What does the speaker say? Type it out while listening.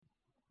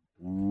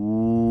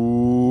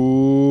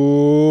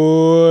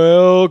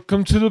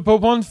Welcome to the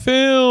Pope on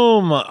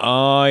Film.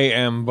 I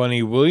am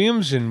Bunny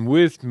Williams, and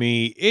with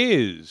me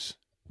is...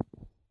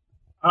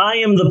 I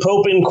am the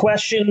Pope in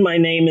question. My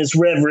name is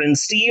Reverend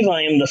Steve.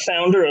 I am the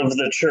founder of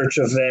the Church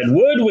of Ed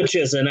Wood, which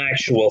is an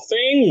actual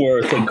thing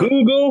worth a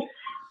Google.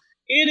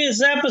 It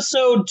is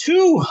episode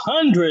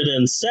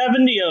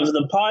 270 of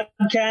the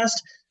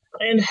podcast.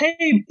 And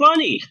hey,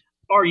 Bunny,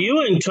 are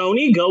you and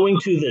Tony going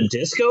to the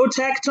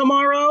discotheque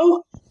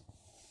tomorrow?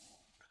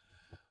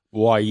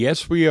 Why,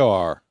 yes, we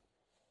are.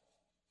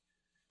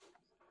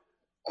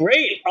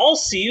 Great. I'll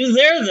see you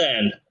there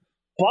then.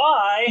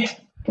 Bye.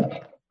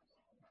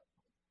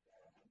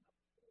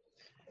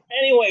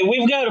 Anyway,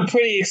 we've got a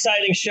pretty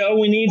exciting show.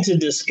 We need to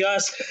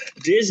discuss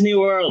Disney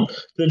World,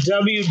 the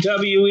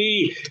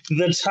WWE,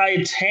 the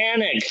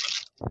Titanic,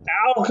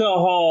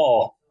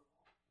 alcohol.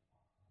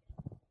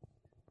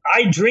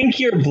 I drink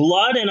your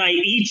blood and I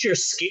eat your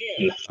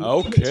skin.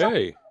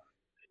 Okay.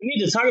 We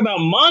need to talk about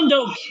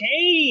Mondo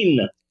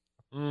Kane.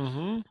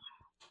 Mm-hmm.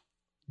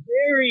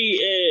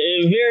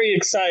 Very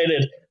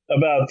excited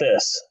about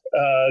this.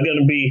 Going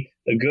to be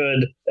a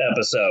good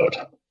episode.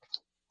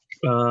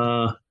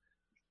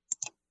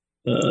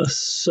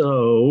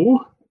 So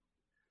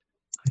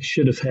I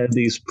should have had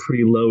these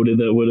preloaded.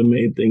 That would have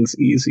made things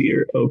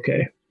easier.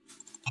 Okay.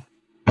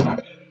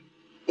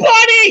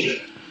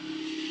 Buddy!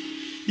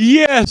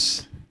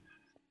 Yes!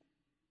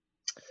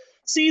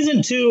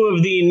 Season 2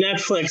 of the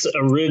Netflix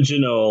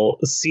original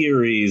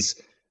series,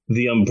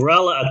 The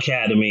Umbrella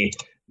Academy,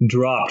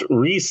 dropped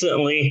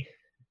recently,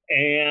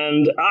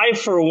 and I,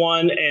 for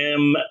one,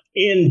 am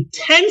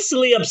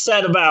intensely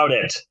upset about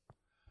it.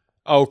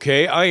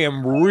 Okay, I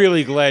am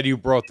really glad you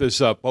brought this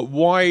up, but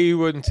why are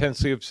you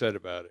intensely upset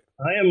about it?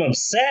 I am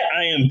upset.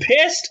 I am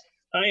pissed.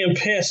 I am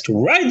pissed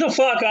right the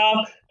fuck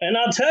off, and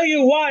I'll tell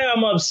you why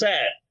I'm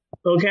upset,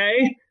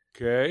 okay?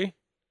 Okay.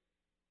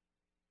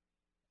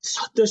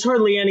 There's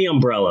hardly any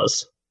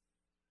umbrellas.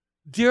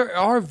 There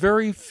are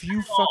very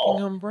few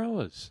fucking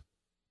umbrellas.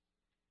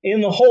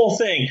 In the whole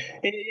thing.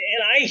 And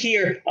I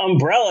hear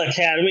Umbrella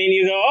Academy, and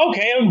you go,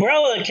 okay,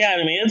 Umbrella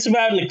Academy. It's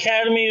about an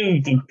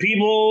academy of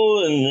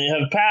people, and they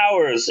have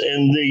powers,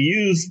 and they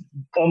use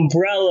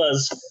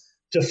umbrellas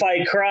to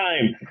fight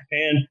crime.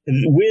 And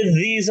with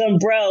these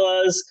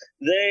umbrellas,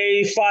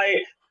 they fight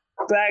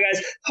bad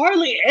guys.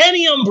 Hardly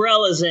any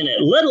umbrellas in it,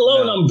 let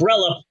alone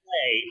umbrella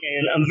play.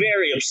 And I'm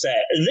very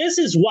upset. This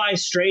is why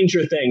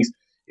Stranger Things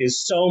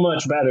is so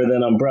much better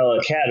than Umbrella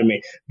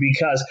Academy,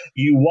 because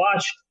you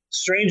watch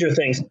Stranger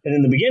Things, and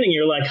in the beginning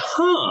you're like,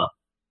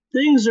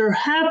 things are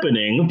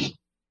happening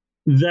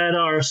that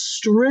are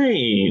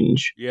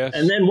strange. Yes.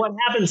 And then what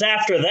happens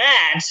after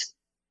that?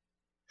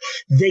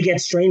 They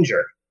get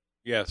stranger.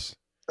 Yes.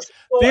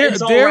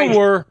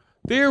 So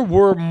there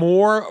were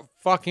more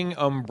fucking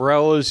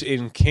umbrellas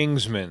in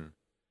Kingsman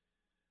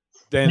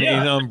than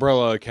in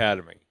Umbrella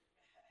Academy.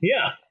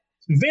 Yeah.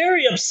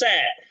 Very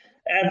upset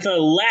at the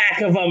lack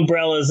of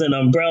umbrellas in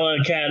Umbrella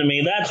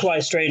Academy. That's why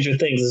Stranger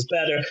Things is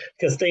better,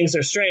 because things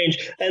are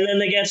strange, and then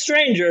they get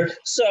stranger,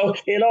 so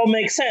it all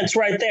makes sense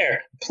right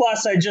there.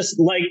 Plus, I just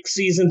like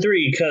season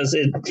 3, because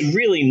it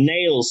really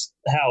nails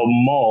how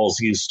malls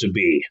used to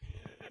be.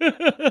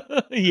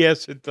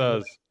 Yes, it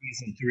does.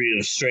 Season 3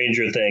 of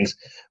Stranger Things.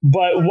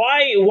 But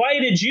why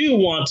did you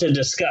want to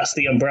discuss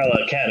the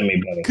Umbrella Academy,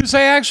 buddy? Because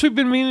I actually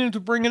been meaning to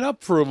bring it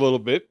up for a little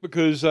bit,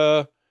 because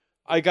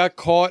I got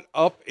caught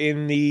up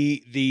in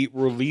the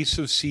release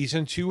of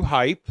season 2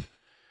 hype.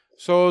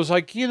 So I was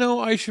like,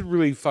 I should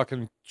really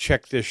fucking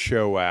check this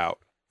show out,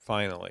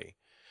 finally.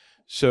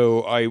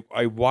 So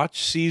I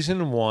watched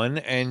season 1,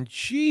 and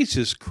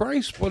Jesus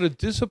Christ, what a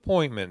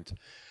disappointment.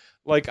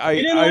 Like,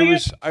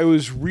 I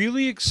was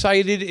really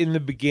excited in the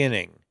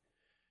beginning,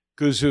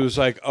 because it was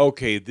like,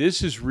 okay,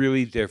 this is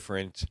really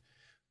different.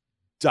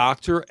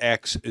 Dr.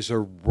 X is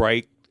a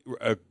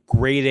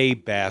grade A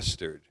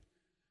bastard.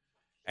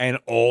 And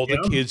all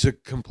the kids are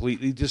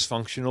completely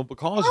dysfunctional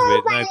because of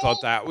it. And I thought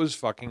that was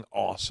fucking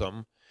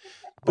awesome.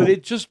 But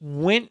it just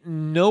went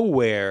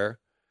nowhere.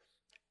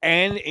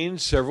 And in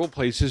several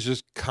places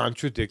just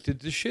contradicted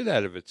the shit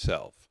out of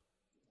itself.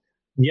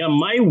 Yeah,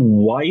 my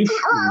wife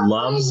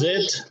loves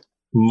it.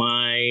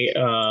 My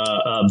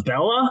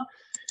Bella,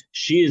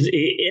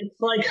 it's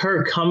like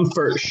her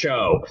comfort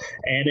show.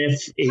 And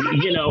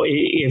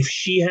if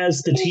she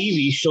has the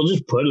TV, she'll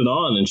just put it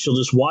on and she'll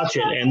just watch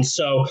it. And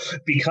so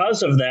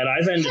because of that,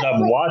 I've ended up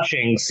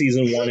watching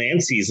season 1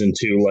 and season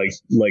 2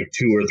 like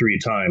 2 or 3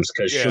 times,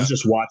 because she'll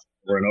just watch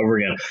it over and over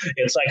again.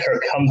 It's like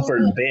her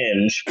comfort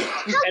binge.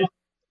 And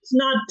it's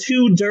not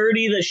too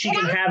dirty that she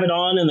can have it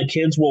on and the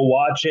kids will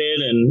watch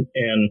it.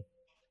 And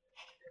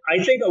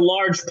I think a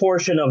large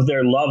portion of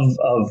their love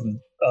of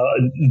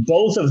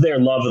both of their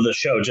love of the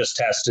show just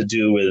has to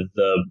do with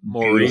the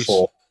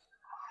beautiful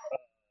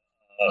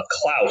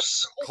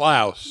Klaus.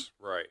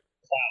 Right.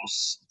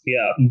 Klaus,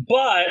 yeah.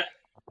 But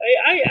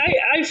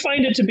I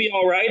find it to be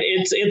all right.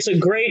 It's a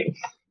great.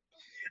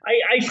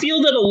 I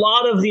feel that a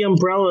lot of the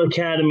Umbrella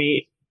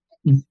Academy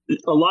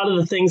a lot of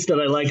the things that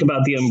I like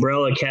about the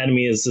Umbrella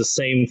Academy is the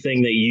same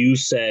thing that you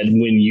said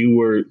when you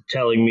were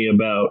telling me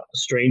about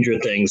Stranger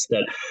Things,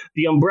 that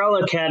the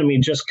Umbrella Academy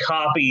just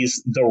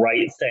copies the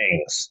right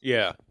things.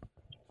 Yeah.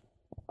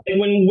 And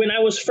when I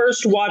was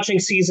first watching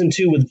season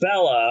 2 with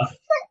Bella,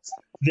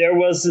 there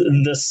was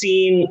the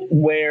scene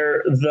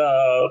where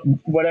the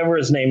whatever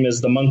his name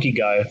is, the monkey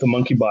guy, the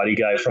monkey body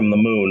guy from the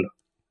moon,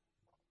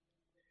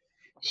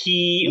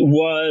 he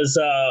was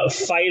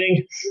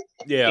fighting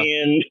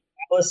in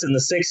Alice in the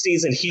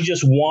 60s, and he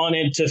just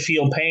wanted to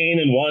feel pain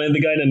and wanted the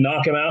guy to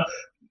knock him out.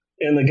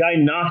 And the guy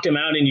knocked him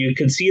out, and you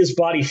could see his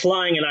body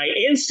flying. And I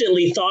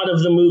instantly thought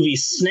of the movie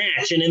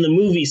Snatch. And in the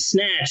movie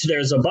Snatch,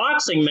 there's a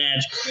boxing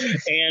match,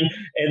 and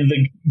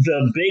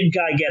the big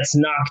guy gets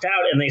knocked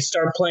out, and they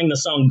start playing the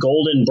song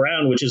Golden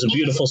Brown, which is a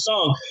beautiful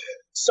song.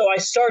 So I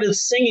started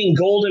singing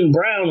Golden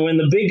Brown when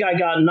the big guy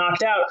got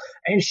knocked out.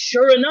 And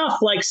sure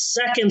enough, like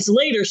seconds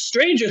later,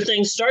 Stranger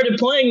Things started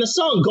playing the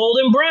song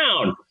Golden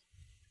Brown.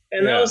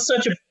 And that was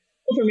such a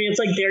for me. It's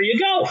like, there you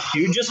go.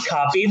 You just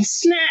copied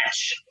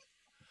Snatch.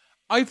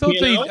 I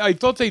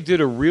thought they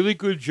did a really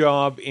good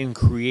job in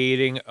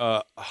creating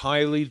a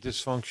highly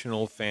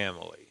dysfunctional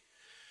family.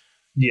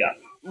 Yeah.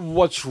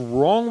 What's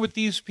wrong with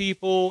these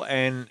people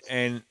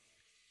and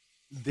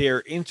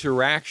their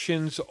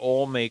interactions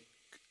all make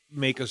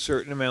a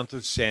certain amount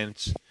of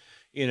sense.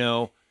 You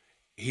know,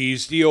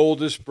 he's the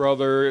oldest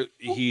brother.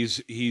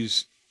 He's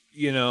the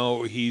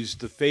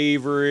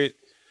favorite.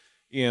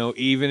 You know,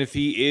 even if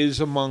he is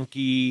a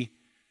monkey.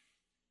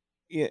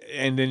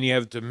 And then you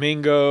have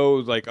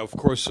Domingo, like, of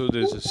course, so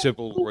there's a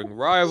sibling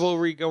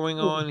rivalry going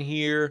on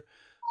here.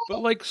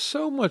 But, like,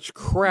 so much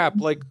crap.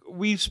 Like,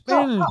 we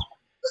spend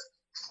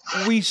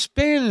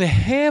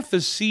half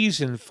a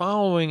season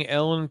following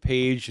Ellen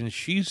Page, and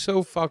she's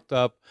so fucked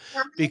up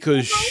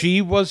because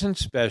she wasn't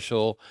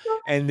special,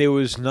 and there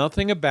was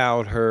nothing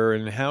about her,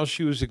 and how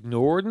she was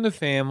ignored in the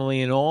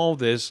family, and all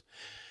this.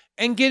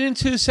 And get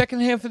into the second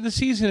half of the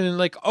season, and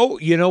like, oh,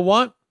 you know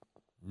what?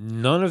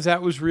 None of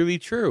that was really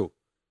true.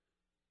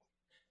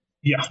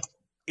 Yeah.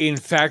 In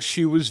fact,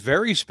 she was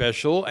very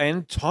special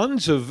and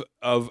tons of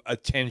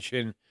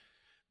attention,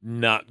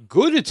 not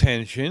good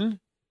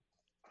attention,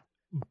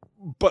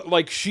 but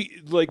like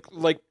she like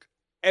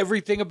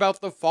everything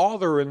about the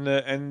father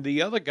and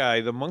the other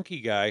guy, the monkey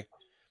guy,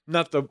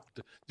 not the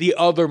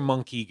other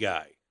monkey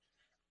guy.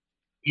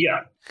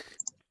 Yeah.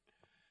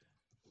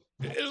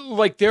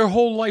 Like their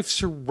whole life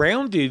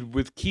surrounded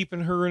with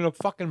keeping her in a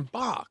fucking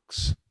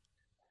box.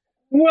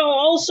 Well,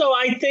 also,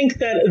 I think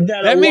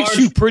that makes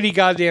you pretty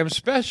goddamn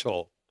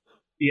special.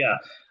 Yeah.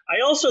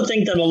 I also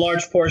think that a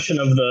large portion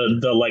of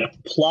the like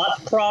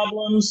plot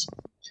problems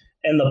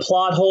and the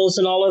plot holes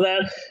and all of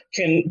that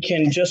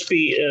can just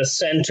be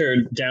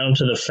centered down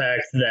to the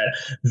fact that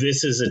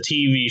this is a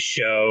TV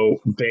show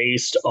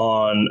based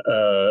on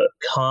a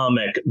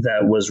comic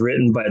that was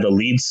written by the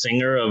lead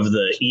singer of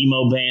the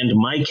emo band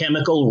My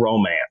Chemical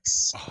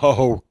Romance.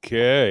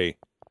 Okay.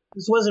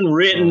 This wasn't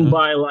written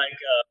by like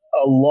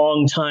a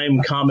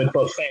long-time comic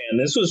book fan.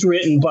 This was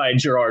written by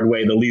Gerard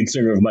Way, the lead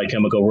singer of My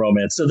Chemical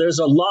Romance. So there's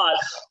a lot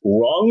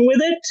wrong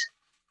with it,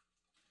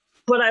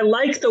 but I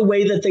like the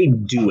way that they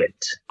do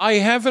it. I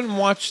haven't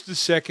watched the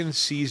second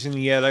season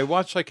yet. I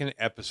watched like an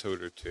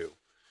episode or two.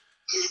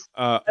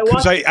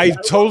 Because I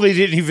totally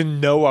didn't even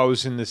know I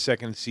was in the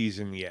second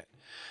season yet.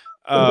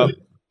 But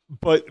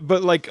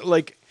like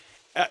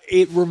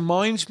it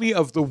reminds me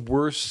of the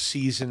worst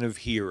season of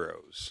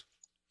Heroes.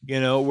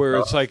 You know, where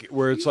it's like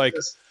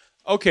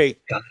okay,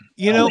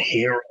 you know,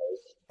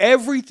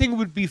 everything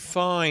would be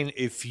fine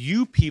if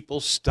you people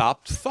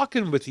stopped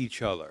fucking with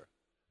each other.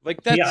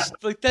 Like that's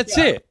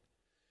it.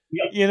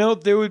 Yep. You know,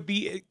 there would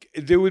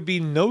be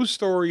no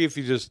story if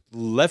you just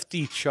left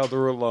each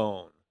other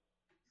alone.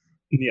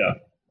 Yeah.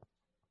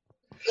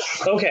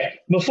 Okay,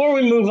 before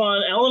we move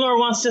on, Eleanor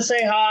wants to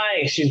say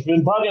hi. She's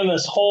been bugging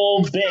this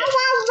whole bit.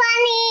 Hello,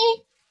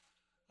 Bunny.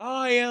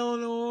 Hi,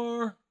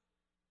 Eleanor.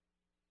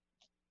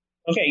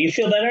 Okay, you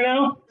feel better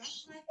now?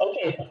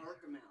 Okay.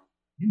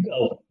 You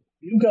go.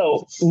 You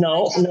go.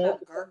 No. Gargamel.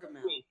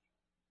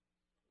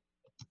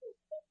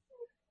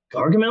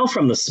 Gargamel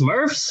from the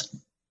Smurfs?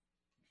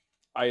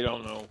 I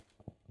don't know.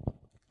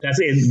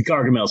 That's it.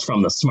 Gargamel's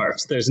from the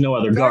Smurfs. There's no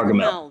other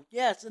Gargamel.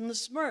 Yes, and the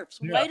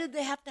Smurfs. Yeah. Why did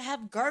they have to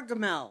have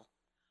Gargamel?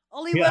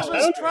 All he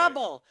was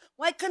trouble.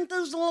 Why couldn't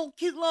those little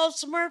cute little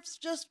Smurfs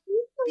just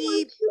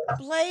be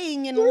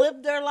playing and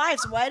live their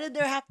lives? Why did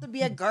there have to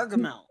be a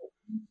Gargamel?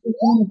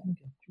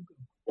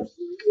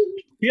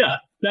 Yeah,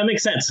 that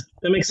makes sense.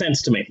 That makes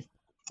sense to me.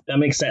 That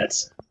makes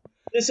sense.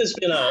 This has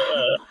been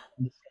a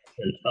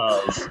discussion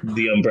of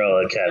the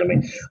Umbrella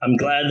Academy. I'm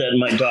glad that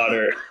my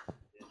daughter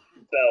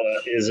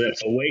Bella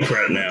isn't awake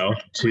right now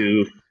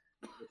to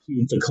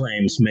refute the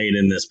claims made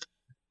in this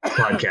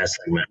podcast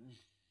segment.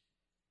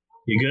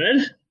 You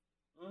good?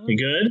 You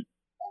good?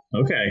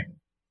 Okay.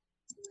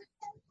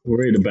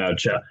 Worried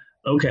about you.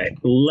 Okay,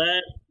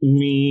 let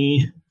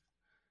me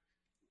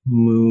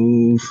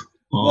move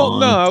on. Well,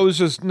 no, I was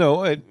just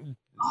I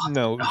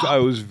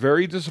was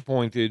very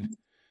disappointed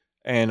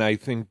And I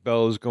think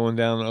Bella's going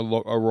down a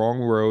wrong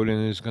road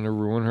and is going to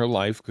ruin her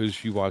life because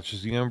she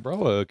watches the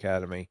Umbrella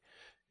Academy.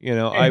 You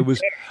know, I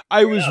was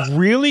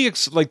really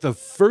like the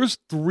first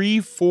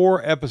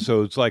 3-4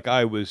 episodes, like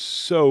I was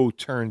so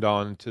turned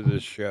on to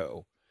this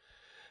show,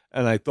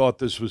 and I thought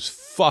this was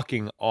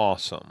fucking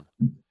awesome.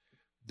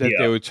 That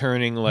they were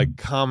turning like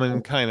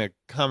common kind of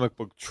comic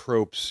book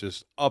tropes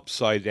just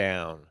upside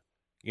down,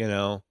 you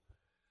know,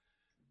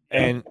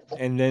 and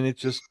then it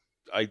just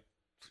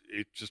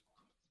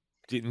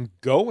didn't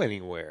go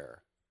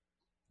anywhere.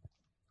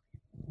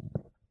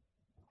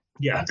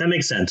 Yeah, that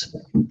makes sense.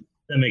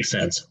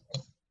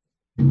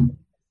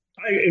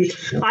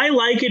 I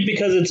like it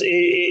because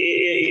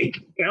I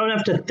don't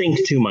have to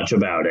think too much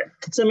about it.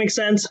 Does that make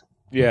sense?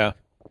 Yeah.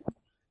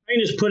 I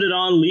can just put it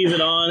on, leave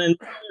it on, and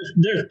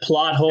there's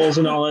plot holes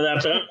and all of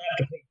that, but I don't have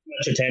to pay too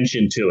much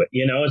attention to it.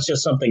 You know, it's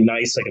just something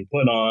nice I can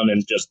put on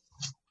and just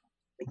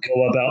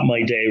go about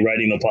my day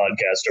writing the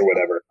podcast or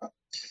whatever.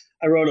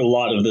 I wrote a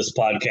lot of this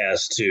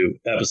podcast to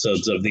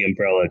episodes of the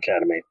Umbrella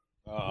Academy.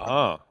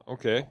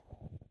 Okay.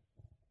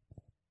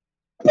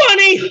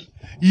 Bunny!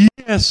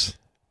 Yes.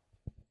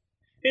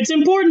 It's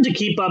important to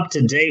keep up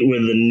to date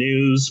with the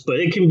news, but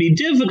it can be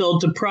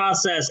difficult to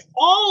process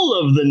all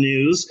of the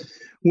news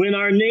when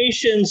our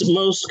nation's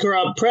most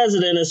corrupt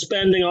president is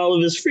spending all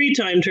of his free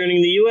time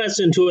turning the U.S.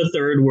 into a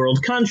third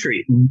world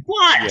country.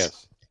 But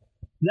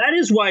that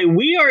is why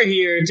we are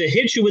here to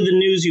hit you with the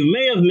news you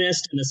may have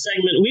missed in a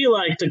segment we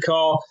like to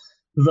call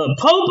the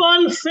Pope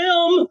on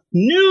Film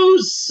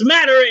News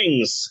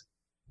Smatterings.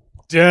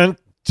 Dun,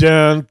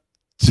 dun,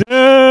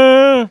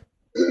 dun.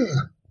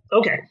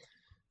 Okay.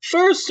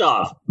 First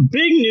off,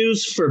 big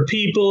news for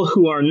people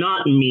who are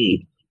not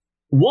me.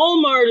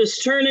 Walmart is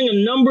turning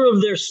a number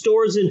of their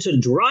stores into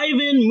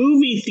drive-in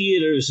movie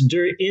theaters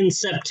in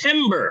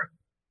September.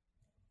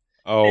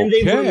 Okay. And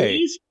they've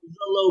released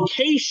the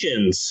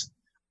locations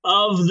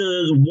of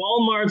the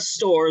Walmart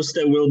stores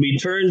that will be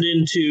turned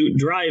into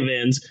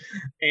drive-ins.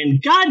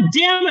 And god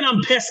damn it,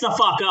 I'm pissed the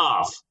fuck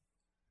off.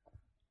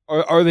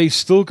 Are they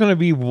still going to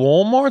be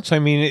Walmarts? I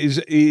mean, is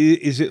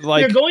it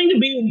like they're going to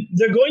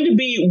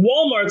be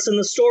Walmarts, and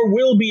the store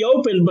will be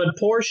open, but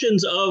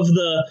portions of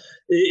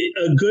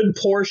a good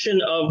portion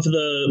of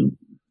the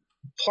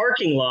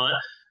parking lot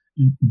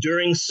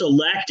during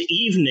select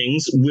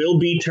evenings will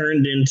be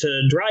turned into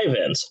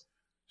drive-ins.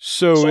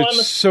 So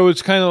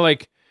it's kind of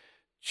like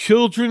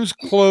children's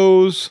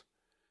clothes,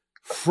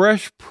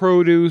 fresh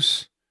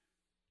produce,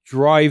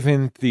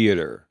 drive-in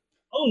theater.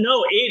 Oh,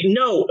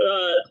 no,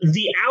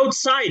 the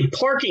outside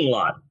parking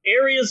lot,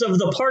 areas of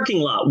the parking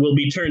lot will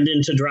be turned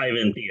into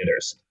drive-in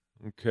theaters.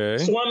 Okay.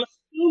 So I'm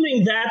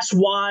assuming that's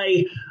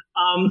why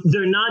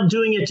they're not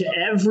doing it to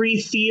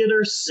every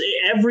theater,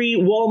 every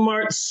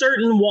Walmart.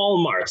 Certain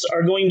Walmarts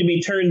are going to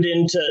be turned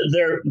into,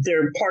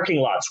 their parking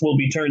lots will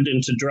be turned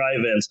into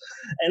drive-ins.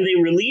 And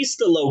they released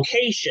the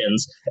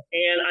locations,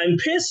 and I'm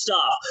pissed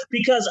off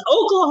because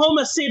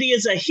Oklahoma City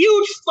is a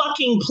huge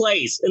fucking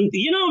place. And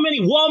you know how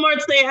many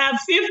Walmarts they have?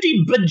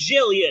 50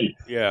 bajillion.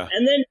 Yeah.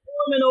 And then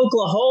Norman,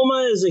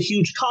 Oklahoma is a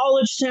huge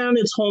college town.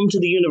 It's home to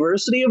the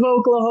University of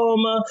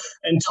Oklahoma.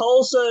 And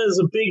Tulsa is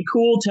a big,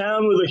 cool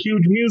town with a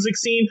huge music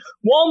scene.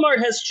 Walmart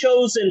has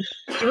chosen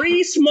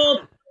 3 small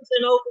towns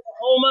in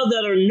Oklahoma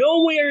that are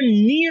nowhere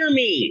near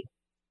me.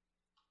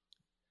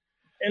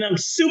 And I'm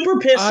super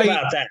pissed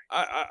about that.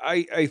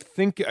 I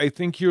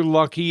think you're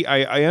lucky.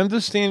 I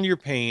understand your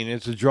pain.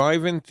 It's a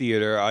drive-in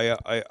theater.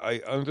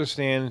 I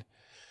understand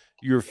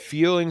your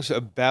feelings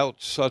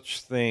about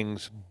such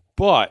things,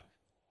 but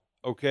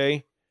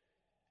okay,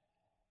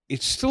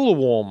 it's still a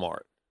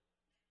Walmart.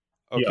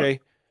 Okay,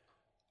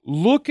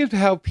 Look at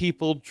how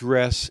people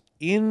dress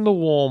in the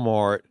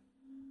Walmart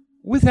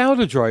without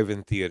a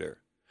drive-in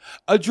theater.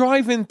 A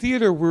drive-in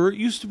theater where it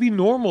used to be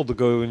normal to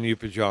go in your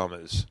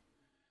pajamas.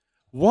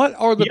 What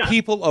are the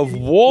people of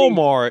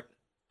Walmart?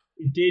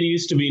 It did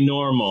used to be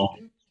normal.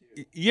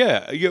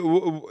 Yeah.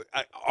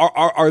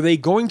 Are they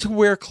going to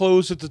wear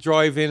clothes at the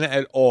drive-in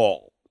at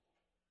all?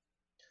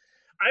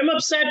 I'm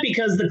upset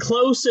because the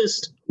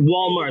closest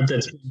Walmart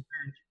that's been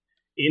turned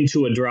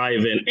into a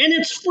drive-in, and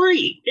it's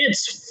free.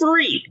 It's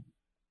free.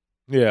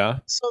 Yeah.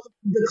 So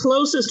the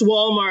closest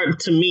Walmart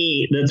to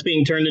me that's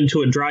being turned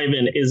into a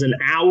drive-in is an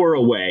hour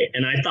away.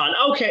 And I thought,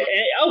 okay,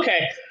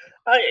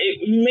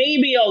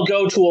 maybe I'll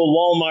go to a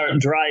Walmart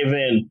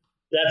drive-in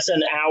that's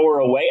an hour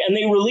away. And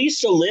they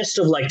released a list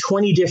of like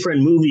 20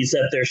 different movies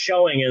that they're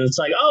showing. And it's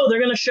like, oh, they're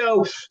going to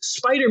show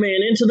Spider-Man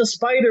Into the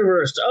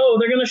Spider-Verse. Oh,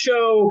 they're going to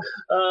show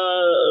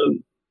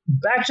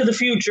Back to the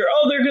Future.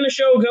 Oh, they're going to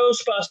show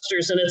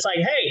Ghostbusters. And it's like,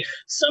 hey,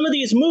 some of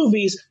these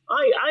movies,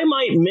 I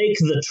might make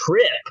the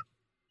trip,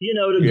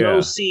 to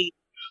go see,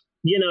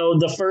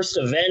 the first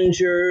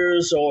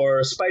Avengers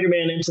or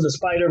Spider-Man Into the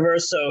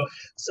Spider-Verse. So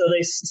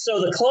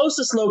the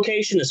closest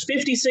location is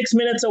 56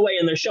 minutes away,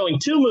 and they're showing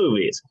 2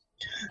 movies.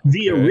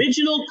 The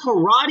original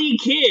Karate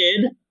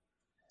Kid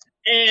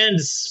and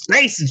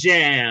Space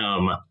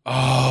Jam.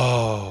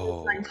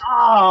 Oh. Like,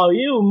 oh,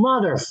 you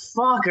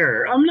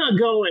motherfucker. I'm not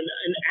going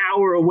an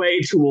hour away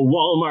to a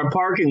Walmart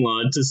parking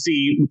lot to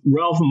see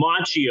Ralph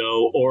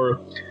Macchio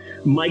or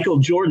Michael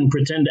Jordan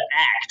pretend to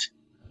act.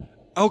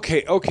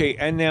 Okay,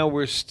 and now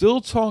we're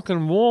still talking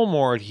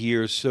Walmart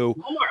here, so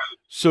Walmart.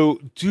 so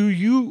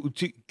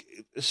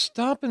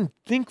stop and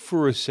think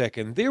for a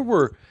second. There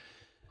were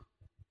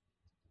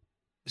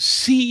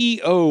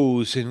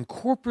CEOs and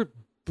corporate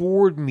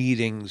board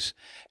meetings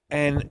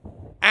and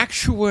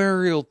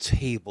actuarial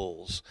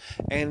tables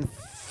and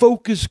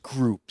focus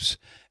groups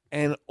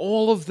and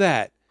all of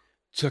that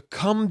to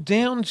come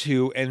down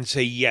to and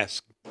say,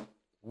 yes,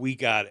 we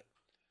got it.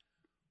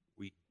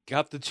 We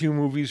got the 2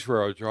 movies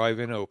for our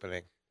drive-in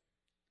opening.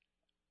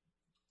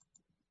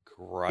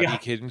 Karate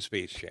Kid and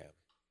Space Jam.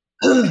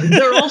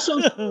 They're also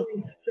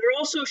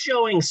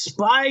showing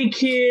Spy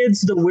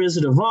Kids, The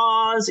Wizard of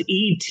Oz,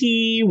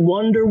 E.T.,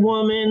 Wonder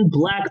Woman,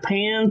 Black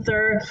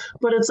Panther,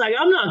 but it's like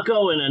I'm not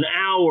going an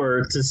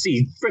hour to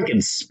see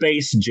freaking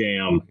Space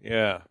Jam.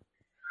 Yeah.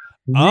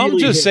 Really I'm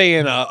just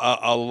saying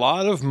a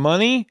lot of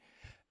money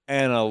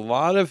and a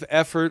lot of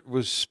effort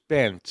was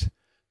spent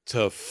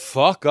to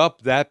fuck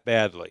up that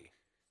badly.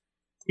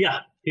 Yeah.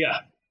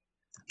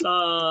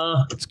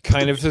 It's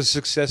kind of a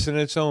success in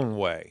its own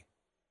way.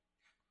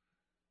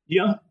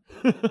 Yeah.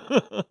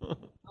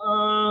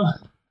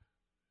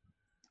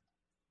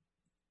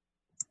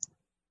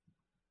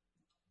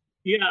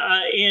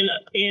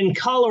 In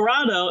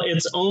Colorado,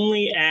 it's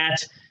only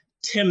at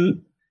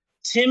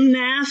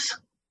Timnath,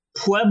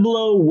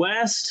 Pueblo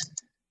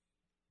West,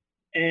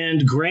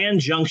 and Grand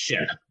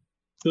Junction.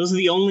 Those are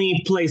the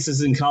only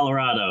places in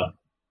Colorado.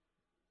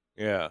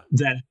 Yeah.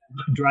 That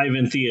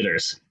drive-in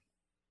theaters.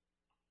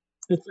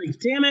 It's like,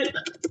 damn it.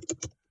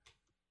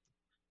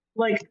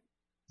 Like,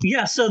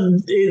 yeah, so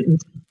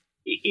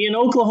in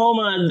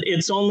Oklahoma,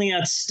 it's only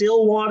at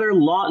Stillwater,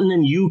 Lawton,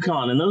 and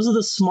Yukon, and those are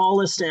the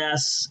smallest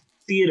ass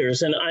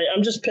theaters, and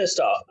I'm just pissed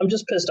off. I'm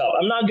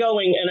not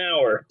going an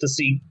hour to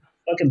see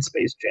fucking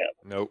Space Jam.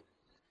 Nope.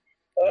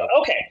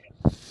 Okay,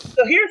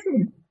 so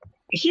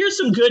here's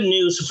some good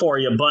news for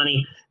you,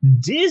 Bunny.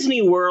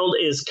 Disney World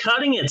is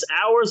cutting its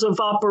hours of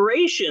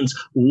operations.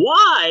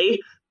 Why?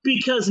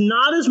 Because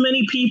not as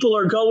many people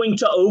are going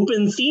to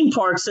open theme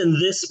parks in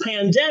this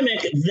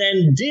pandemic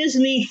than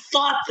Disney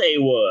thought they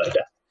would.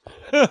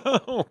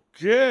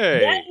 Okay.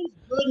 That is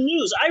good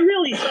news. I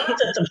really thought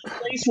that the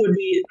place would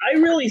be. I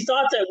really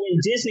thought that when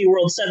Disney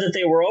World said that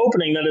they were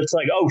opening, that it's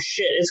like, oh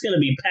shit, it's going to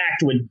be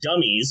packed with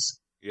dummies.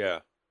 Yeah.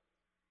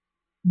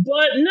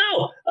 But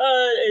no,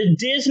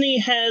 Disney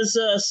has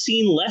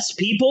seen less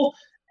people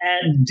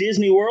at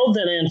Disney World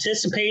than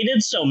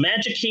anticipated, so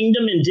Magic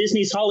Kingdom and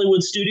Disney's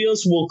Hollywood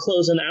Studios will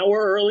close an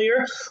hour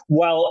earlier,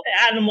 while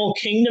Animal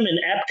Kingdom and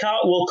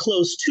Epcot will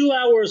close 2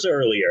 hours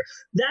earlier.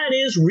 That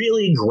is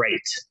really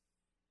great.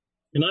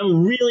 And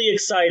I'm really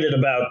excited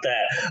about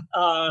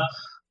that.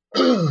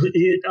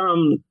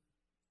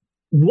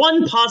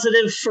 One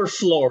positive for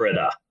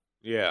Florida.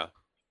 Yeah.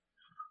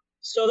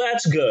 So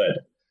that's good.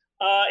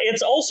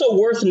 It's also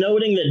worth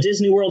noting that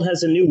Disney World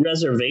has a new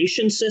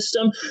reservation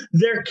system.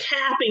 They're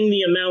capping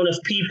the amount of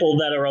people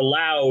that are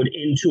allowed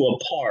into a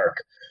park.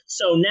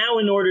 So now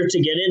in order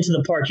to get into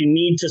the park, you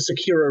need to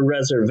secure a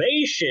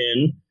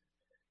reservation,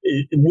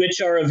 which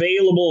are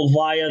available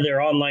via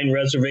their online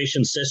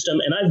reservation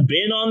system. And I've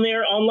been on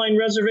their online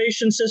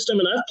reservation system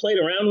and I've played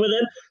around with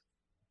it.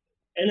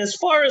 And as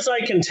far as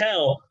I can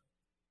tell,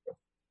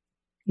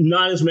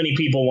 not as many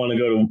people want to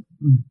go to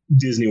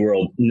Disney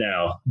World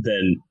now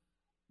than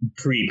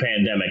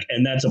pre-pandemic,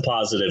 and that's a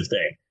positive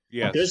thing.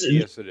 Yes,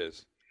 yes, it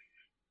is.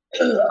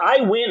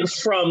 I went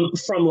from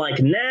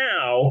like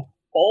now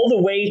all the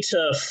way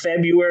to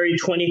February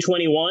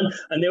 2021,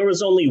 and there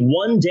was only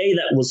one day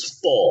that was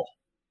full.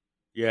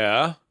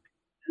 Yeah. And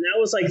that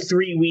was like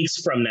 3 weeks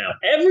from now.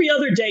 Every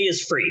other day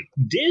is free.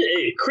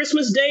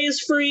 Christmas Day is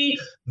free.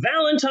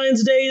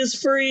 Valentine's Day is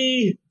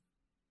free.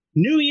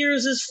 New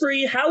Year's is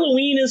free.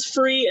 Halloween is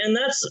free, and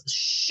that's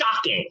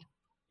shocking.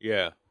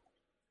 Yeah.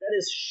 That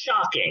is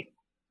shocking.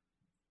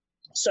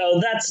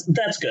 So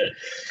that's good.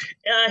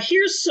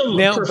 Here's some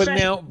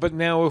but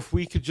now, if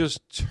we could just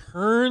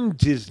turn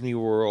Disney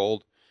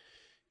World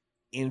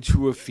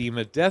into a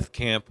FEMA death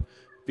camp,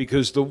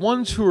 because the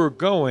ones who are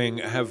going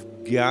have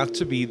got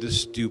to be the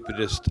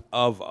stupidest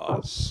of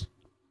us.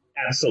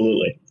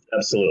 Absolutely.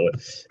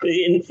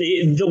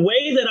 The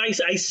way that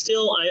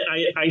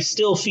I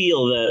still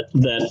feel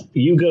that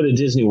you go to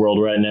Disney World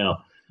right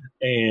now,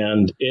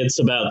 and it's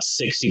about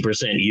 60%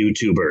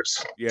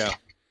 YouTubers. Yeah.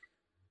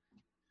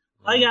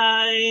 Hi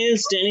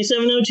guys,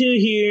 Danny702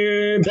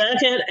 here,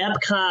 back at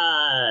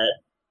Epcot.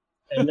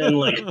 And then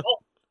I just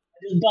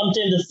bumped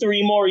into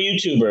 3 more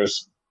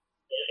YouTubers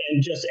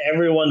and just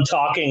everyone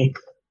talking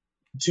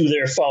to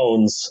their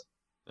phones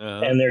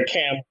and their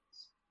cameras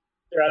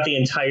throughout the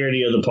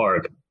entirety of the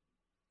park.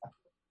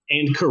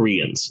 And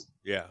Koreans.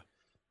 Yeah.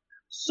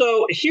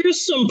 So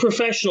here's some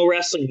professional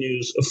wrestling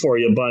news for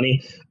you,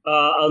 Bunny.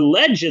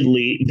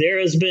 Allegedly, there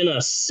has been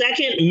a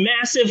second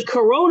massive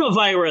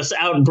coronavirus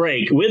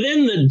outbreak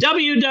within the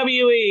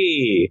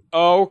WWE.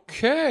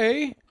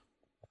 Okay.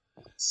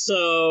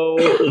 So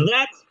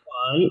that's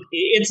fun.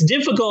 It's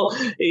difficult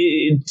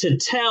to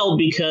tell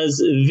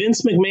because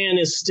Vince McMahon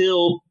is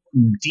still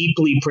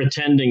deeply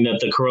pretending that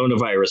the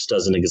coronavirus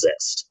doesn't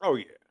exist. Oh,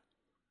 yeah.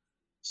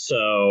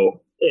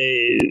 So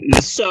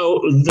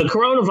the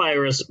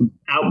coronavirus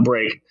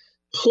outbreak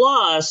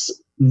plus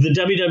the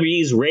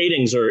WWE's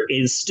ratings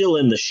is still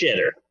in the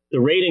shitter.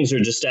 The ratings are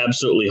just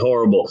absolutely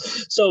horrible.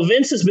 So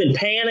Vince has been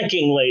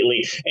panicking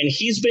lately, and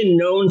he's been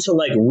known to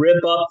like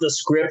rip up the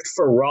script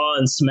for Raw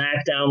and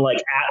SmackDown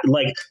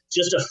like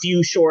just a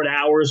few short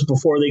hours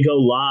before they go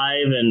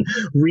live, and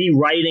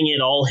rewriting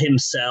it all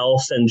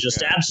himself, and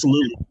just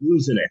absolutely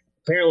losing it.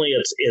 Apparently,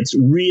 it's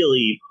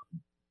really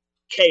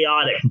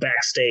chaotic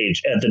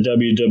backstage at the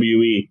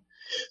WWE.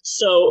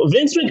 So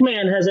Vince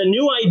McMahon has a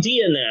new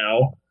idea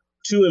now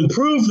to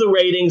improve the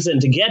ratings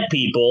and to get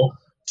people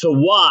to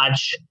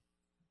watch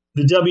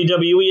the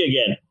WWE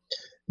again.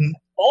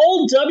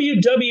 All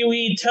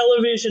WWE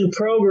television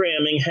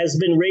programming has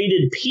been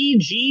rated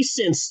PG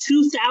since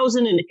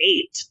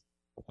 2008.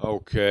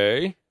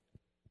 Okay.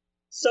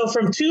 So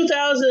from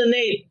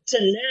 2008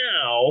 to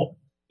now,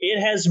 it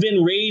has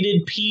been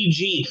rated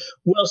PG.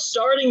 Well,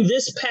 starting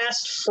this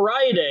past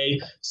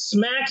Friday,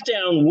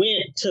 SmackDown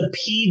went to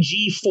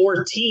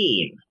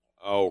PG-14.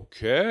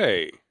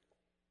 Okay.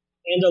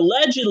 And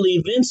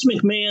allegedly, Vince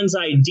McMahon's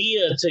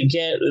idea to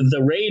get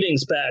the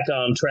ratings back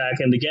on track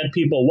and to get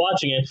people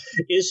watching it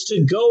is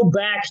to go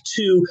back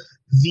to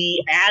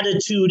the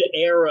Attitude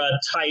Era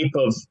type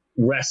of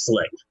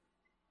wrestling.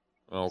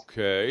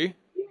 Okay.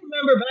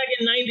 Remember back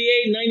in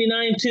 98,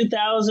 99,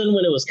 2000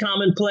 when it was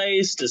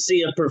commonplace to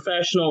see a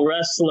professional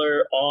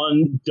wrestler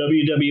on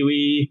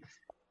WWE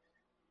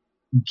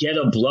get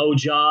a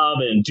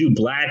blowjob and do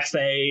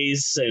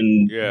blackface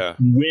and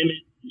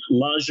women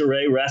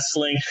lingerie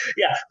wrestling?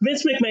 Yeah,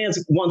 Vince McMahon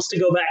wants to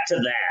go back to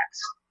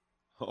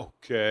that.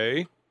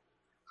 Okay.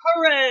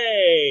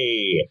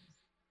 Hooray!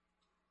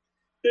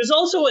 There's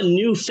also a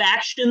new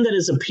faction that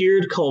has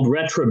appeared called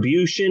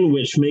Retribution,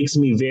 which makes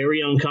me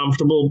very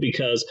uncomfortable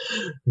because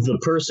the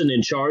person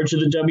in charge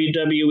of the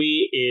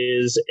WWE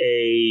is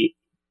a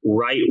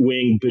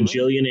right-wing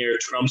bajillionaire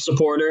Trump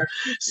supporter.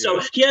 So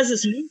he has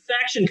this new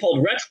faction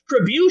called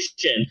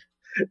Retribution,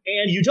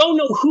 and you don't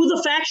know who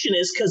the faction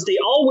is because they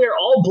all wear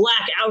all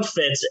black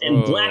outfits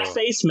and black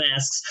face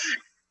masks.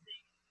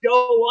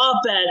 Show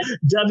up at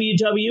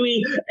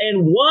WWE,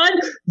 and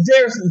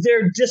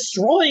they're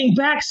destroying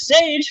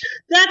backstage.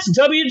 That's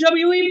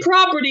WWE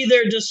property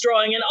they're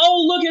destroying. And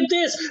oh, look at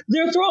this,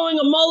 they're throwing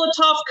a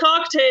Molotov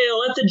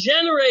cocktail at the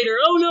generator.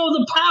 Oh no,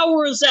 the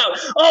power is out.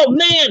 Oh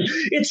man,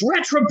 it's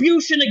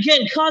Retribution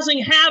again,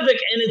 causing havoc.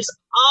 And it's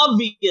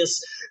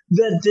obvious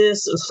that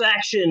this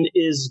faction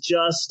is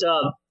just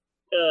a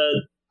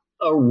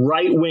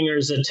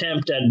right-winger's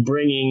attempt at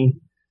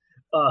bringing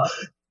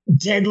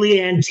deadly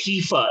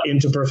Antifa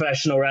into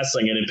professional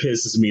wrestling, and it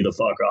pisses me the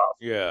fuck off.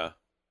 Yeah.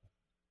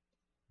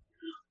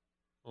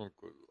 Oh,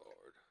 good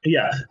Lord.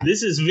 Yeah,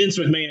 this is Vince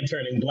McMahon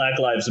turning Black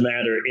Lives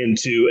Matter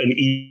into an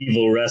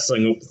evil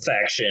wrestling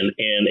faction,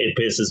 and it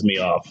pisses me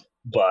off.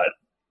 But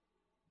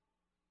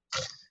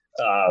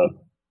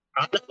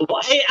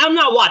I'm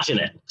not watching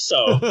it,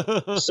 so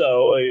that's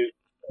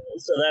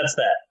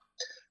that.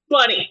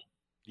 Buddy.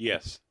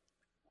 Yes.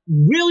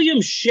 William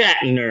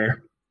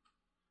Shatner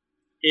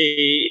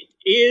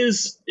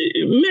is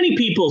many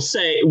people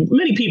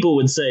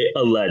would say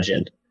a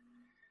legend,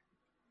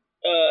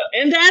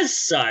 and as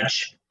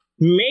such,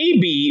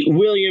 maybe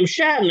William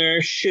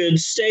Shatner should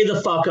stay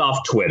the fuck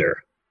off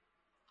Twitter.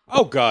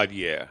 Oh God,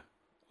 yeah.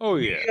 Oh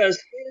yeah.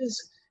 Because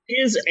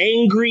his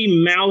angry,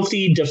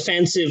 mouthy,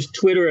 defensive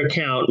Twitter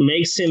account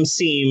makes him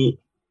seem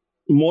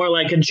more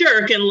like a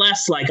jerk and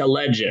less like a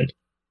legend.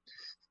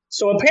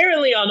 So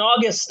apparently on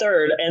August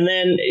 3rd, and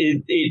then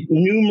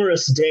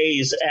numerous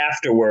days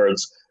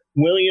afterwards,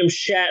 William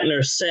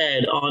Shatner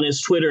said on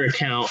his Twitter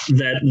account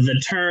that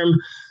the term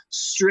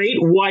straight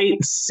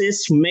white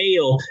cis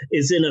male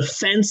is an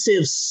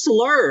offensive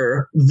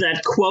slur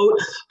that, quote,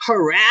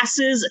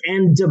 harasses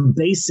and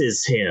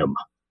debases him.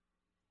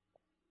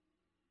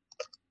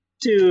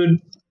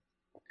 Dude,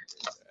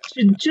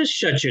 just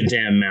shut your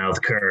damn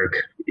mouth,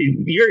 Kirk.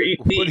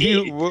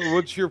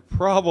 What's your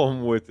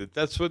problem with it?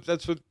 That's what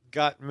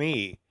got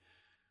me.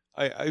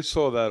 I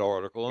saw that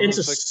article. It's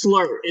a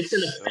slur. It's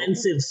an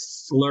offensive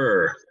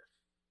slur.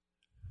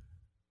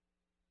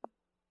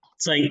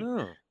 It's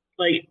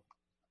like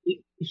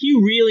he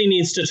really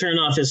needs to turn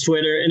off his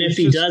Twitter, and if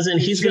he doesn't,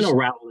 he's going to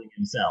rowling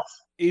himself.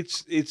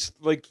 It's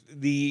like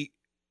the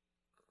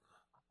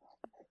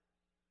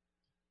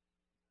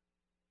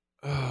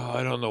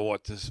I don't know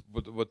what to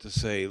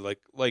say. Yeah.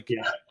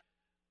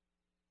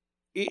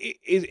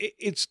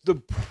 It's the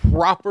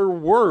proper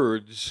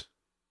words.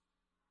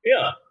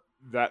 Yeah.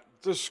 That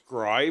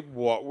describe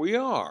what we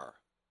are.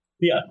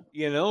 Yeah.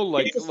 You know,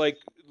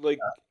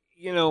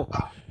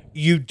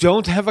 You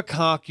don't have a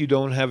cock, you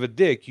don't have a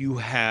dick, you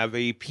have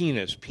a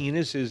penis.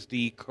 Penis is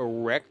the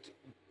correct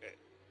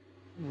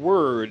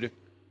word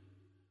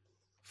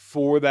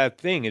for that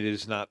thing. It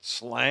is not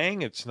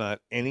slang, it's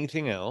not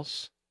anything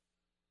else.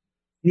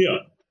 Yeah.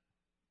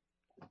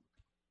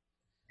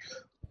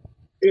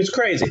 It's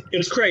crazy.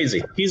 It's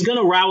crazy. He's going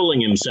to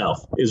Rowling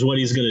himself is what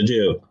he's going to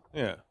do.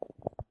 Yeah.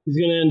 He's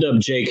going to end up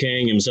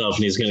JKing himself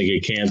and he's going to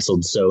get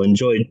canceled. So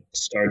enjoy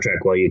Star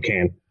Trek while you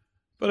can.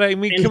 But I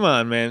mean, come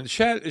on, man.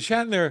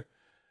 Shatner's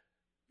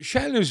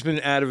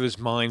been out of his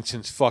mind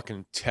since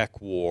fucking Tech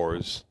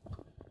Wars.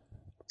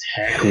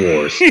 Tech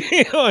Wars.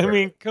 You know, I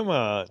mean, come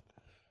on.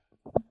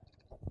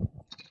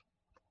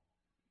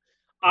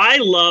 I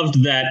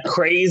loved that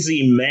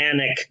crazy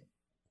manic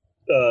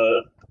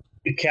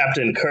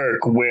Captain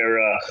Kirk where,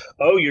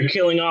 oh, you're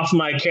killing off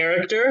my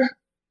character?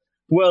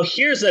 Well,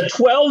 here's a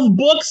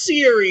 12-book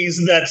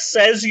series that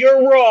says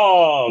you're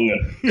wrong.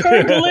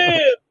 Kirk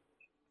lived.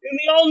 In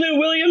the all-new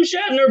William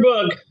Shatner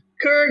book,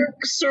 Kirk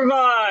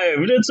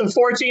survived. It's a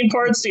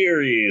 14-part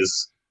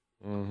series.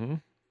 Mm-hmm.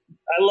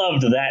 I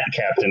loved that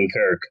Captain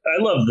Kirk.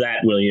 I love that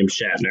William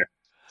Shatner.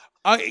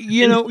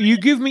 You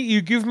give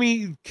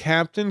me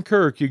Captain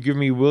Kirk, you give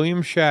me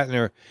William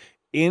Shatner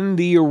in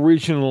the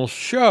original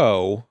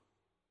show.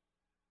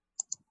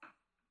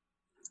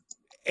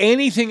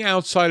 Anything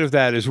outside of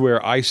that is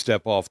where I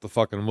step off the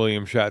fucking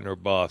William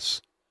Shatner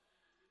bus.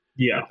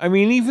 Yeah. I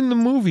mean, even the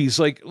movies,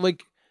 like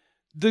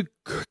the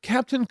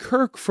Captain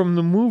Kirk from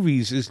the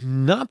movies is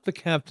not the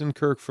Captain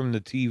Kirk from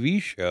the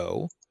TV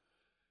show.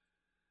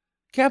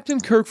 Captain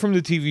Kirk from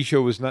the TV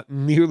show was not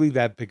nearly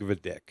that big of a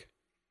dick.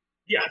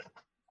 Yeah.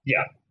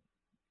 Yeah.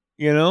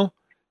 You know?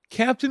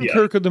 Captain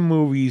Kirk of the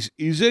movies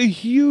is a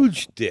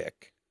huge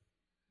dick.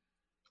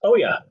 Oh,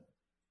 yeah.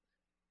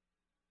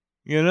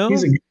 You know?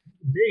 He's a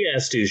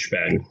big-ass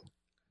douchebag.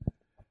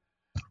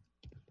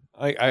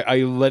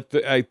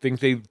 I think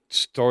they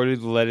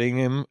started letting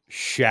him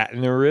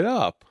Shatner it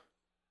up.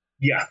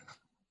 Yeah.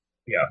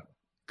 Yeah.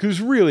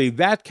 Because really,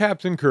 that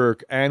Captain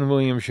Kirk and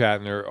William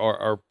Shatner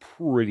are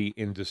pretty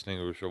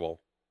indistinguishable.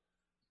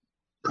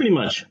 Pretty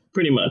much.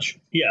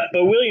 Yeah,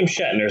 but William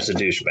Shatner's a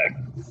douchebag.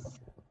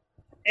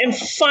 And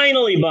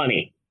finally,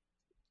 Bunny,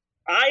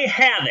 I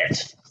have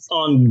it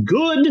on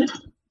good,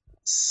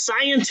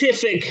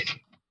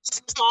 scientific,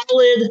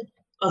 solid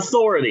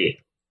authority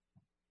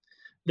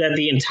that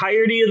the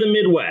entirety of the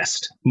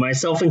Midwest,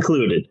 myself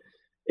included,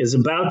 is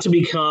about to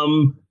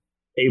become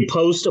a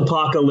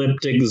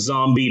post-apocalyptic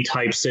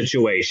zombie-type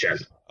situation.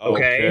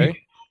 Okay?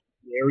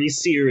 Very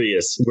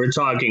serious. We're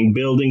talking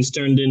buildings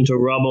turned into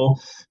rubble,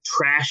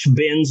 trash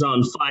bins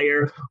on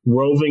fire,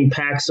 roving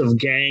packs of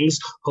gangs,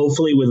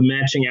 hopefully with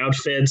matching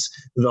outfits,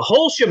 the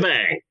whole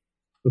shebang.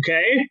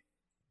 Okay?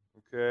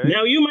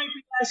 Now, you might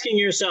be asking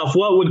yourself,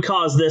 what would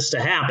cause this to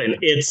happen?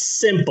 It's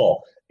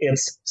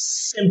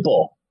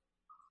simple.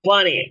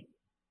 Bunny,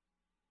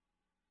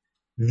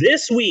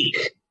 this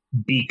week,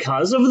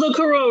 because of the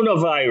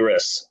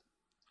coronavirus,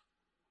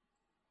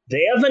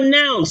 they have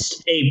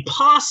announced a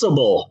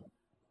possible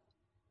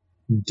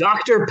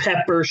Dr.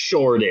 Pepper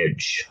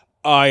shortage.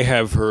 I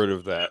have heard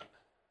of that.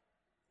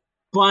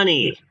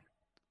 Bunny,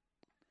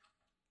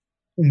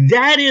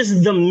 that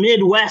is the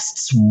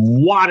Midwest's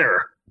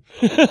water.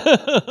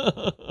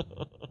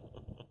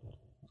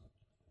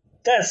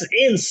 That's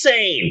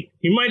insane.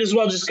 You might as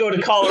well just go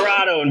to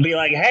Colorado and be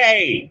like,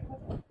 hey,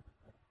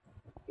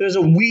 there's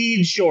a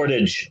weed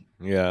shortage.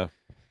 Yeah.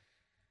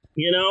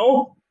 You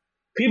know?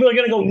 People are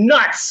going to go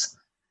nuts.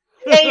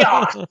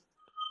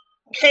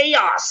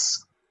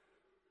 Chaos.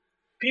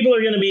 People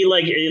are going to be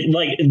like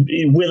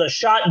with a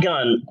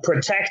shotgun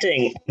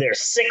protecting their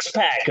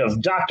 6-pack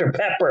of Dr.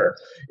 Pepper.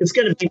 It's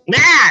going to be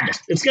mad.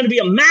 It's going to be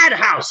a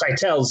madhouse, I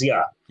tells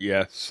ya.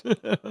 Yes.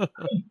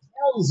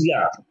 Tells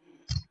ya.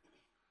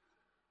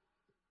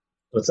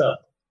 What's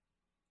up?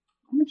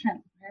 I'm trying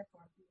to prepare for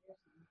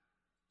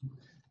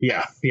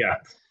it. Yeah.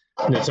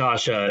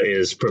 Natasha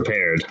is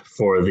prepared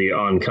for the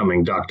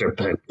oncoming Dr.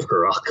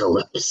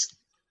 Pepperocalypse.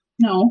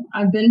 No,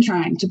 I've been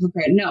trying to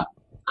prepare. No,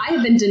 I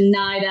have been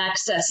denied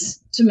access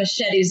to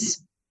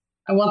machetes.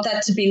 I want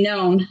that to be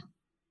known.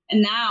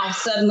 And now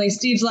suddenly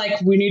Steve's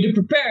like, we need to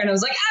prepare. And I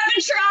was like, I've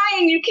been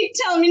trying. You keep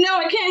telling me, no,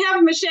 I can't have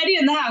a machete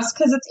in the house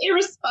because it's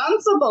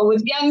irresponsible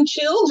with young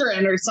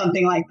children or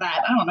something like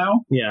that. I don't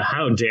know. Yeah,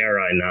 how dare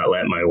I not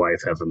let my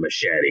wife have a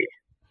machete?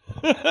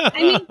 I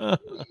mean, you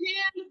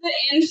hand the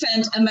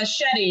infant a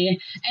machete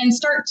and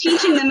start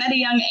teaching them at a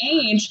young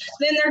age,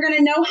 then they're going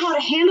to know how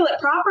to handle it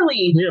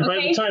properly. Yeah, by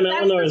the time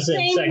Eleanor is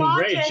in second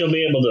grade, she'll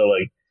be able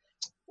to,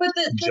 but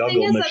the juggle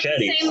thing is machetes. That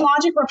the same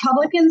logic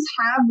Republicans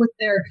have with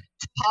their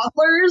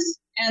toddlers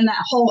and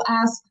that whole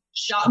ass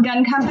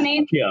shotgun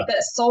company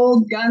that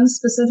sold guns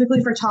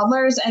specifically for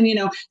toddlers, and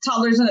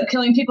toddlers end up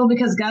killing people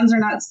because guns are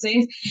not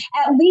safe.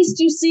 At least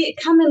you see it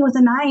coming with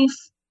a knife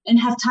and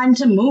have time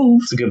to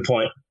move.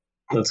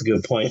 That's a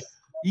good point.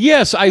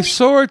 Yes, I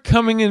saw it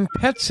coming in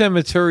Pet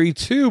Sematary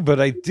too, but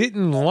I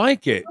didn't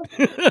like it.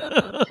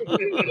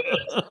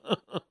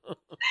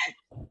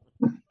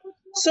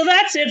 So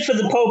that's it for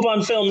the Pope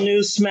on Film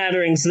news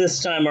smatterings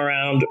this time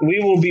around. We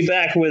will be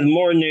back with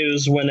more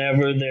news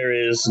whenever there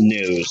is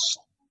news.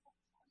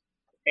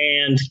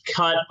 And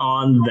cut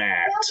on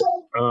that.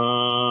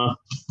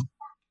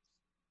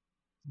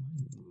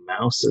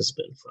 Mouse has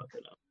been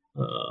fucking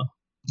up.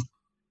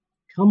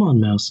 Come on,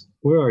 mouse.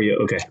 Where are you?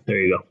 Okay, there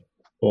you go.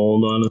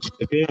 Hold on a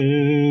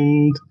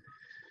second.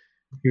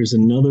 Here's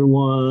another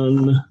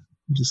one.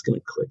 I'm just going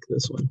to click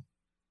this one.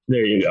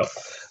 There you go.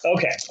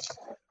 Okay.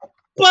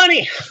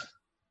 Bunny!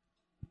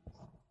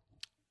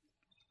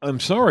 I'm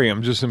sorry.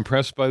 I'm just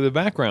impressed by the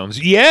backgrounds.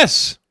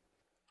 Yes!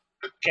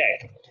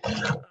 Okay.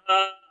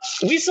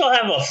 We still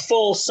have a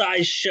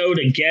full-size show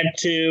to get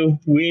to.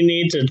 We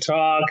need to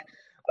talk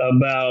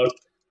about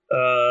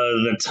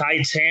the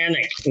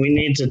Titanic. We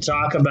need to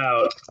talk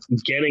about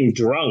getting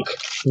drunk.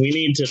 We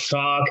need to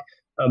talk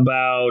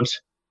about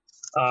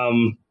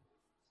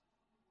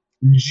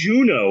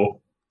Juno,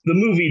 the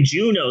movie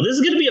Juno. This is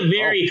going to be a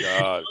very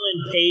Ellen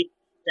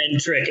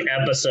Page-centric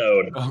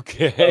episode.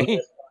 Okay.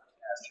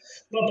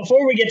 But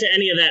before we get to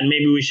any of that,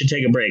 maybe we should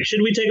take a break.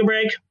 Should we take a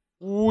break?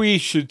 We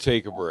should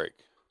take a break.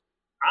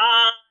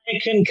 I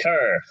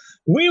concur.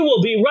 We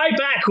will be right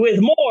back with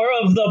more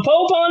of the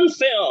Pope on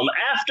Film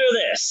after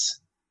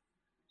this.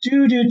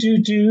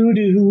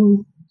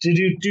 Do-do-do-do-do.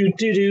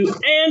 Do-do-do-do-do.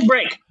 And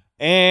break.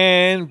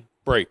 And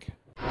break.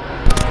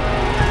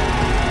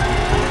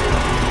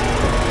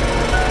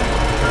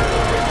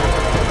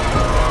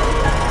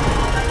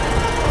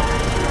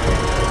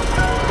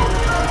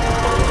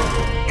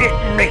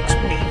 It makes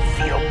me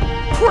feel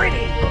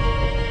pretty.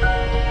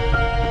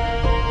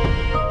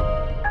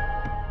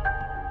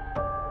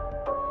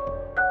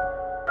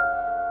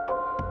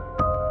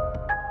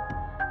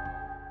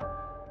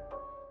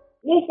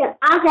 This is an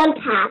awesome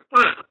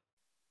podcast.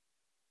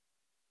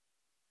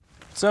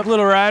 What's up,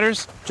 little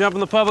riders? Jump in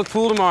the public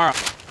pool tomorrow.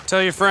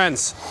 Tell your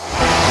friends.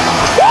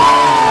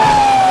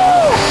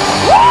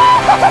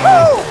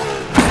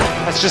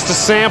 That's just a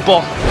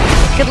sample.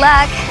 Good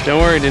luck. Don't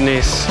worry,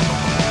 Denise.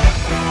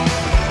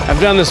 I've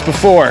done this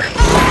before.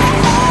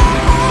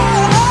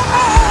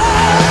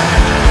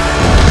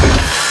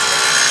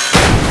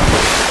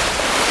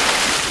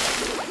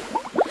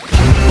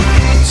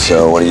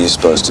 So, what are you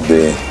supposed to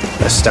be?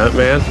 A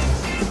stuntman.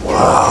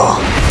 Wow.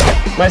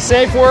 My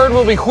safe word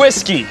will be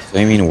whiskey. So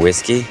you mean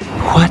whiskey?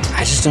 What? I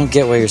just don't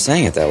get why you're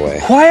saying it that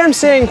way. Why I'm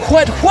saying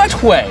what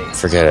way?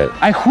 Forget it.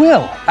 I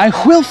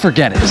will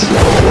forget it.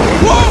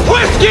 Whoa,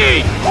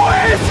 whiskey!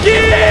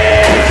 Whiskey!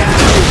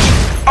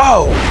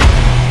 Oh!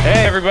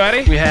 Hey,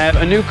 everybody. We have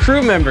a new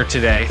crew member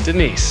today,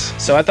 Denise.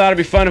 So I thought it'd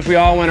be fun if we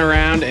all went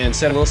around and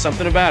said a little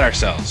something about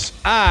ourselves.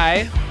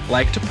 I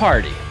like to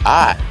party.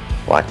 I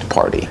like to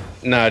party.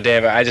 No,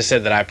 Dave, I just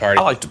said that I party.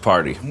 I like to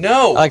party.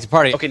 No. I like to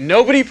party. Okay,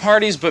 nobody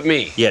parties but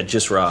me. Yeah,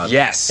 just Rod.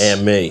 Yes.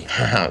 And me.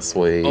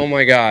 Sweet. Oh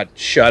my God,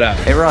 shut up.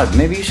 Hey, Rod,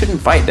 maybe you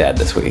shouldn't fight Dad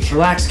this week.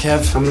 Relax,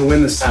 Kev. I'm gonna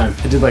win this time.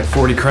 I did like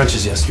 40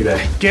 crunches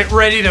yesterday. Get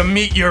ready to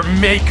meet your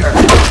maker.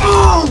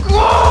 Oh,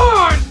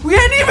 God! We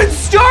hadn't even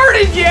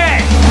started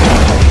yet!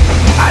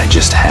 I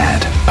just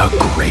had a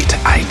great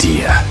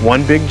idea.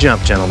 One big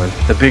jump, gentlemen.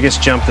 The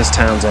biggest jump this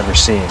town's ever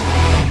seen.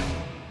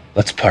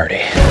 Let's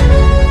party.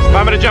 If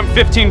I'm gonna jump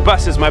 15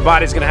 buses, my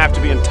body's gonna have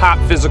to be in top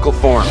physical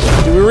form.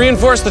 Did we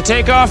reinforce the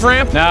takeoff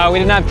ramp? No, we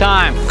didn't have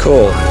time.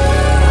 Cool.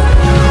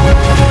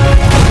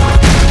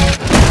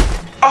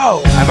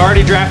 Oh! I've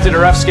already drafted a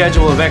rough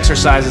schedule of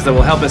exercises that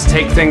will help us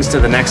take things to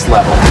the next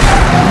level.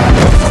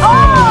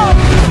 Oh!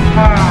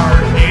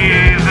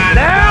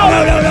 Now!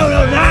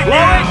 No, not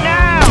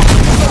now!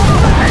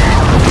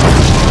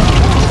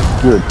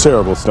 You're a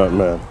terrible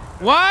stuntman.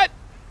 What?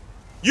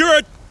 You're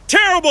a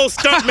terrible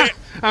stuntman!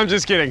 I'm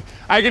just kidding.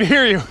 I can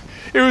hear you.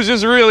 It was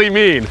just really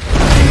mean.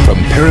 From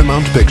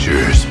Paramount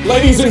Pictures.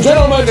 Ladies and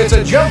gentlemen, it's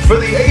a jump for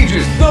the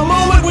ages. The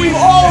moment we've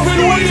all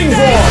been waiting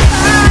for.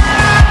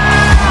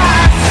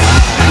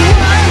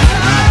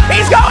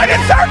 He's going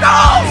in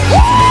circles!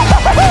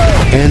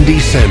 Andy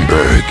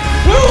Samberg.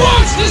 Who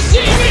wants to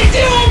see me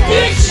do a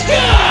big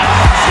stunt?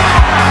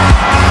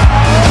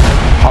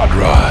 Hot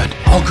Rod.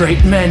 All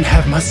great men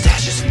have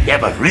mustaches. Yeah,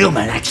 but real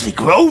men actually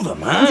grow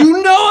them, huh?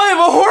 You know I have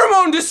a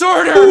hormone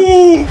disorder!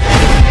 Ooh.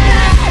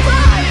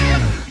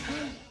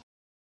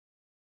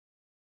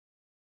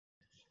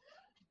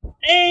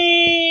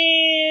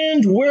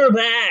 And we're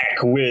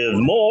back with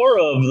more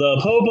of the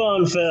Pope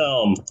on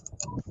Film.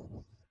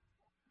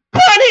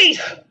 Bunny!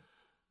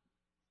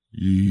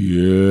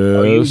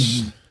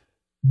 Yes.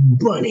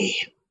 Bunny.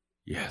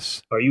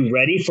 Yes. Are you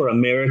ready for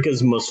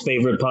America's most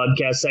favorite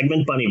podcast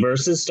segment, Bunny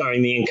Versus,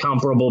 starring the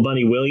incomparable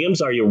Bunny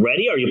Williams? Are you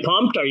ready? Are you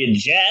pumped? Are you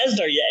jazzed?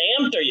 Are you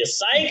amped? Are you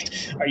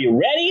psyched? Are you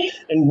ready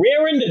and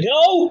raring to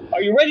go?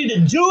 Are you ready to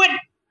do it?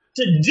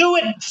 Do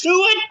it?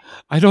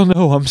 I don't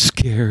know. I'm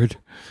scared.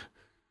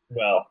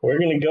 Well, we're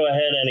going to go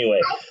ahead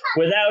anyway.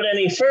 Without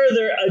any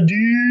further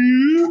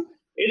ado,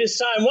 it is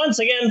time once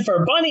again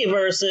for Bunny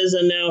Versus,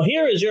 and now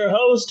here is your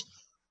host,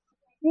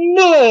 Bunny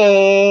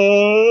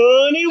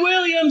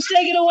Williams.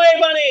 Take it away,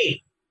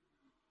 Bunny.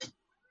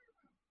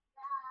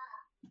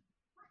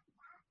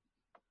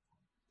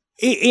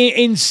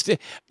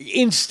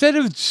 Instead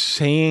of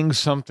saying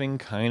something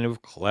kind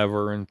of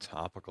clever and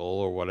topical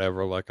or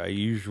whatever, like I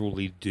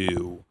usually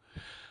do,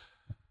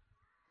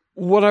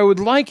 what I would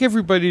like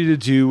everybody to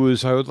do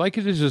is I would like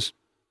you to just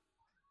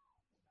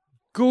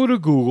go to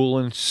Google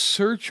and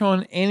search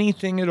on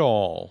anything at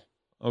all.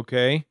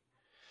 Okay?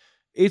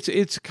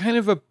 It's kind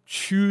of a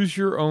choose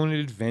your own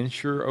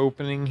adventure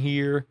opening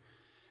here,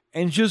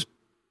 and just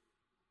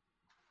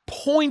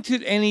point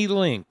at any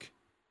link.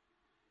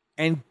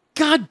 And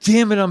God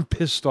damn it, I'm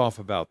pissed off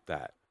about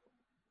that.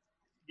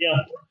 Yeah,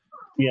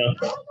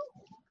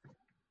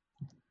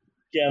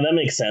 that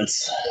makes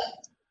sense.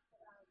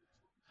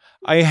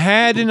 I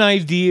had an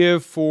idea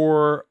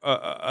for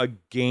a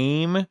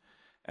game,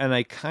 and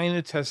I kind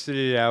of tested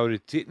it out.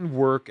 It didn't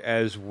work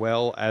as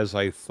well as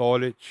I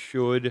thought it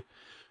should,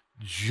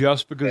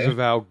 just because of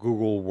how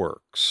Google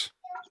works.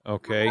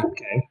 Okay?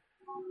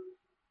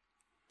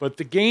 But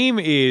the game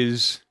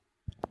is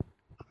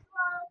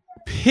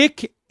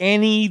pick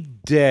any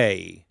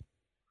day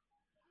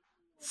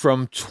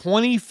from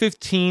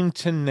 2015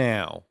 to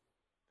now.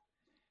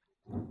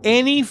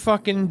 Any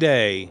fucking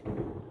day.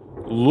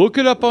 Look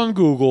it up on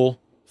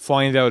Google.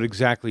 Find out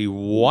exactly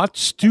what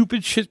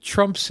stupid shit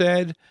Trump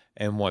said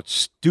and what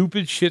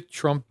stupid shit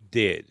Trump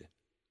did.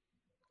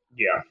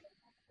 Yeah.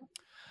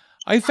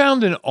 I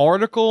found an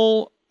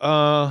article.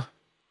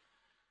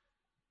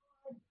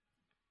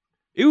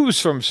 It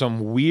was from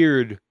some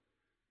weird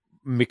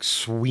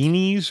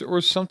McSweeney's or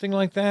something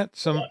like that.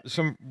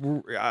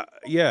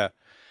 Yeah.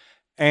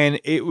 And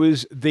it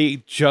was, they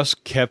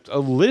just kept a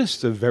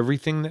list of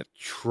everything that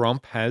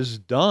Trump has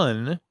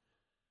done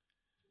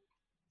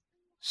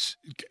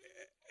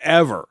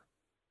ever,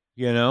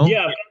 you know?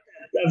 Yeah,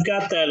 I've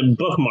got that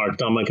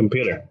bookmarked on my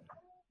computer.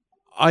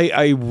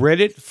 I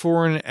read it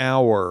for an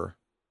hour,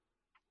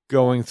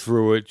 going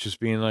through it,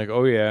 just being like,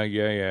 oh yeah,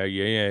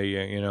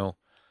 you know.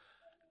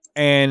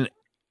 And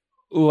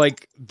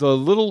like the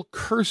little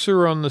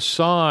cursor on the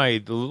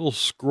side, the little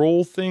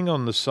scroll thing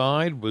on the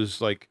side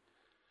was like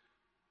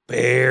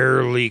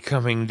barely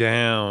coming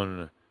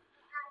down.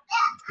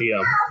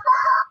 Yeah.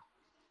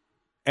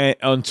 And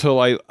until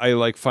I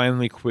like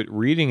finally quit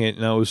reading it,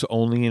 and I was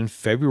only in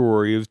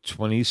February of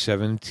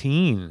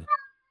 2017.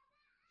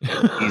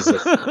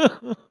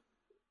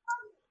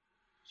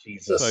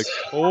 Jesus. It's like,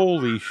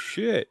 holy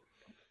shit.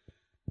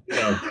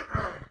 Yeah.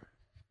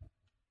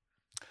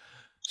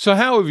 So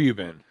how have you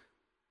been?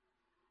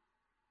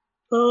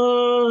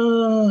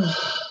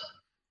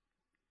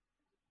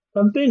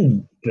 I've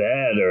been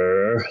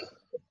better.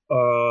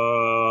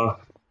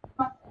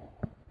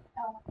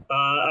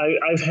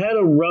 I've had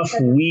a rough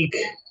week.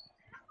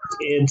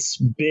 It's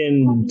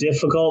been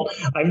difficult.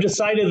 I've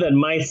decided that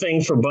my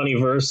thing for Bunny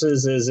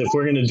Versus is if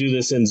we're going to do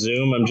this in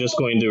Zoom, I'm just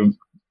going to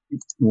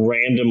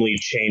randomly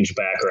change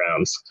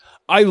backgrounds.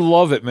 I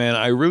love it, man.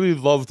 I really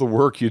love the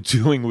work you're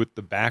doing with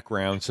the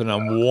backgrounds, and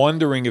I'm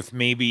wondering if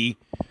maybe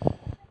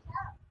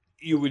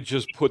you would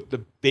just put the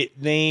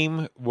bit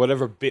name,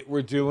 whatever bit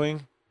we're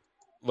doing,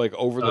 like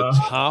over the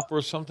top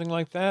or something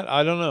like that.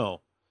 I don't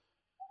know.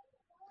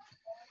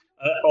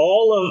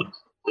 All of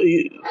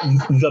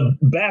the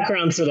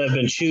backgrounds that I've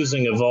been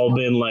choosing have all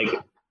been like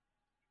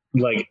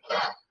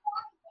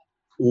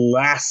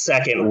last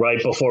second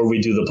right before we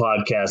do the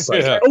podcast.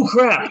 Like, oh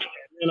crap.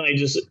 And I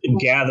just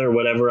gather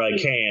whatever I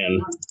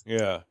can.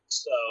 Yeah.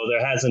 So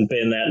there hasn't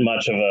been that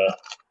much of a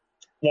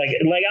like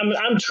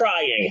I'm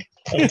trying.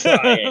 I'm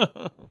trying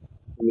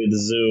with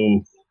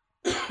Zoom.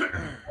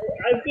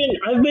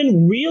 I've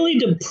been really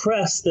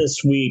depressed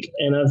this week,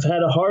 and I've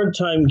had a hard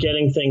time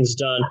getting things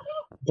done.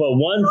 But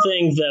one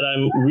thing that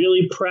I'm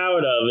really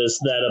proud of is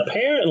that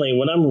apparently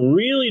when I'm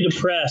really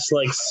depressed,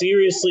 like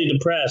seriously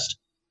depressed,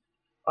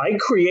 I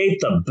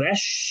create the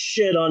best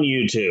shit on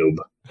YouTube.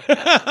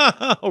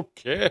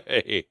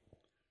 Okay.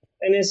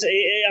 And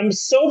I'm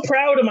so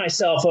proud of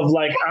myself of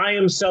like, I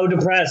am so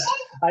depressed.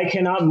 I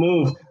cannot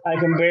move. I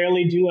can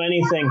barely do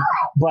anything.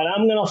 But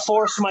I'm going to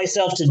force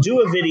myself to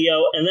do a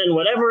video. And then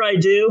whatever I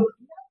do,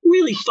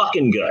 really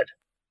fucking good.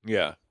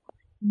 Yeah.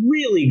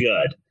 Really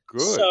good.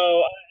 Good.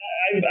 So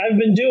I've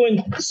been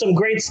doing some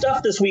great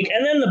stuff this week.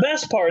 And then the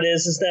best part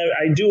is that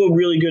I do a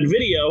really good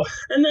video.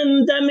 And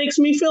then that makes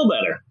me feel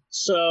better.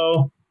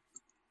 So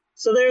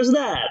there's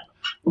that.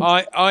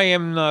 I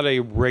am not a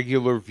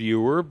regular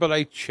viewer, but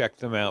I check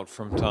them out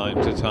from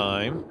time to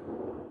time.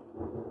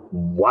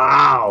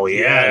 Wow,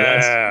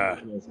 yeah.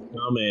 That's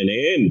coming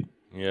in.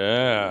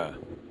 Yeah.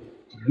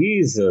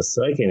 Jesus,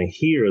 I can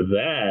hear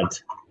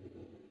that.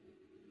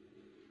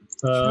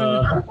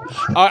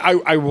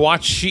 I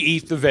watched you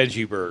eat the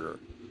veggie burger.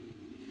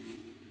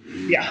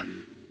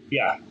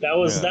 Yeah, that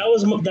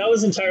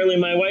was entirely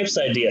my wife's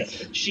idea.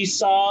 She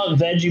saw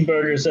veggie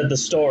burgers at the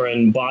store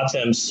and bought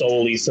them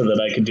solely so that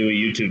I could do a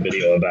YouTube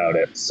video about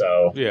it.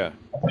 So yeah,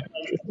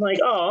 like,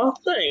 oh,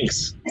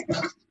 thanks.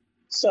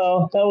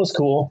 So that was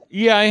cool.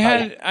 Yeah,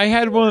 I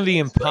had one of the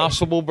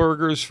Impossible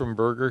Burgers from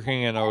Burger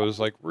King, and I was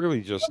like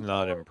really just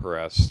not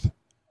impressed.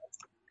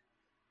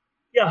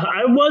 Yeah,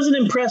 I wasn't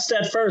impressed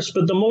at first,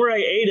 but the more I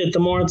ate it, the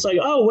more it's like,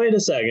 oh, wait a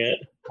second.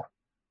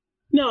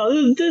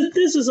 No,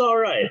 this is all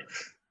right.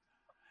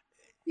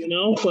 You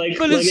know, like,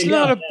 but it's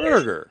not a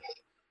burger.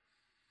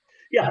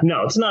 Yeah,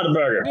 no, it's not a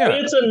burger. Yeah.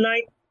 It's a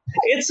nice.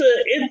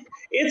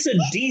 It's a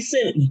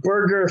decent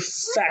burger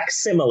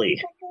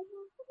facsimile.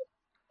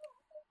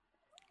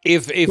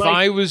 If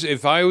I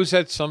was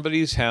at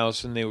somebody's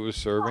house and they were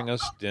serving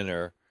us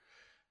dinner,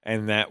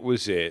 and that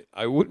was it,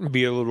 I wouldn't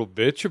be a little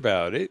bitch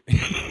about it.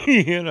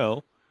 You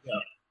know.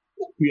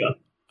 Yeah.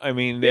 I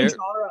mean, It's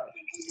all right.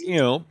 You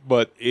know,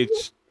 but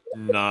it's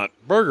not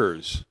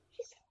burgers.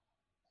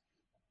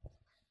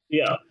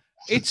 Yeah.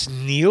 It's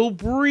Neil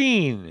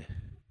Breen.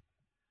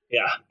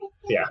 Yeah.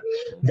 Yeah.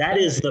 That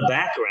is the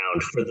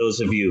background for those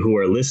of you who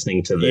are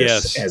listening to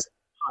this as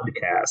a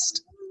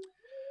podcast.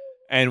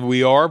 And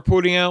we are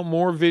putting out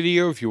more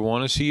video. If you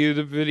want to see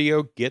the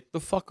video, get the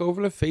fuck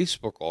over to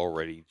Facebook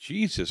already.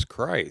 Jesus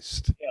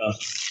Christ. Yeah.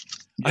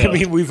 I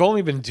mean, we've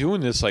only been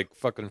doing this like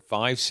fucking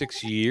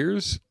 5-6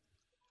 years.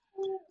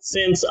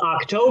 Since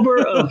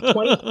October of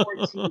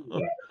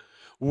 2014.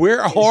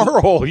 Where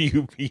are all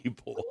you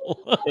people?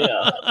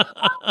 Yeah.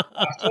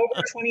 October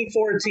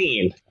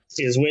 2014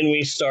 is when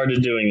we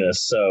started doing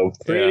this. So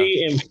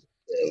pretty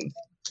impressive.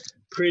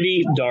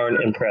 Pretty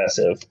darn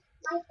impressive.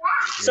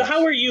 So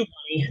how are you,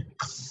 buddy?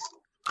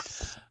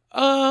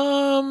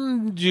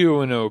 I'm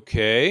doing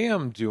okay.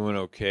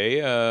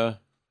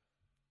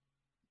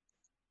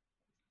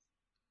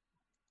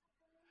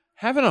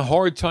 Having a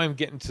hard time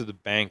getting to the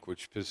bank,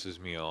 which pisses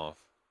me off.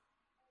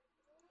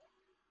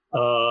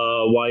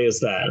 Why is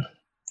that?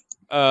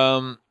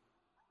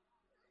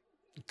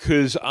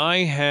 Because I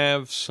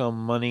have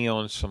some money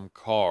on some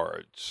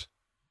cards.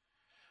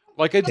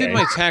 Like I did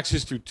my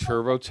taxes through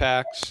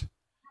TurboTax,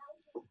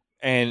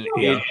 and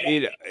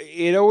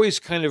it always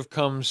kind of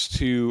comes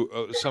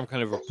to some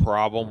kind of a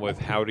problem with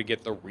how to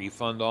get the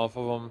refund off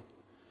of them.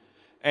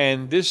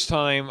 And this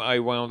time I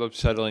wound up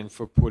settling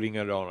for putting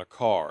it on a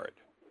card,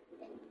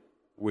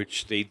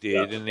 which they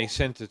did, and they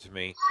sent it to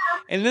me.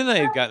 And then I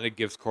had gotten a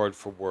gift card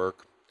for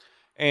work,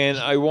 and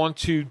I want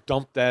to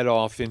dump that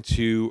off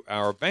into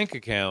our bank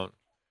account.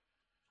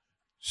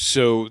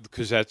 So,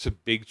 because that's a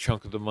big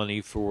chunk of the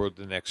money for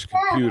the next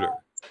computer.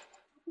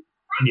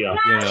 Yeah.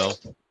 You know?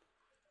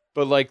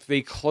 But, like,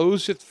 they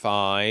close at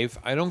 5.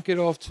 I don't get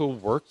off till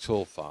work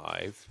till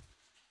 5.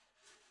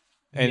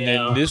 And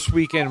then this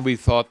weekend we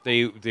thought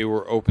they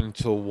were open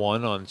till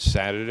 1 on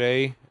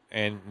Saturday.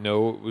 And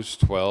no, it was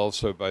 12.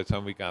 So by the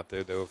time we got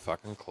there, they were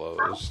fucking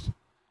closed.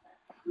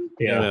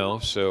 Yeah. You know,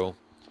 so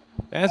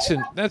that's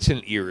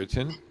an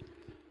irritant.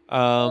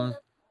 Other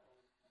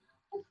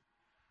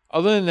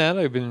than that,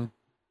 I've been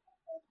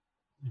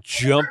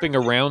jumping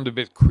around a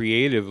bit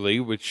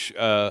creatively, which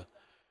I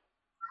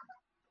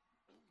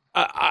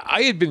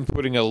had been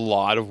putting a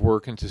lot of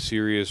work into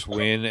Serious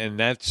Win, and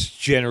that's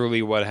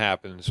generally what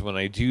happens. When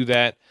I do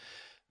that,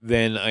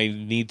 then I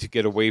need to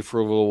get away for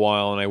a little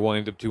while, and I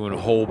wind up doing a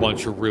whole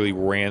bunch of really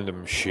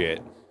random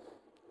shit.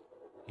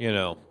 You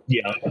know?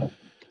 Yeah.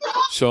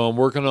 So I'm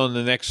working on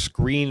the next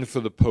screen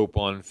for the Pope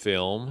on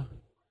film.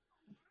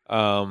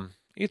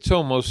 It's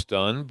almost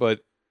done, but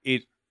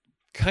it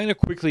kind of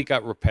quickly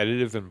got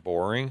repetitive and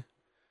boring.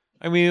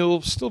 I mean,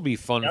 it'll still be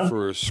fun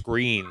for a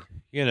screen,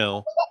 you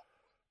know,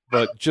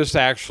 but just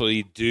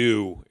actually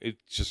it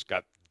just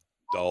got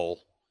dull,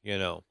 you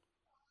know.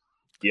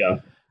 Yeah.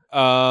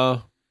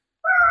 I'm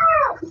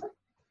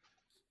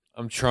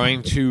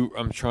trying to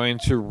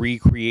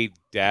recreate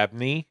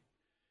Dabney,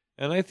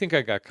 and I think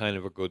I got kind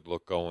of a good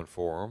look going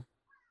for him.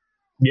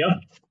 Yeah.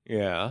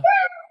 Yeah.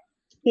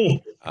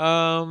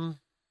 I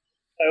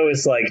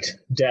always liked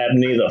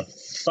Dabney the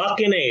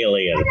fucking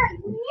alien.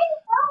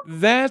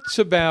 That's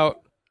about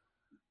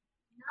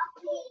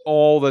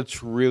all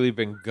that's really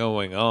been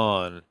going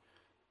on.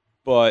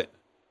 But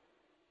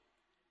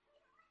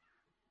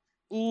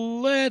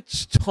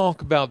let's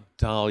talk about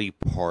Dolly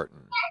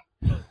Parton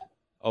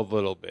a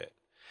little bit.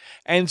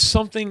 And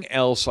something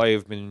else I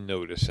have been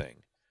noticing.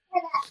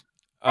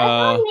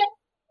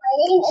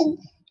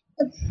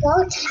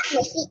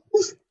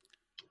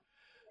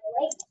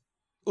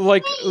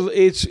 Like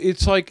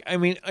it's like I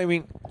mean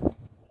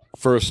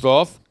first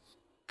off,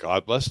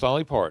 God bless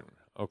Dolly Parton,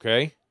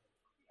 okay?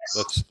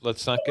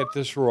 Let's not get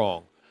this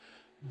wrong.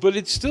 But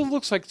it still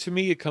looks like to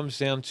me it comes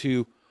down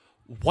to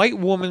white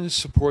woman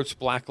supports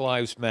Black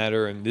Lives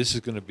Matter, and this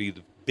is going to be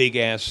the big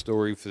ass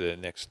story for the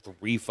next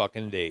 3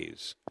 fucking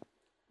days.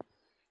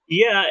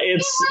 Yeah,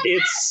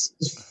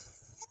 it's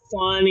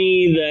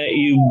funny that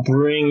you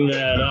bring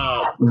that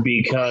up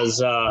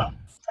because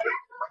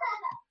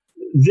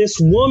this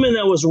woman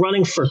that was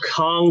running for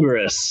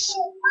Congress,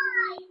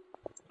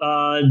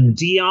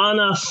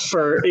 Deanna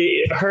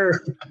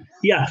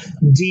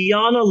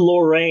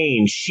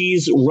Lorraine,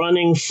 she's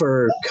running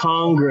for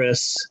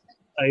Congress,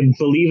 I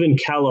believe in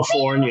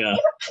California,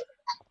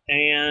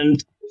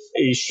 and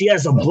she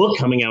has a book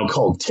coming out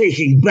called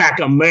Taking Back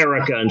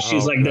America, and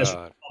she's this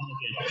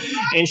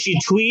Republican, and she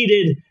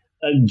tweeted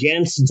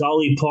against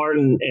Dolly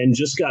Parton and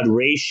just got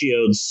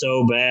ratioed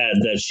so bad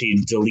that she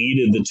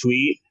deleted the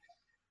tweet.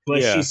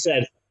 But she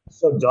said,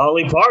 So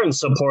Dolly Parton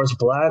supports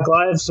Black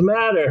Lives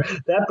Matter.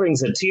 That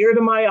brings a tear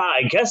to my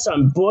eye. Guess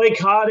I'm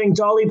boycotting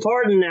Dolly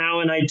Parton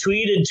now. And I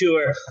tweeted to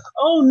her,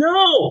 oh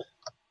no,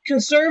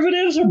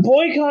 conservatives are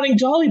boycotting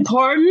Dolly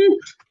Parton?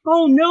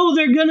 Oh no,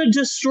 they're going to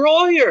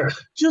destroy her.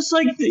 Just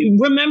like,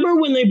 remember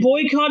when they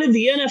boycotted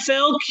the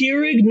NFL,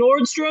 Keurig,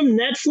 Nordstrom,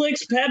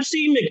 Netflix,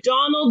 Pepsi,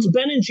 McDonald's,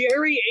 Ben &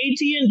 Jerry,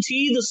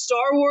 AT&T, the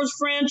Star Wars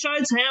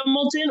franchise,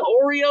 Hamilton,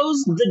 Oreos,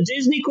 the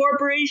Disney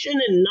Corporation,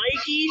 and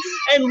Nike?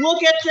 And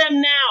look at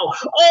them now,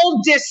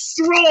 all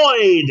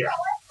destroyed.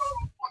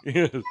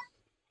 Yes.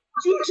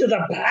 Due to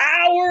the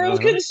power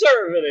of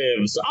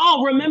conservatives.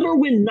 Oh, remember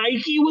when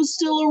Nike was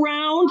still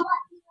around?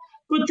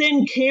 But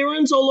then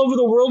Karens all over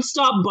the world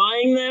stopped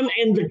buying them,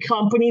 and the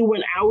company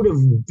went out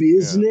of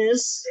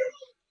business.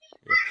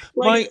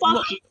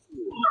 Yeah.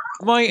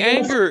 My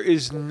anger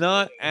is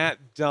not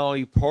at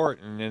Dolly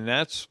Parton, and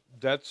that's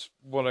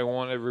what I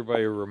want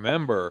everybody to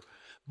remember.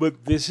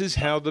 But this is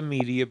how the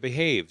media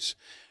behaves.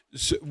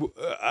 So,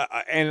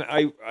 and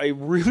I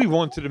really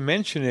wanted to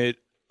mention it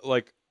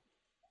like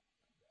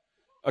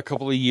a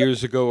couple of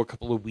years ago, a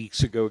couple of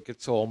weeks ago. It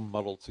gets all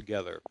muddled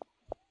together.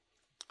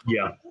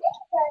 Yeah.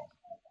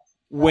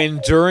 When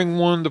during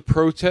one of the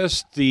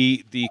protests,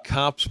 the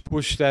cops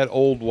pushed that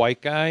old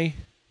white guy.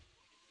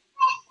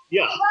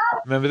 Yeah.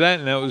 Remember that?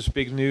 And that was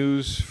big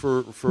news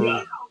for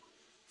a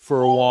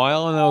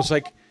while. And I was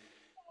like,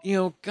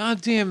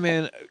 goddamn,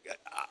 man.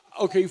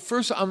 Okay,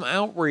 first I'm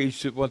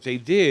outraged at what they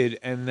did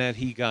and that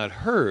he got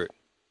hurt.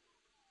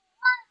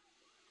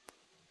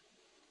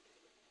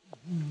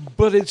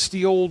 But it's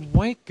the old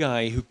white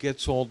guy who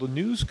gets all the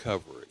news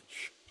coverage.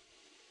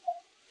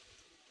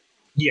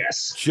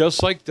 Yes.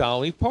 Just like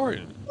Dolly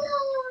Parton.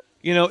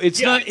 It's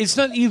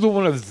not either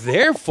one of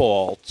their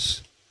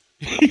faults.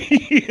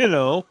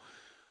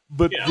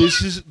 But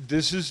this is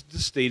the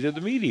state of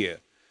the media.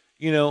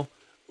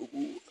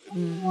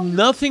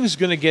 Nothing's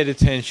going to get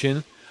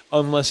attention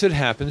unless it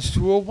happens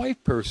to a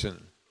white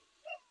person.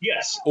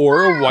 Yes.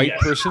 Or a white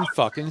person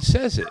fucking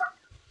says it.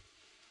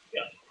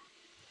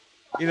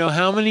 Yeah.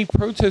 How many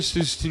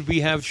protesters did we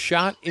have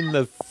shot in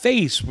the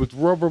face with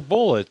rubber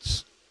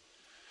bullets,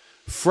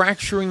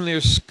 fracturing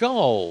their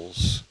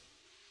skulls?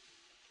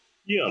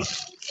 Yeah.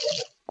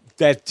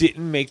 That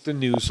didn't make the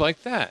news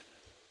like that.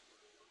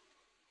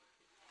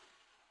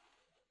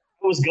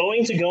 I was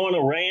going to go on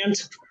a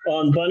rant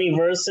on Bunny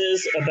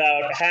Versus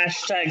about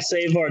hashtag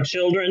Save Our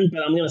Children,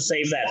 but I'm going to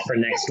save that for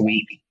next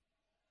week.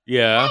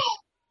 Yeah.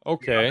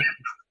 Okay. I'm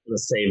going to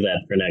save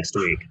that for next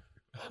week.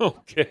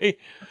 Okay.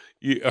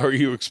 Are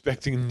you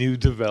expecting new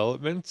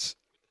developments?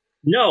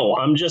 No,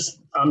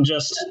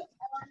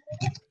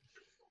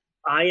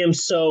 I am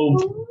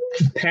so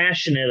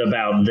passionate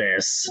about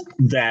this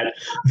that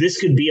this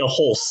could be a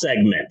whole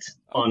segment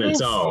on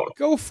its own.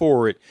 Go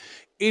for it.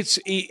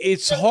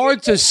 It's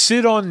hard to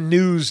sit on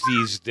news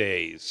these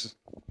days.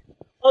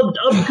 A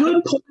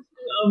good portion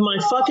of my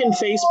fucking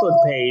Facebook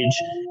page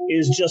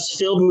is just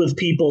filled with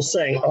people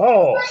saying,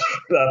 oh,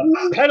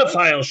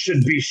 pedophiles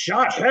should be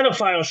shot.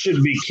 Pedophiles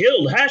should be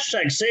killed.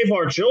 Hashtag save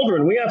our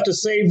children. We have to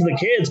save the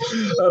kids.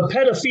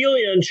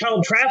 Pedophilia and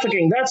child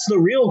trafficking, that's the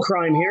real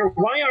crime here.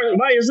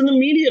 Why isn't the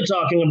media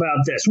talking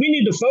about this? We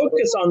need to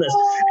focus on this.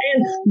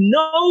 And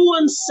no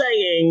one's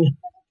saying,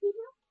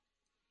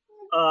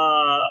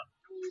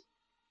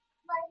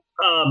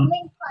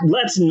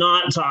 let's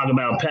not talk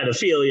about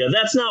pedophilia.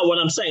 That's not what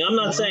I'm saying. I'm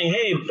not saying,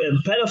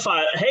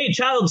 hey,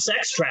 child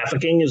sex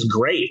trafficking is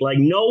great. Like,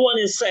 no one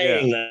is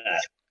saying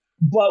that.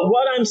 But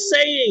what I'm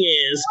saying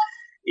is,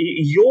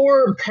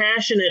 your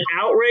passionate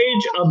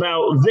outrage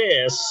about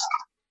this,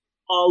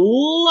 a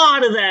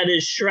lot of that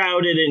is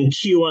shrouded in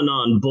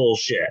QAnon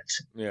bullshit.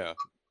 Yeah.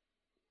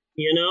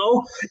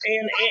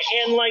 And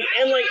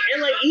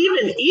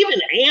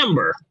even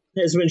Amber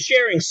has been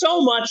sharing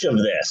so much of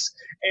this.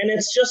 And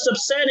it's just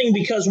upsetting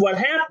because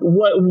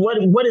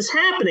what is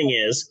happening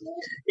is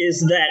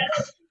that,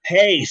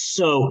 hey,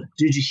 so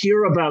did you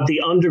hear about the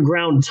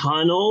underground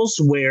tunnels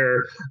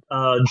where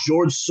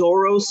George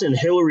Soros and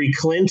Hillary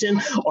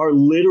Clinton are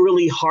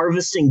literally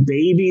harvesting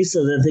babies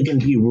so that they can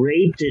be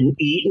raped and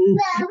eaten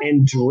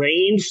and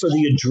drained for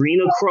the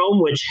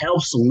adrenochrome, which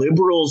helps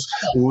liberals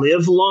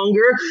live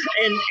longer?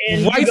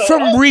 And right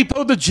from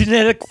Repo the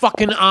Genetic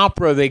fucking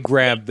Opera, they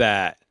grabbed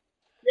that.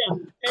 Yeah.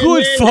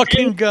 Good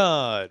fucking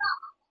God.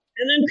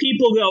 And then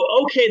people go,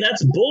 okay,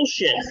 that's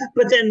bullshit.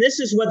 But then this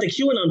is what the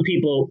QAnon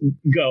people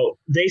go.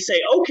 They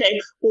say, okay,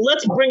 well,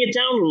 let's bring it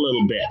down a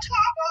little bit.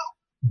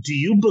 Do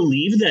you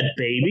believe that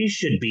babies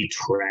should be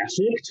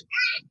trafficked?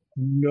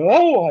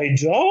 No, I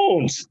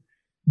don't.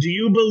 Do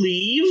you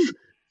believe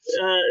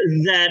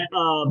that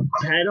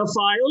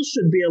pedophiles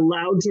should be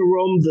allowed to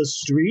roam the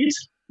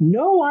streets?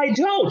 No, I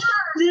don't.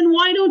 Then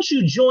why don't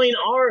you join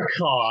our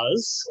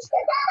cause?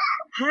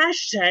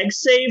 Hashtag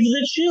save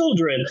the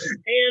children.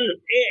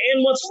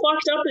 And what's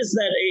fucked up is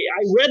that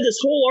I read this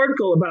whole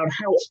article about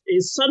how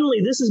suddenly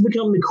this has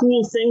become the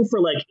cool thing for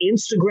like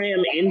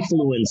Instagram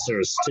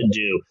influencers to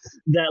do.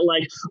 That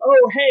like,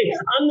 oh, hey,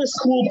 I'm this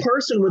cool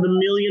person with 1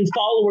 million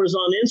followers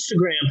on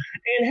Instagram.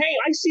 And hey,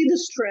 I see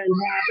this trend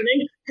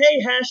happening. hey,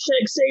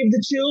 hashtag save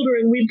the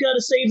children. We've got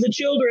to save the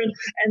children.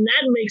 And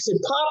that makes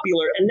it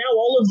popular. And now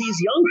all of these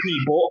young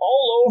people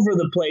all over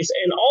the place,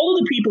 and all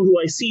of the people who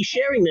I see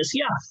sharing this,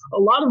 yeah, a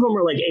lot of them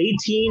are like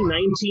 18,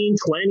 19,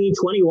 20,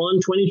 21,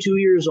 22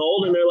 years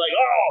old. And they're like,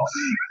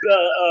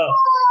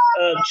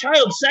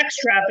 child sex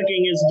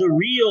trafficking is the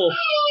real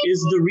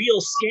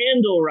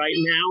scandal right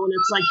now. And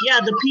it's like, yeah,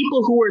 the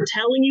people who are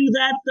telling you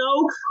that,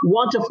 though,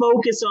 want to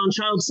focus on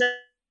child sex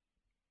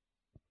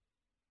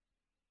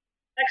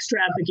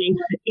trafficking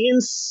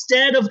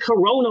instead of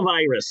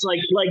coronavirus.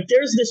 Like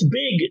there's this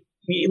big,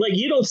 like,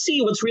 you don't see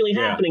what's really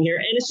happening here,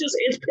 and it's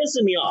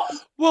pissing me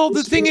off. Well,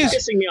 the thing is,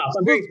 pissing me off.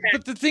 I'm very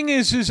but the thing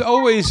is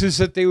always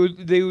that they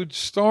would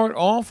start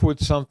off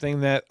with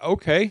something that,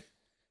 okay,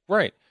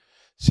 right,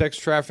 sex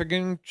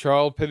trafficking,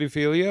 child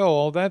pedophilia,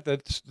 all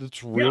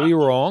that's really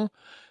wrong,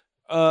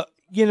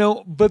 you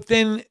know. But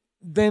then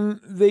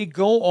they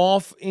go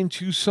off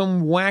into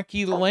some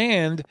wacky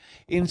land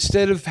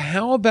instead of,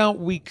 how about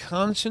we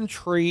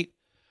concentrate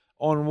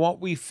on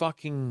what we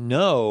fucking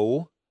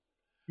know,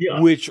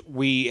 which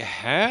we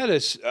had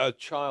a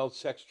child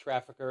sex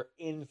trafficker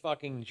in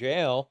fucking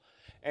jail,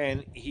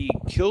 and he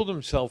killed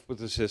himself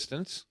with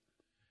assistance,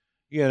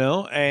 you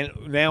know, and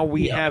now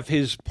we have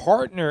his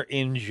partner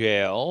in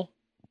jail.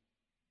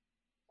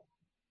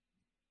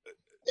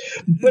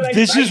 But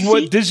this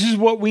is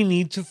what we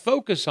need to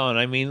focus on.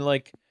 I mean,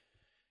 like,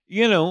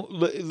 you know,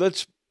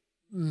 let's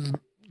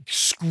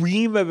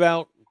scream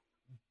about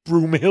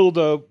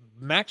Broomhilda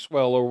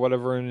Maxwell or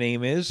whatever her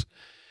name is,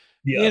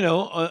 you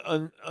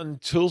know,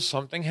 until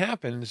something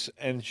happens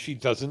and she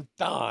doesn't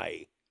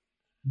die.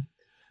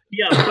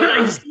 Yeah, but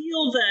I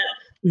feel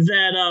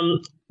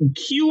that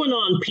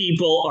QAnon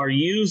people are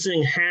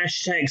using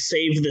hashtag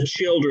save the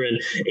children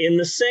in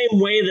the same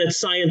way that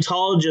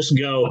Scientologists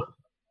go,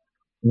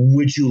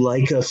 would you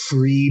like a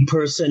free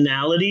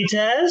personality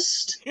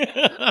test?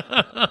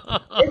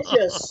 It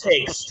just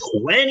takes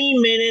 20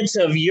 minutes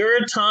of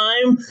your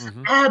time,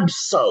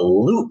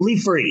 absolutely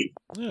free.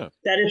 Yeah.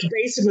 That it's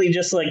basically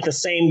just like the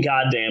same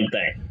goddamn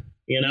thing,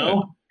 you know?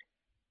 Yeah.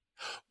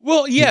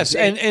 Well, yes,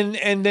 and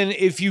then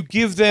if you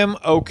give them,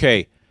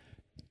 okay,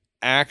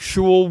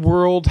 actual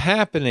world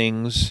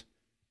happenings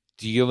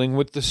dealing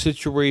with the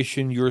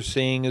situation you're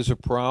saying is a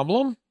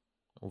problem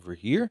over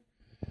here,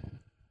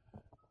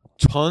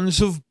 tons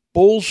of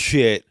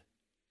bullshit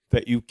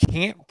that you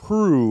can't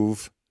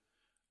prove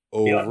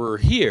over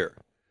here.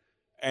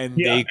 And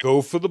they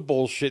go for the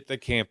bullshit that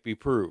can't be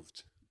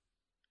proved.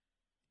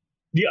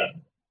 Yeah.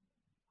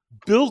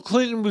 Bill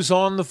Clinton was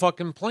on the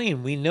fucking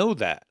plane. We know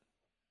that.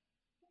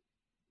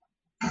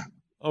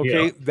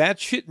 Okay, that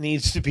shit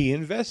needs to be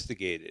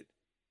investigated.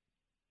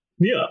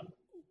 Yeah.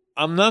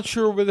 I'm not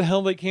sure where the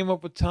hell they came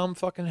up with Tom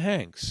fucking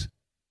Hanks.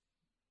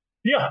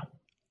 Yeah.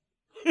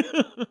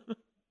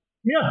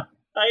 Yeah.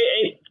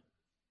 I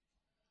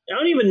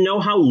don't even know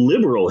how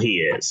liberal he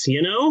is,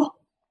 you know?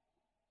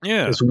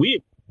 Yeah. It's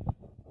weird.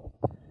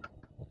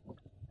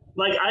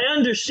 Like, I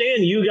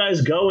understand you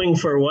guys going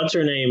for, what's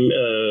her name,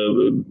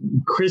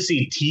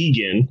 Chrissy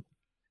Teigen,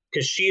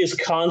 because she is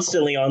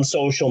constantly on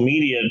social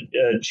media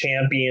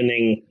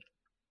championing,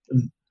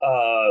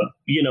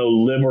 you know,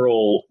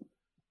 liberal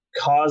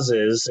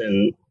causes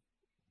and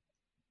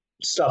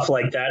stuff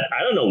like that.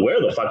 I don't know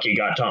where the fuck you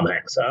got Tom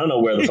Hanks. I don't know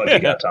where the fuck you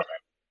got Tom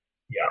Hanks.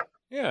 Yeah.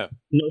 Yeah.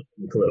 No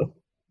clue.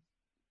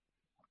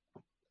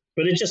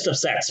 But it just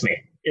upsets me.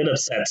 It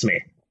upsets me.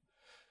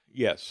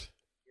 Yes.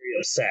 Very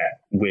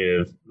upset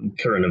with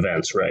current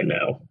events right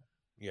now.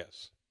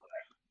 Yes.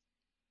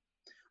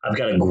 I've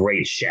got a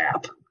great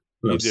shap.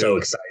 I'm so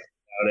excited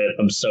about it.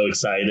 I'm so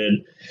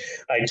excited.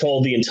 I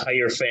told the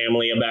entire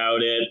family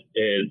about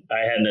it. I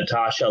had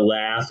Natasha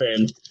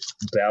laughing,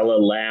 Bella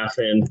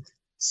laughing.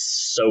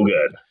 So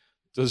good.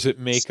 Does it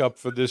make up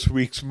for this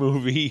week's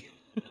movie?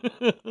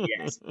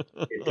 Yes,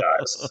 it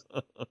does.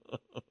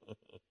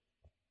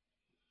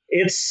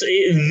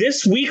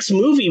 This week's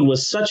movie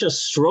was such a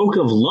stroke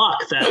of luck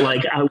that,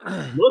 like, I was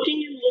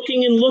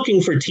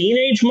looking for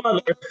Teenage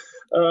Mother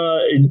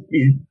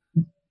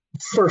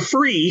for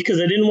free because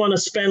I didn't want to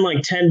spend like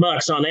 $10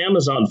 on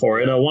Amazon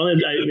for it. I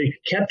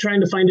kept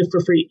trying to find it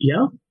for free.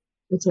 Yeah,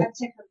 what's up?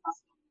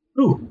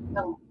 Who?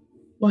 No.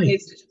 Why?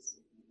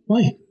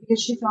 Why?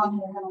 Because she fell on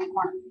her head on the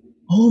corner.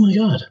 Oh my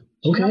god.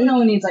 Okay. She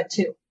only needs like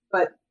 2,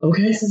 but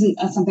this isn't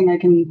something I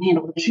can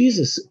handle.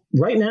 Jesus,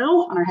 right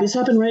now? This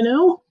happened right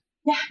now?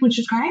 Yeah, when she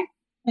was crying.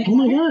 Like, oh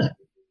my god.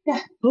 Yeah.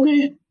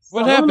 Okay.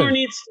 What happened? Eleanor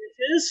needs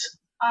stitches.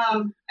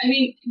 I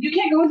mean, you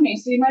can't go with me,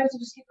 so you might as well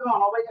just keep going.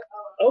 I'll wake up.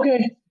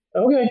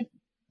 Okay.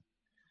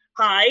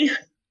 Hi.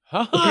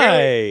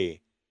 Hi.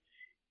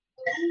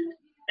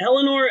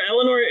 Eleanor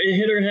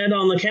hit her head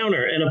on the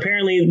counter, and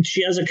apparently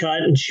she has a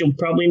cut, and she'll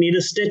probably need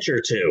a stitch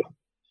or 2.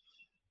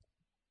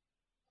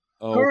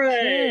 Okay.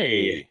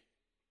 Hooray!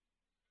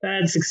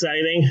 That's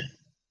exciting.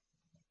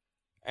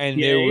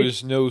 And there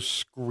was no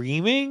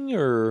screaming,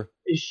 or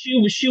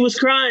she was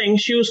crying.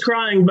 She was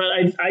crying, but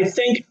I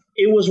think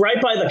it was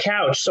right by the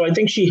couch. So I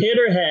think she hit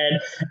her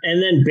head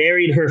and then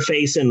buried her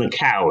face in the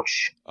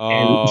couch.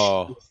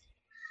 Oh.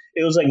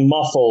 it was like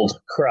muffled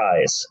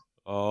cries.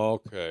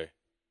 Okay.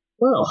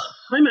 Well,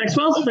 hi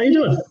Maxwell, how you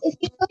doing?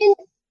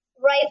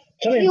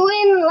 If you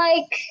went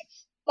like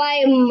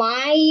by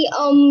my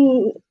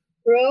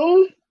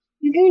room,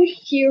 you can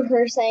hear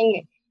her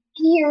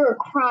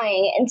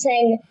crying and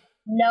saying,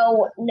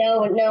 no,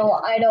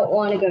 I don't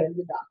want to go to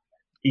the doctor.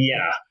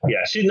 Yeah,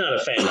 she's not a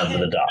fan of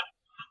the doctor.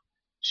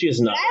 She is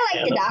not. I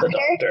like the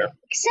doctor,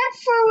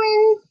 except for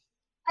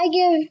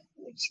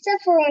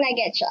when I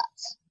get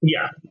shots.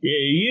 Yeah,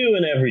 you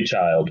and every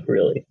child,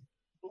 really.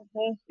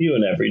 Mm-hmm. You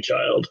and every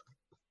child.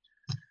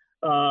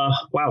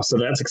 Wow, so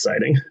that's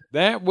exciting.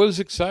 That was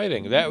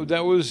exciting. That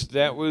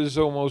was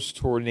almost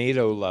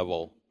tornado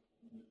level.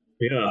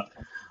 Yeah.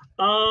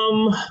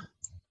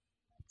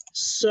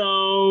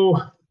 So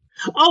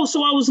I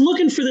was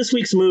looking for this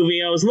week's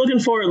movie. I was looking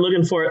for it.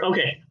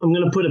 Okay, I'm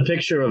going to put a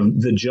picture of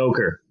the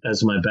Joker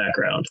as my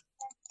background.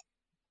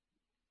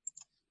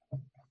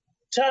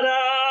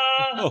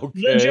 Ta-da!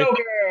 Okay. The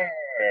Joker!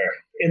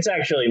 It's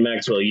actually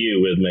Maxwell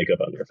Yu with makeup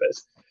on your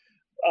face.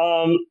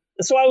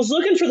 So I was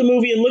looking for the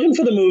movie,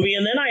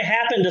 and then I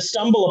happened to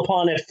stumble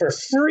upon it for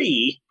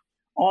free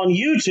on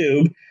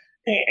YouTube.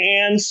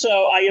 And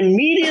so I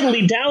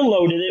immediately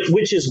downloaded it,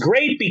 which is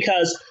great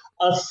because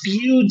a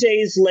few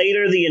days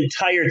later, the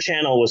entire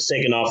channel was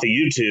taken off of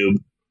YouTube,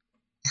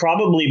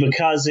 probably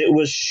because it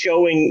was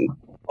showing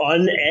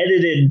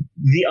the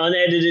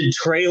unedited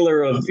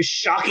trailer of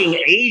Shocking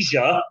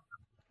Asia.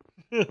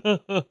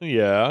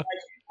 Yeah.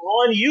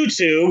 On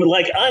YouTube,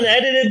 like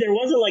unedited, there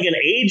wasn't like an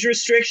age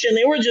restriction.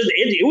 They were just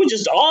it was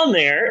just on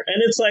there,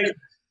 and it's like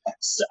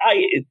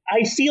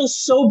I feel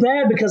so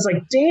bad because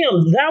like,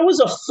 damn, that was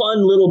a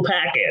fun little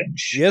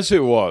package. Yes,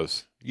 it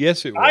was.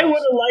 I would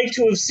have liked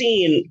to have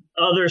seen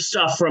other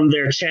stuff from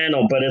their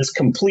channel, but it's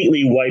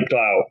completely wiped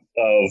out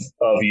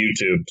of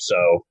YouTube,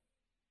 so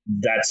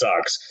that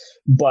sucks.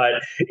 But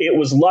it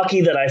was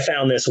lucky that I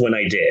found this when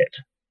I did.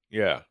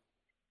 Yeah.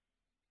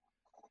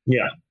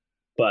 Yeah,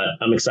 but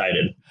I'm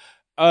excited.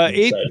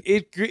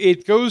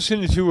 It goes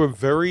into a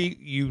very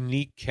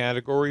unique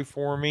category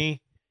for me.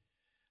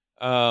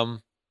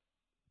 One,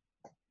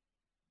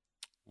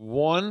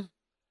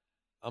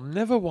 I'm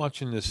never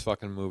watching this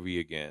fucking movie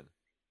again.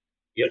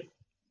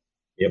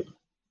 Yep.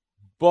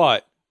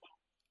 But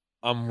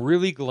I'm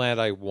really glad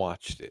I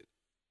watched it.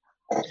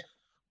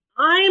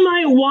 I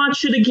might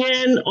watch it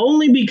again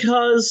only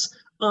because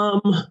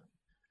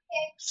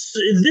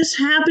this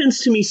happens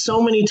to me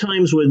so many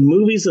times with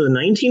movies of the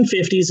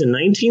 1950s and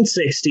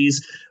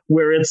 1960s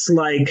where it's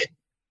like,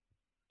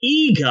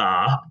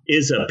 Ega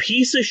is a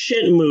piece of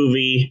shit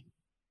movie.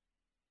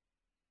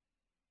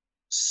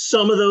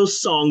 Some of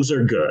those songs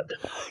are good.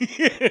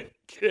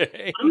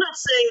 Okay. I'm not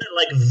saying that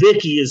like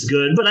Vicky is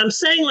good, but I'm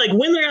saying like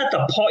when they're at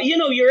the party,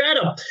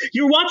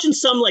 you're watching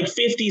some like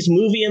 50s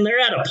movie and they're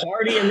at a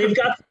party and they've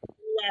got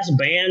last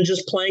band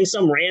just playing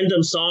some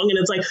random song and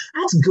it's like,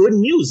 that's good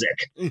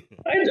music.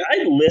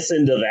 I'd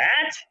listen to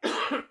that.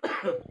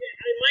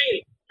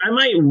 I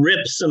might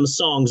rip some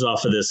songs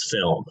off of this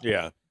film.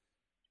 Yeah.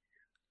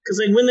 Because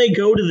like when they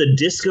go to the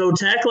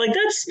discotheque, like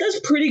that's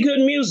pretty good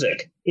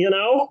music, Yeah.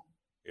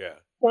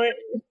 Like,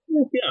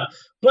 yeah.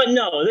 But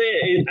no,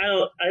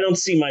 I don't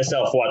see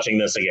myself watching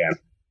this again.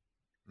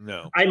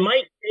 No. I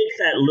might take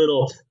that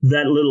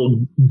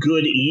little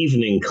good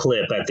evening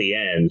clip at the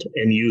end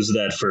and use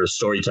that for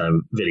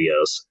storytime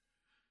videos.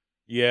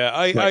 Yeah,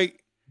 the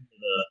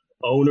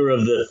owner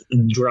of the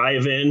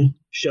drive-in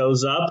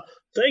shows up.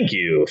 Thank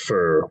you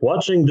for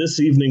watching this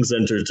evening's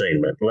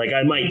entertainment. Like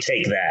I might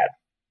take that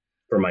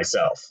for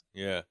myself.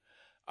 Yeah.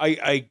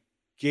 I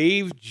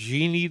gave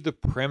Jeannie the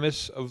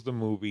premise of the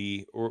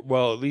movie, or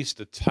well, at least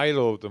the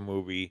title of the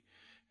movie,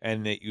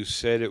 and that you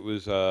said it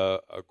was a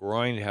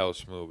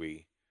grindhouse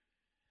movie.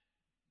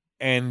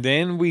 And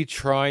then we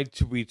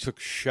took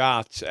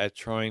shots at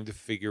trying to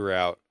figure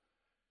out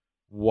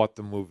what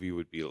the movie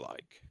would be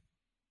like.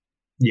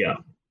 Yeah.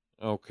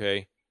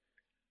 Okay.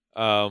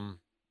 And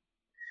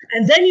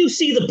then you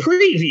see the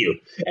preview,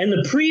 and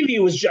the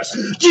preview is just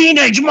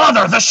Teenage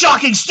Mother, the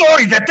shocking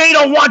story that they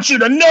don't want you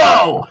to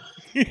know.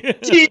 Teenage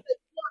Mother,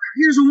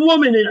 here's a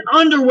woman in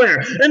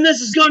underwear, and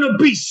this is going to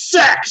be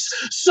sex.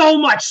 So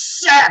much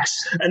sex.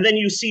 And then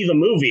you see the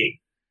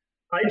movie.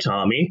 Hi,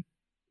 Tommy.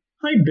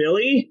 Hi,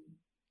 Billy.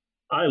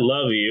 I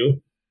love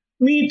you.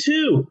 Me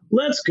too.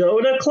 Let's go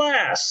to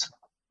class.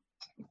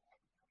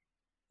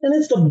 And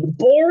it's the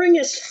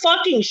boringest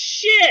fucking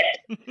shit.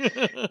 Like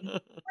a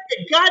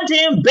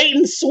goddamn bait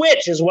and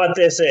switch is what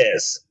this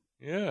is.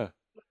 Yeah.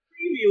 The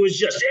preview is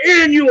just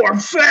in your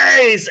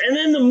face. And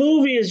then the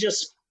movie is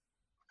just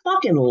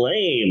fucking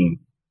lame.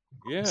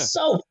 Yeah.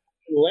 So fucking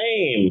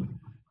lame.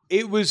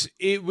 It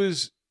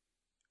was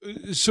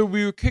so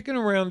we were kicking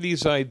around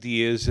these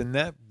ideas, and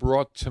that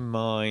brought to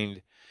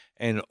mind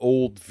an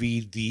old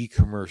VD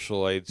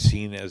commercial I had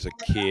seen as a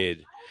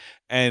kid.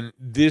 And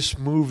this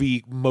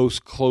movie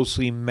most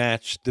closely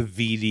matched the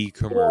VD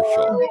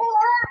commercial.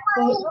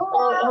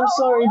 I'm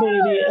sorry,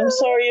 baby. I'm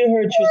sorry you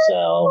hurt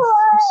yourself.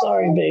 I'm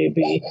sorry,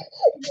 baby.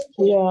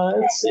 Yeah,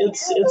 it's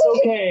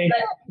okay.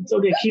 It's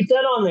okay. Keep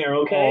that on there,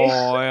 okay?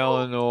 Oh,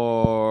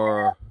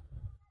 Eleanor.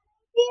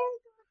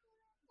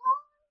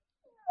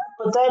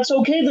 But that's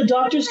okay. The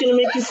doctor's gonna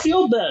make you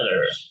feel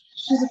better.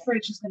 She's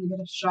afraid she's going to get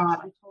a shot.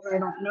 I told her I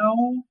don't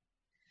know.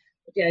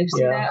 But yeah, you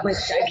see that? Like,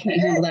 I can't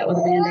handle that with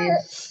a Band-Aid.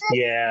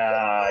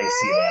 Yeah, I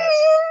see that.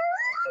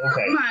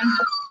 Okay. Come on.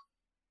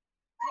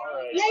 All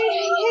right. Hey,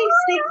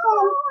 stay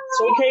calm.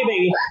 It's okay,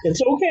 baby.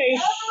 It's okay.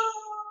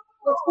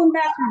 Let's go in the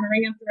bathroom and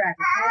ring up the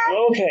racket.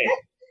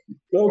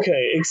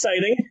 Okay.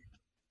 Exciting.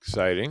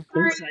 Exciting.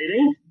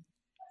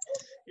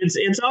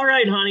 It's all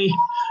right, honey.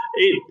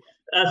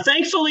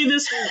 Thankfully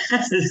this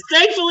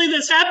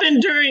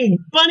happened during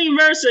Bunny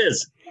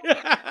Versus.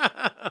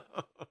 The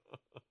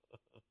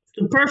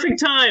perfect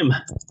time.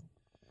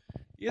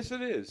 Yes,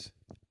 it is.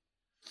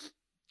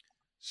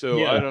 So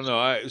Yeah. I don't know.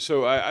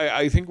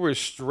 I think we're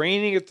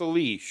straining at the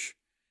leash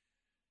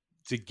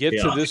to get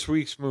to this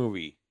week's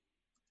movie.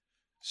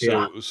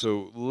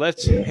 So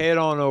let's head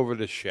on over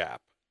to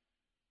Shap.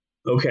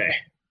 Okay.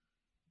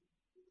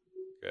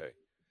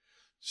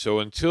 So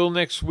until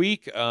next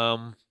week,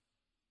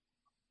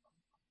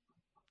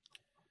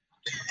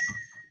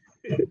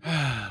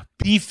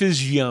 beef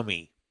is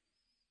yummy.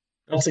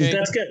 Okay?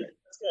 That's good.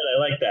 That's good.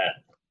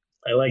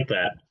 I like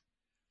that.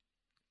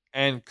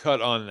 And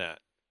cut on that.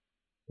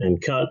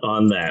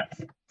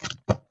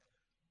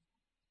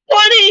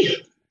 Bunny!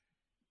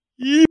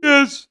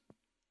 Yes!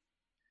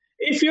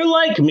 If you're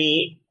like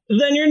me,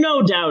 then you're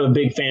no doubt a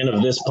big fan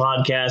of this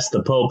podcast,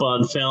 The Pope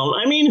on Film.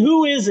 I mean,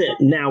 who isn't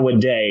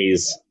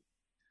nowadays?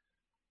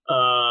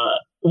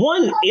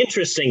 One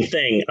interesting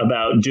thing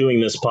about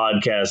doing this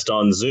podcast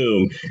on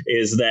Zoom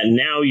is that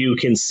now you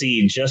can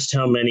see just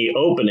how many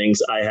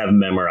openings I have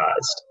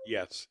memorized.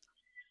 Yes.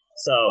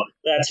 So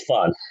that's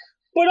fun.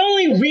 But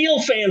only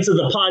real fans of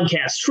the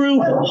podcast, true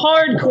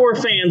hardcore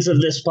fans of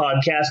this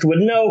podcast, would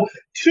know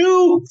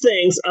two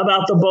things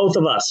about the both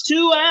of us.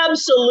 Two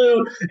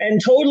absolute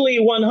and totally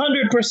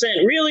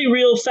 100% really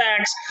real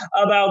facts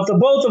about the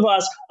both of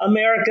us,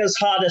 America's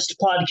hottest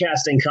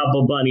podcasting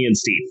couple, Bunny and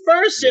Steve.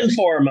 First and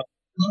foremost,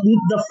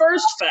 the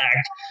first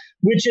fact,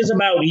 which is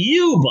about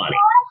you, Bunny,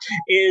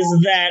 is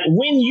that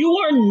when you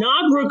are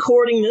not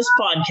recording this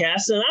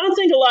podcast, and I don't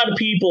think a lot of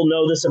people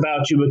know this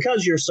about you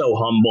because you're so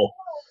humble,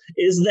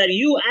 is that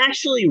you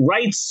actually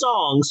write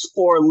songs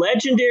for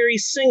legendary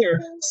singer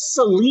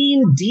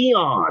Celine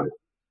Dion.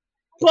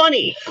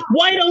 Bunny,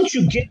 why don't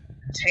you get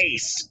a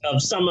taste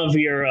of some of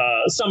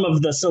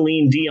the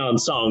Celine Dion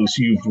songs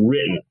you've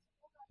written?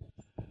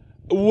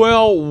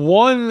 Well,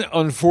 one,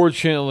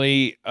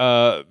 unfortunately,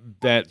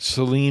 that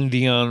Celine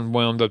Dion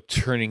wound up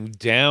turning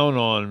down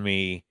on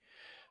me,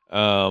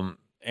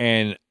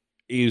 and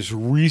is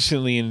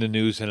recently in the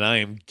news, and I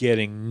am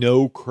getting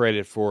no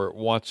credit for it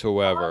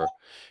whatsoever,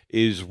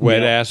 is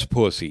Wet Ass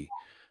Pussy.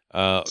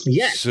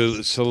 Yes.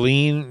 So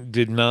Celine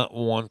did not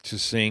want to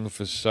sing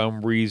for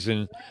some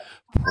reason,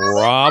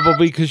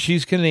 probably because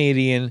she's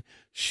Canadian.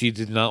 She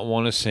did not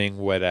want to sing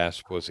Wet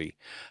Ass Pussy.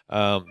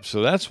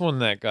 So that's one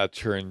that got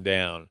turned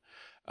down.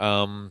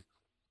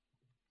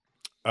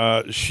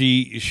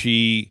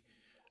 She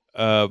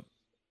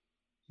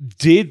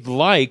did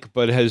like,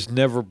 but has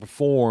never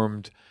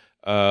performed,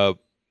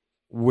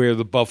 Where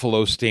the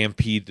Buffalo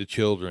Stampede the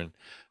Children.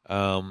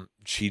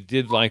 She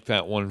did like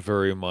that one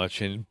very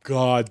much, and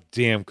god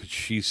damn could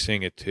she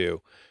sing it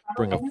too.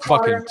 Bring a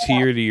fucking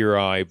tear to your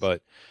eye,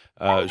 but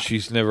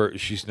she's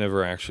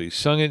never actually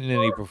sung it in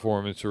any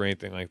performance or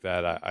anything like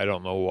that. I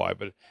don't know why,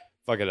 but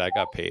fuck it, I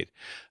got paid.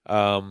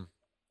 And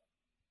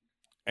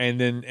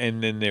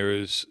then there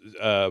is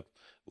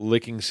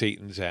Licking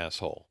Satan's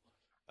Asshole.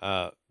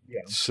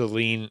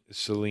 Celine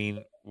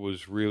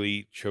was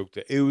really choked.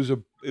 It was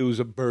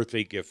a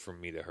birthday gift from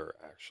me to her,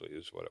 actually,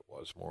 is what it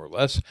was, more or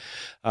less.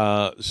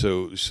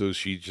 So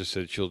she just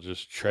said she'll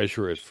just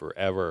treasure it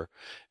forever.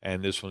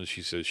 And this one,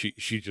 she says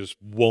she just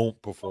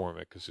won't perform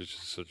it because it's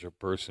just such a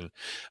person.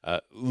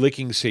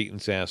 Licking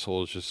Satan's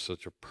Asshole is just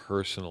such a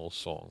personal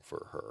song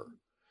for her.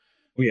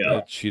 Yeah,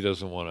 that she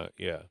doesn't want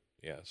to. Yeah.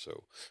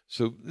 So,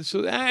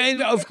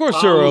 and of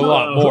course there are a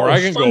lot more.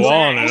 I can go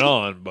on and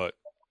on, but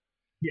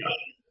yeah.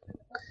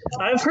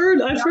 I've heard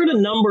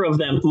a number of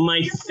them.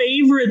 My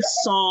favorite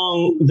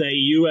song that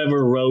you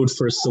ever wrote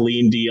for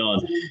Celine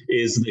Dion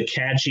is the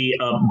catchy,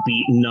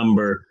 upbeat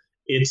number,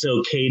 "It's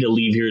Okay to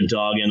Leave Your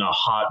Dog in a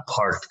Hot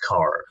Parked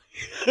Car."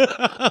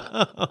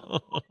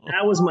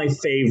 That was my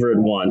favorite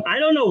one. I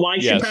don't know why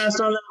she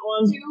passed on that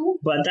one,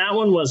 but that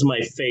one was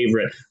my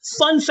favorite.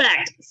 Fun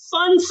fact.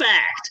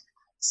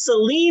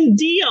 Celine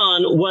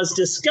Dion was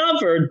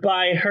discovered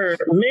by her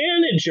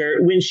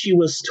manager when she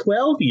was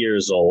 12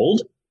 years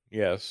old.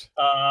 Yes.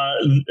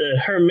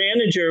 Her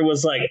manager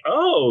was like,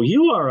 "Oh,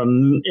 you are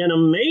an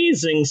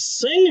amazing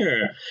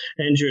singer,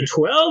 and you're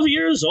 12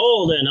 years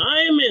old, and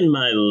I'm in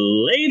my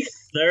late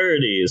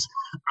 30s.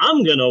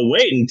 I'm going to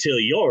wait until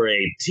you're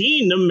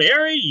 18 to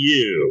marry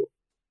you."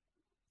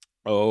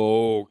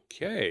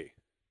 Okay.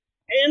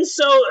 And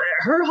so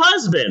her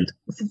husband,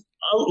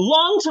 a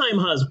longtime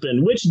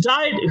husband,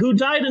 who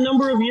died a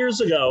number of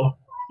years ago,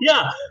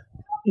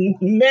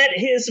 met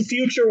his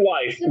future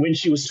wife when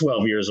she was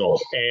 12 years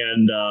old.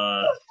 And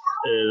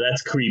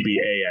that's creepy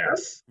AF.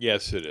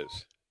 Yes, it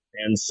is.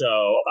 And so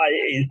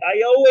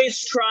I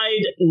always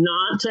tried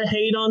not to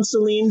hate on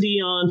Celine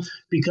Dion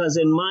because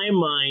in my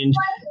mind,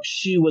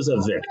 she was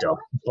a victim.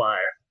 But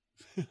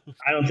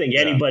I don't think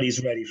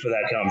anybody's ready for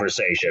that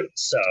conversation.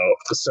 So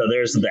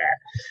there's that.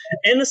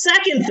 And the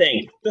second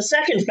fact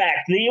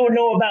that you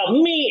know about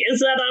me is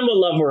that I'm a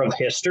lover of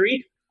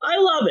history. I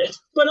love it,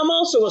 but I'm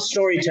also a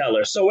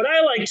storyteller. So what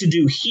I like to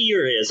do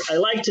here is I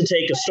like to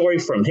take a story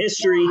from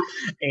history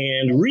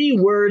and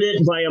reword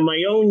it via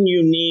my own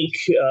unique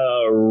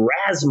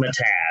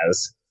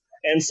razzmatazz.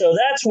 And so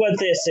that's what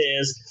this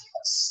is.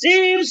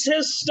 Steve's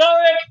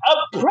Historic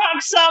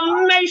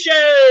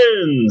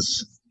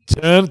Approximations!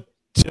 Dun,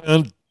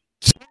 dun,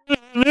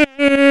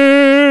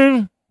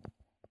 dun.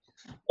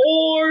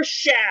 Or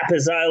SHAP,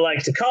 as I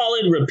like to call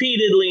it,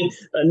 repeatedly,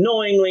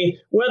 annoyingly,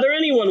 whether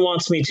anyone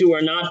wants me to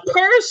or not.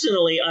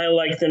 Personally, I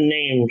like the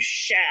name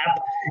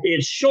SHAP.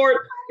 It's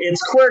short, it's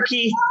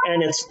quirky,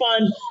 and it's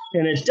fun,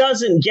 and it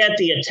doesn't get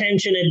the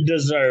attention it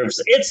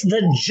deserves. It's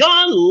the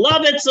John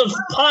Lovitz of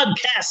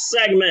podcast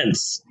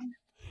segments.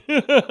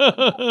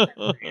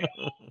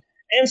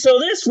 And so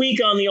this week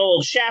on the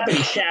old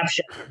Shappity Shap,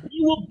 we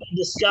will be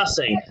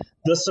discussing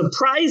the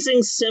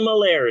surprising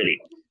similarity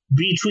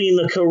between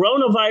the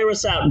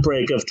coronavirus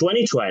outbreak of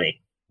 2020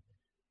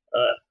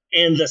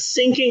 and the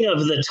sinking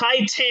of the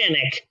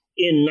Titanic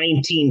in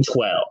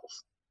 1912.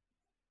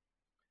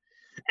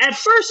 At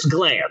first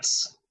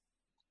glance,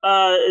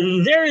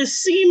 there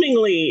is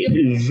seemingly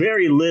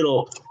very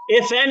little,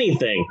 if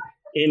anything,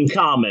 in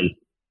common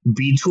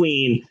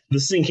between the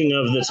sinking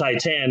of the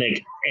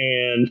Titanic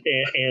and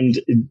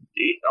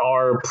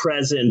our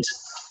present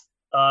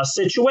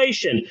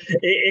situation,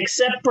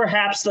 except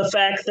perhaps the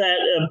fact that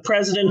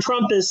President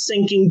Trump is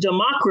sinking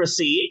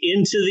democracy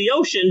into the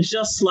ocean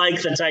just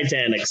like the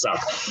Titanic sunk.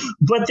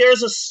 But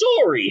there's a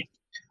story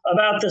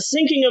about the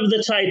sinking of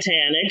the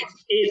Titanic.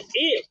 It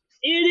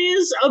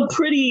is a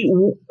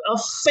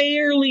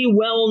fairly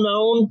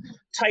well-known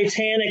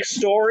Titanic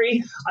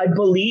story. I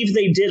believe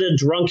they did a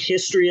drunk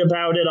history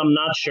about it. I'm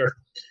not sure.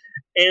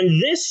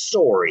 And this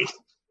story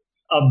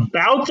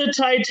about the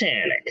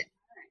Titanic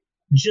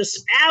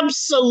just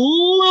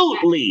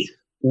absolutely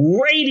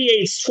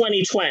radiates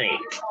 2020.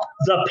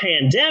 The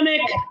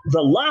pandemic, the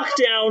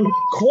lockdown,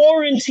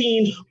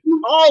 quarantine,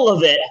 all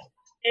of it.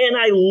 And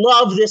I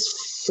love this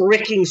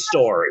freaking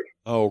story.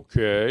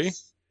 Okay.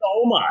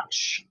 So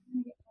much.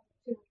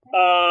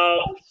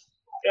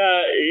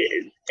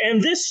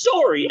 And this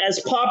story, as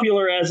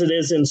popular as it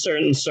is in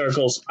certain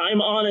circles,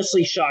 I'm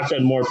honestly shocked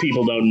that more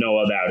people don't know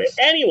about it.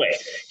 Anyway,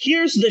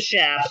 here's the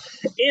SHAP.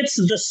 It's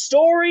the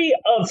story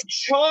of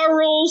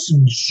Charles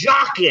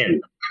Jockin.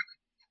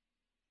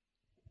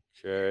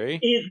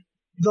 Okay.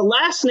 The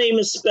last name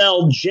is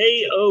spelled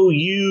Joughin,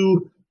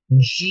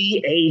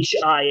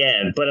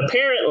 but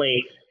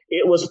apparently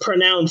it was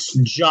pronounced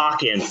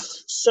Jockin.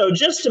 So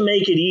just to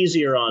make it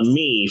easier on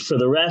me for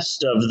the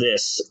rest of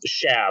this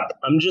SHAP,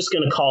 I'm just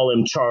going to call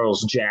him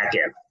Charles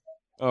Jackin.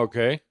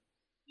 Okay.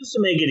 Just to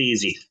make it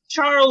easy.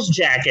 Charles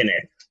Jackin.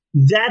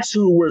 That's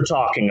who we're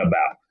talking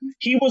about.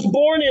 He was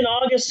born in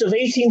August of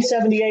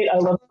 1878. I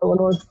love you,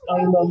 Eleanor.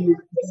 I love you.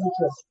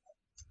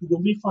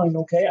 You'll be fine,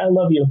 okay? I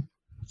love you.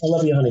 I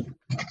love you, honey.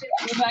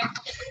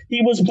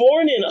 He was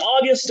born in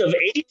August of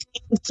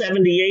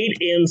 1878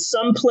 in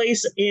some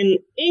place in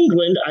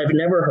England I've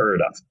never heard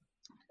of.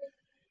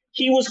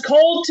 He was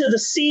called to the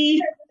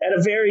sea at a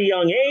very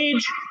young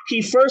age.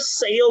 He first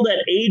sailed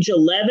at age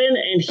 11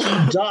 and he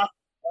docked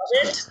of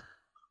it.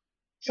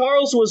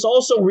 Charles was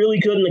also really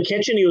good in the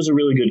kitchen. He was a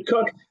really good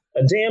cook,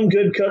 a damn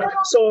good cook.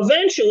 So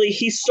eventually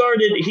he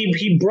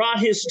brought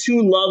his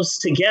two loves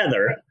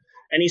together.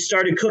 And he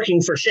started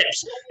cooking for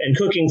ships and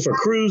cooking for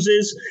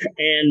cruises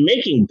and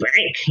making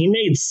bank. He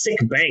made sick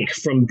bank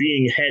from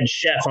being head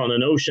chef on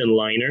an ocean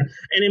liner.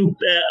 And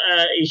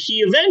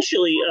he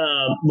eventually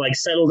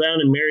settled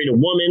down and married a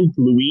woman,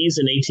 Louise,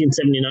 in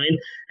 1879.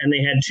 And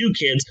they had two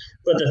kids.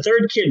 But the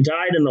third kid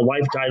died and the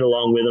wife died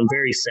along with him.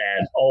 Very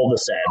sad. All the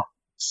sad.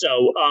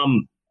 So,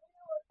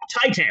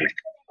 Titanic.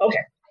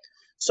 Okay.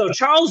 So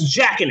Charles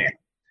Jackin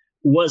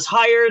was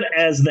hired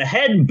as the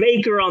head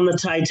baker on the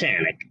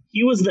Titanic.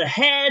 He was the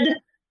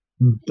head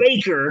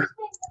baker.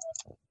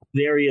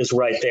 There he is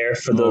right there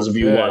for those of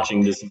you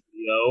watching this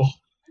video.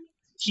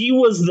 He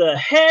was the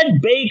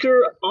head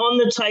baker on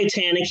the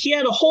Titanic. He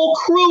had a whole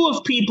crew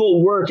of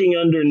people working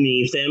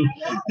underneath him.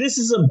 This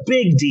is a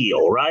big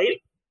deal,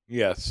 right?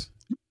 Yes.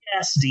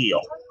 Yes,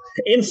 deal.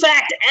 In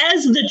fact,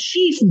 as the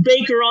chief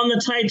baker on the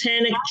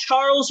Titanic,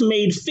 Charles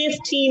made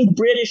 15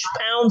 British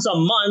pounds a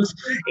month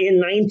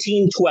in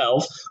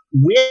 1912,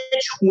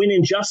 which, when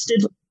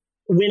adjusted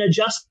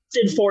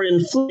for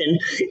inflation,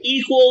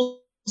 equals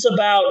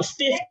about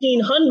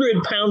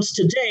 1,500 pounds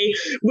today,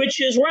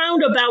 which is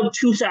round about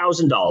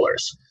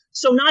 $2,000.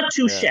 So not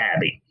too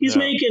shabby. He's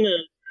making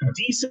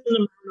decent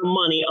amount of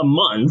money a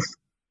month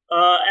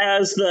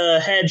as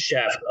the head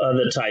chef of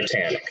the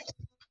Titanic.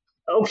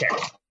 Okay.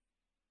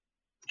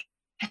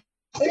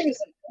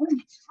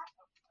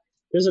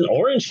 There's an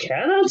orange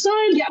cat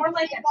outside? Yeah, or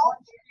like an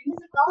orange.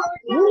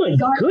 Oh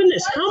my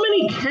goodness, how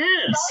many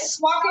cats? It's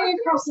walking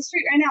across the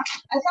street right now.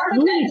 I thought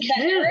that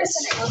Eris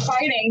and it were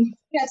fighting.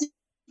 Yeah,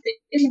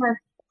 it's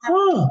her.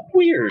 Oh,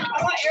 weird.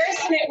 I thought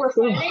Eris and it were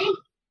fighting.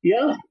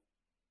 Yeah.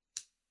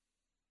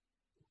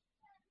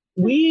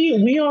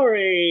 We are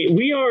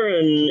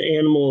an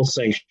animal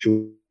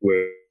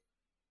sanctuary.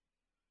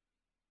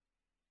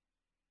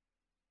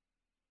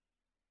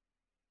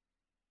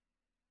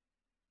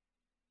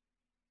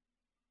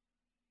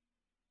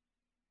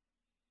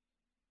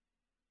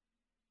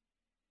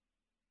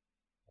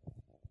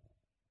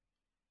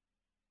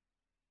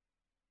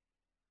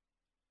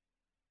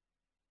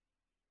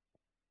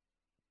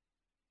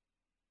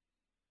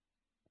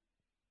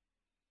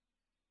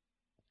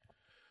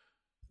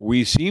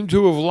 We seem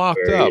to have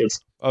locked up.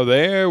 Oh,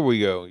 there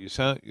we go. You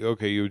sound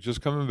okay. You were just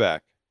coming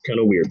back. Kind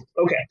of weird.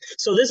 Okay,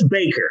 so this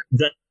baker,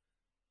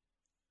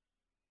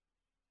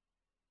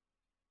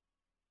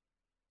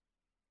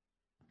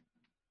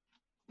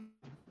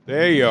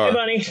 There you are. Hey,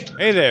 Bunny.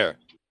 Hey there.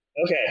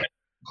 Okay.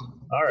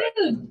 All right.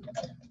 Dude.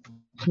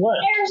 What?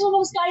 Eris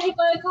almost got hit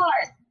by a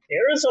car.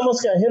 Eris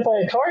almost got hit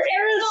by a car?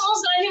 Eris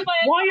almost got hit by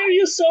a car. Why are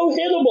you so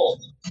hittable?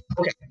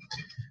 Okay.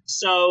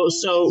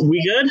 So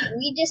we good?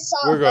 We just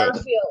saw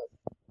Garfield.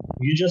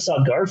 You just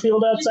saw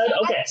Garfield outside?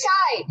 Okay.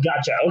 Outside.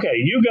 Gotcha. Okay,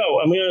 you go.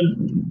 I'm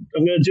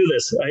gonna do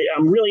this.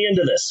 I'm really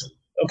into this.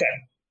 Okay.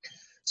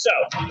 So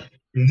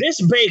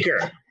this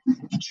baker,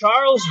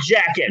 Charles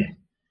Jackin,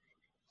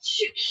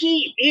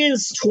 he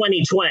is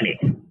 2020.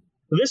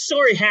 This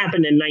story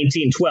happened in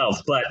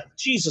 1912, but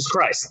Jesus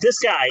Christ, this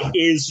guy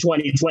is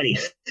 2020.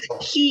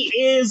 He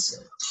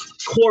is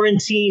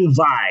quarantine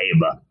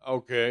vibe.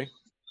 Okay.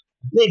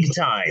 Big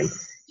time.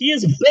 He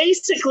is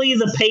basically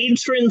the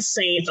patron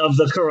saint of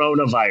the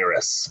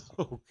coronavirus.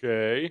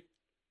 Okay.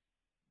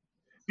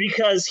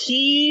 Because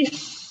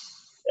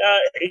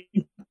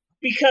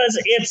because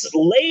it's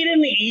late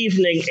in the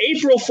evening,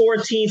 April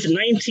 14th,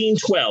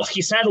 1912.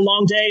 He's had a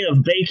long day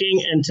of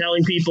baking and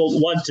telling people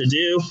what to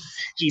do.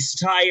 He's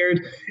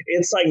tired.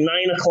 It's like 9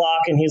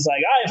 o'clock, and he's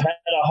like, I've had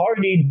a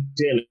hearty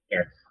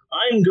dinner.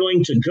 I'm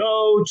going to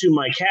go to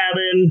my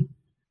cabin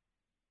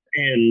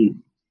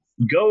and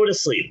go to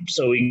sleep.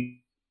 So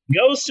he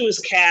goes to his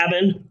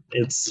cabin.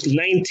 It's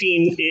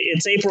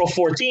April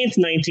 14th,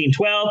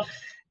 1912.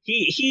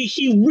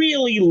 He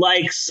really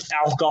likes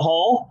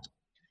alcohol.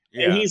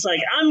 Yeah. And he's like,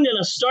 I'm going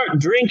to start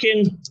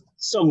drinking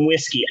some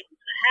whiskey.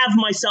 I'm going to have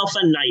myself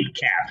a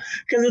nightcap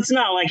because it's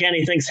not like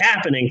anything's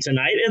happening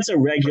tonight. It's a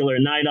regular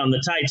night on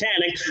the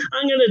Titanic.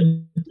 I'm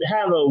going to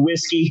have a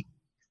whiskey,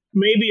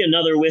 maybe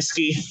another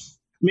whiskey,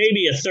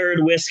 maybe a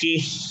third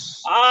whiskey.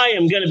 I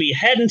am going to be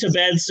heading to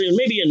bed soon,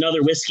 maybe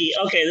another whiskey.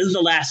 Okay, this is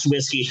the last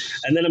whiskey,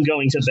 and then I'm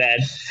going to bed.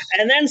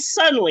 And then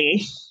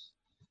suddenly,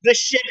 the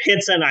ship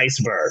hits an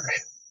iceberg.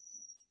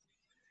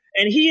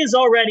 And he is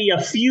already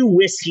a few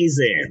whiskeys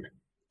in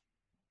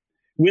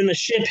when the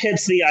ship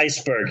hits the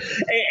iceberg.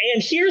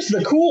 And here's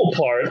the cool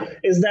part,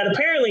 is that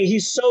apparently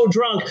he's so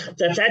drunk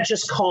that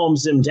just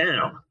calms him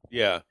down.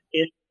 Yeah.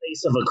 In the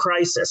face of a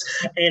crisis.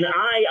 And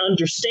I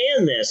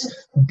understand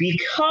this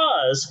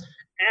because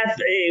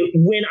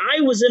when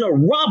I was in a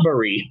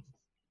robbery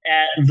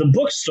at the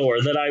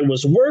bookstore that I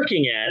was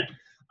working at,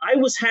 I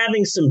was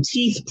having some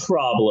teeth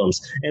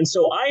problems. And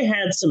so I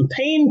had some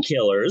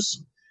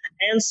painkillers.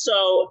 And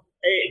so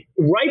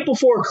right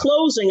before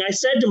closing, I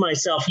said to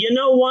myself, you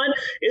know what?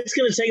 It's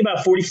going to take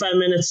about 45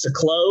 minutes to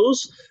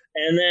close.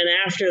 And then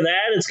after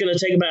that, it's going to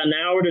take about an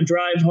hour to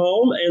drive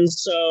home. And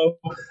so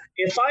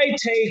if I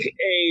take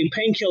a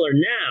painkiller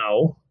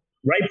now,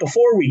 right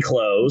before we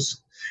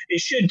close,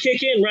 it should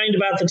kick in right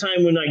about the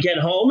time when I get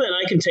home and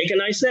I can take a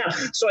nice nap.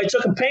 So I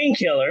took a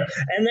painkiller.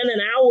 And then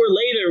an hour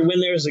later, when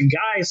there's a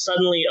guy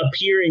suddenly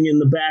appearing in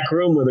the back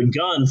room with a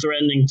gun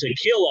threatening to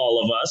kill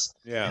all of us,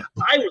 yeah,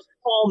 I was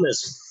calm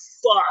as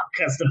fuck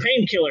because the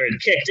painkiller had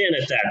kicked in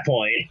at that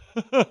point.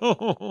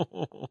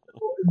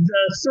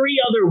 The three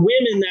other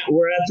women that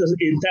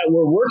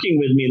were working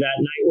with me that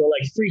night were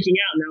like freaking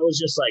out, and I was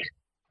just like,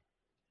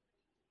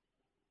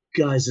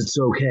 guys, it's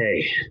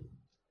okay.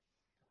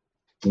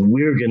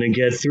 We're going to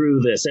get through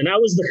this. And I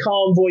was the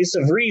calm voice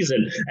of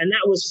reason. And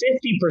that was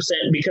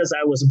 50% because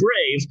I was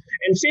brave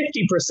and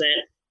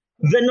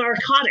 50% the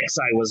narcotics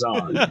I was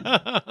on.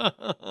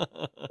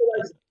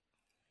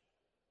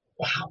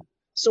 Wow.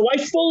 So I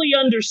fully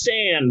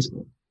understand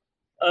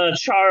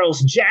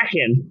Charles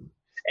Jackin,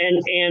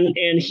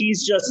 and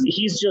he's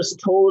just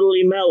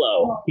totally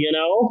mellow, you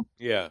know?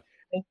 Yeah.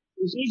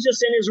 He's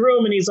just in his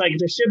room, and he's like,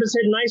 the ship has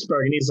hit an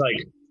iceberg, and he's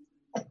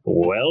like,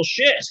 well,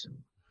 shit.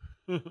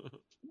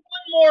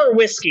 More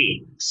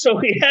whiskey. So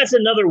he has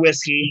another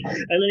whiskey, and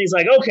then he's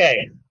like,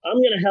 okay,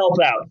 I'm going to help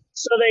out.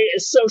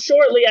 So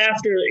shortly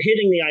after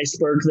hitting the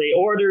iceberg, they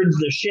ordered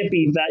the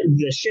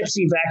ship's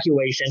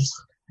evacuation.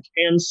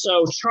 And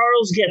so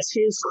Charles gets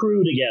his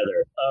crew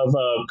together of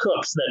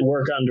cooks that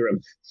work under him.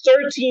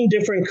 13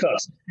 different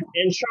cooks.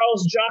 And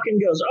Charles Jockin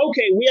goes,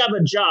 okay, we have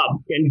a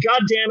job, and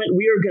God damn it,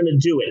 we are going to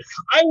do it.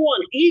 I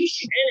want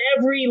each and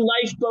every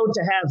lifeboat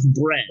to have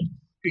bread,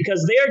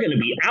 because they are going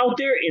to be out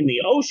there in the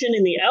ocean,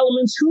 in the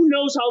elements. Who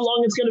knows how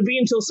long it's going to be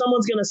until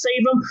someone's going to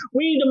save them?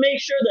 We need to make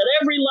sure that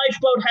every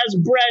lifeboat has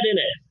bread in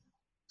it.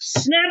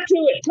 Snap to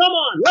it. Come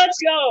on, let's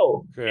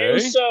go. Okay.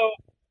 And so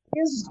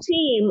his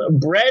team,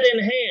 bread in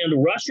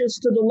hand, rushes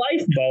to the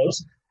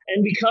lifeboats,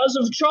 and because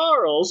of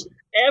Charles,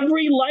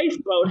 every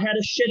lifeboat had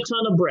a shit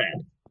ton of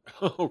bread.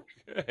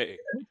 Okay.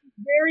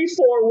 Very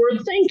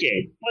forward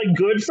thinking, like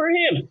good for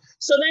him.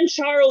 So then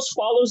Charles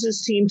follows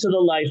his team to the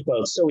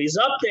lifeboats. So he's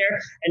up there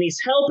and he's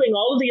helping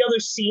all of the other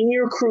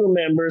senior crew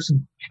members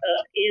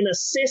in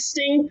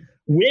assisting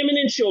women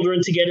and children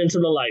to get into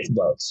the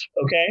lifeboats.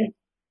 Okay.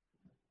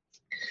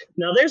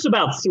 Now there's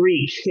about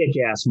 3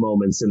 kick-ass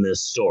moments in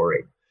this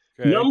story.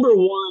 Okay. Number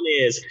 1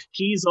 is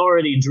he's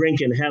already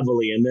drinking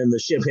heavily, and then the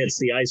ship hits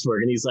the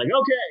iceberg, and he's like,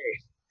 okay,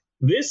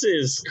 this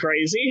is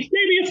crazy.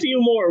 Maybe a few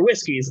more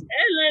whiskeys, and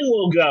then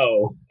we'll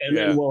go, and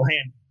then we'll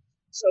handle.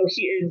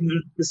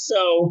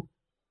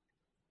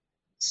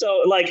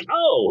 So like,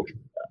 oh,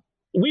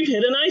 we've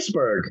hit an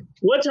iceberg.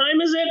 What time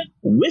is it?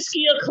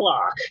 Whiskey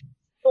o'clock.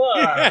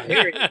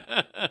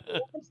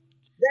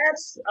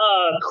 That's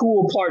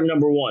cool part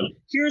number 1.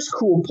 Here's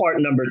cool part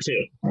number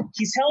 2.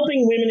 He's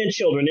helping women and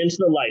children into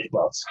the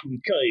lifeboats.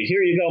 Okay,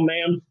 here you go,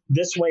 ma'am.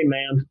 This way,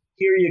 ma'am.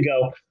 Here you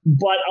go.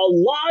 But a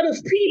lot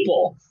of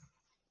people,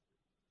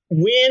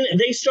 when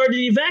they started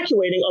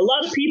evacuating, a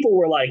lot of people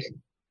were like,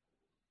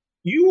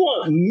 you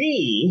want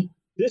me,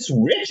 this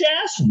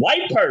rich-ass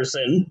white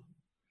person,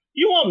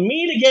 you want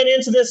me to get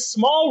into this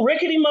small,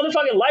 rickety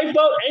motherfucking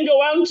lifeboat and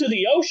go out into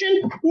the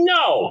ocean?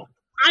 No.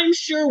 I'm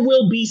sure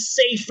we'll be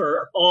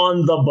safer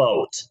on the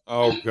boat.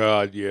 Oh,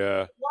 God, yeah.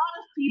 A lot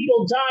of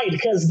people died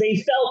because they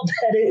felt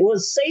that it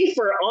was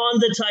safer on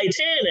the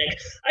Titanic.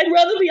 I'd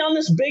rather be on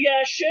this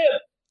big-ass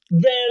ship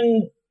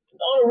than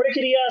on a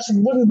rickety-ass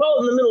wooden boat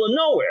in the middle of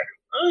nowhere.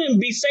 I'm going to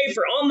be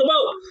safer on the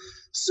boat.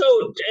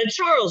 So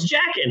Charles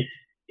Jackin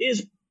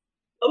is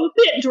a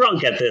bit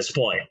drunk at this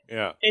point.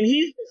 Yeah. And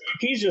he's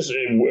just,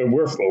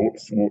 we're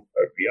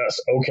yes,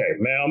 okay,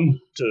 ma'am,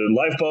 to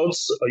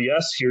lifeboats,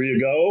 yes, here you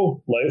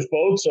go,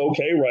 lifeboats,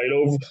 okay, right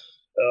over,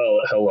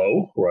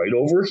 hello, right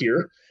over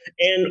here.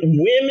 And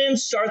women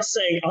start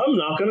saying, I'm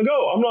not going to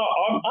go, I'm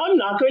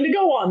not going to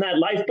go on that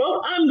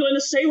lifeboat, I'm going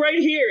to stay right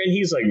here. And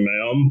he's like,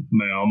 ma'am,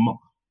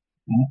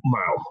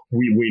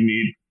 we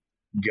need,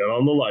 get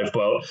on the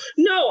lifeboat.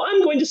 No,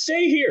 I'm going to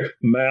stay here.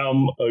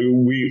 Ma'am,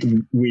 we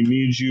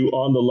need you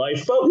on the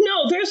lifeboat.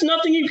 No, there's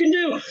nothing you can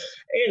do.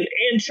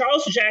 And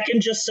Charles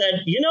Jackin just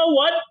said, you know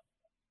what?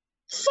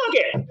 Fuck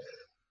it.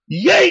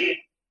 Yay!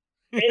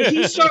 And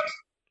he starts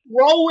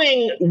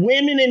throwing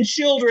women and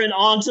children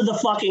onto the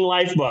fucking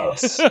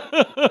lifeboats. And there's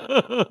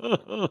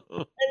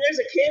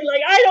a kid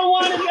like, I don't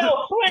want to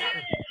go.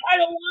 I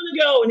don't want to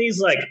go. And he's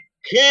like,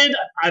 kid,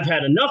 I've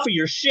had enough of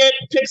your shit.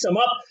 Picks him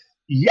up.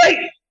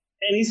 Yay!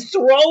 And he's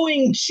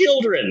throwing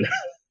children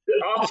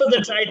off of the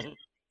Titanic.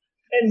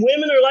 And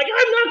women are like,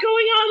 I'm not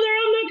going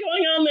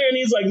on there. And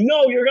he's like,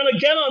 no, you're going to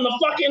get on the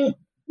fucking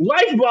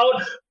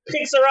lifeboat.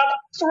 Picks her up,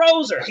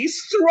 throws her.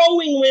 He's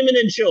throwing women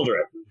and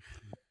children.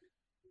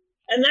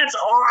 And that's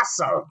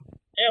awesome.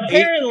 And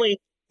apparently,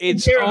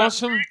 it's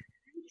awesome.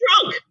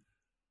 Drunk.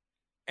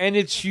 And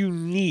it's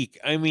unique.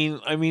 I mean,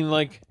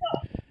 like,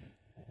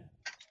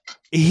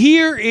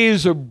 here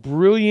is a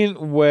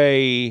brilliant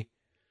way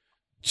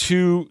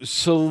to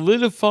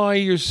solidify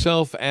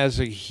yourself as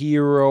a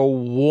hero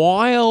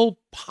while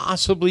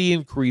possibly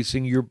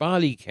increasing your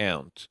body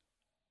count.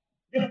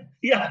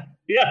 Yeah.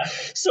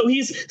 So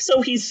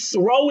he's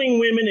throwing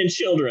women and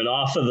children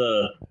off of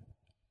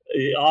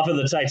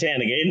the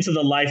Titanic into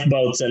the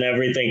lifeboats and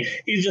everything.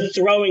 He's just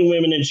throwing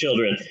women and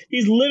children.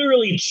 He's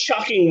literally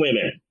chucking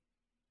women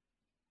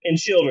and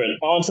children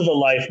onto the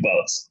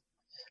lifeboats.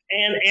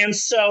 And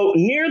so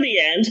near the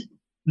end,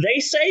 they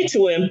say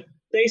to him,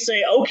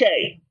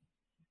 okay,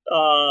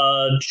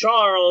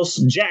 Charles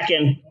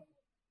Jackin,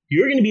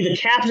 you're going to be the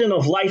captain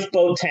of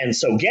Lifeboat 10,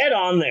 so get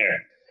on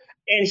there.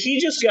 And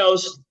he just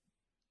goes,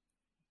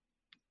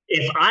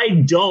 if I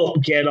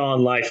don't get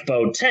on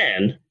Lifeboat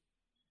 10,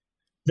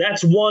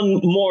 that's one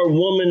more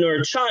woman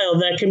or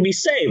child that can be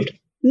saved.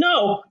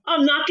 No,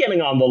 I'm not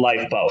getting on the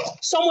lifeboat.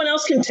 Someone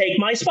else can take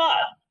my spot.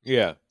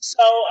 Yeah.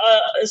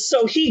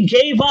 So he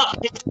gave up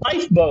his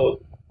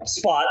lifeboat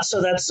spot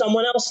so that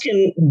someone else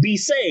can be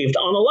saved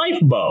on a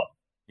lifeboat.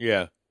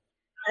 Yeah.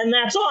 And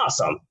that's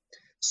awesome.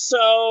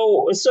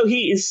 So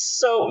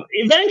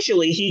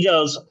eventually he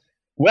goes,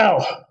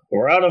 well,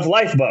 we're out of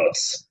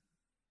lifeboats.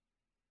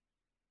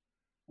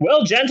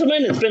 Well,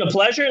 gentlemen, it's been a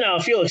pleasure. Now,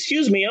 if you'll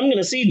excuse me, I'm going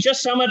to see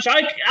just how much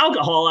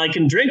alcohol I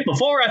can drink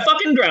before I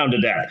fucking drown to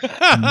death.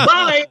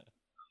 Bye.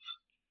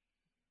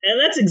 And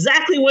that's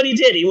exactly what he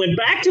did. He went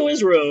back to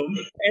his room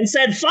and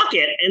said, fuck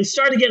it, and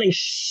started getting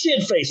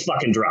shit-faced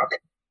fucking drunk.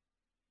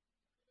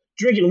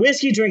 drinking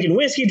whiskey.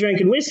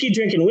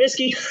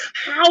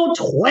 How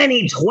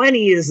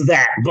 2020 is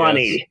that,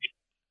 Bunny? Yes.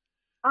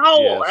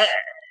 How Yes.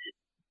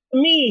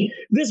 me,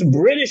 this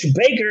British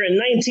baker in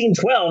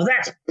 1912,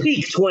 that's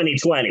peak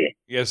 2020.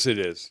 Yes, it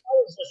is. That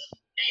was just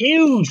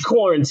huge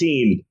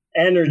quarantine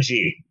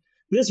energy.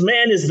 This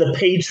man is the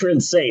patron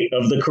saint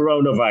of the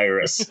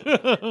coronavirus.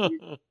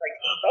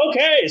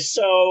 Okay,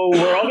 so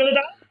we're all gonna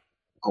die?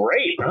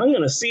 Great, I'm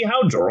gonna see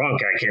how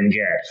drunk I can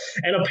get.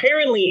 And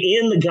apparently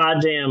in the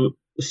goddamn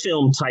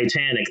film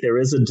Titanic, there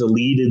is a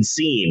deleted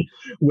scene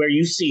where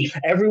you see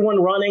everyone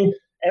running,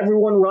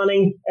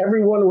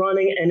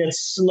 and it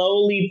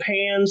slowly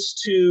pans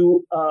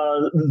to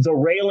the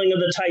railing of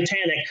the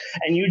Titanic,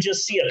 and you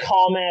just see a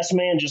calm-ass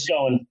man just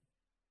going,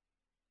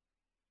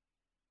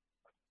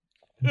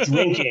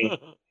 drinking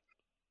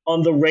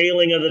on the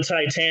railing of the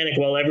Titanic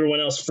while everyone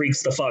else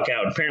freaks the fuck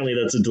out. Apparently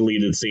that's a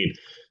deleted scene.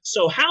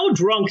 So how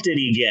drunk did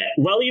he get?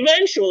 Well,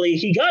 eventually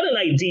he got an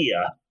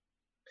idea,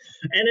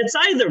 and it's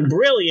either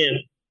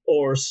brilliant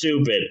or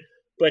stupid,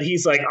 but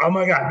he's like, oh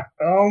my god,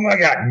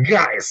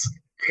 guys,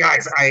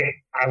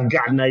 I've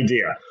got an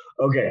idea.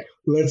 Okay,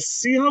 let's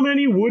see how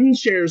many wooden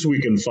chairs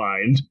we can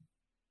find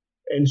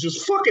and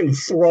just fucking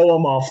throw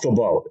them off the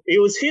boat.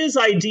 It was his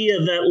idea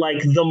that,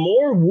 like, the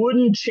more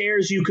wooden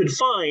chairs you could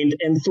find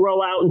and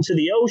throw out into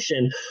the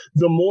ocean,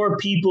 the more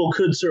people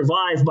could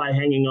survive by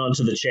hanging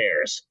onto the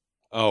chairs.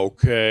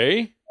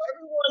 Okay.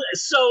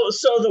 So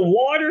the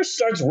water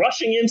starts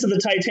rushing into the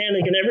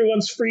Titanic and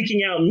everyone's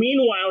freaking out.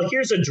 Meanwhile,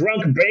 here's a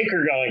drunk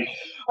baker going,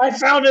 I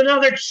found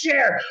another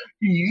chair.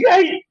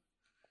 Yay!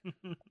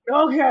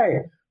 Okay,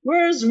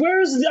 where's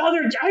the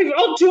other?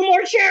 Two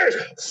more chairs.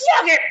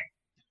 Fuck it!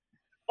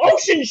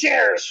 Ocean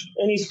chairs!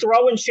 And he's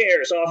throwing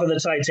chairs off of the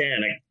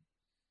Titanic.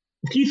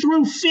 He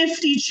threw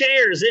 50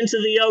 chairs into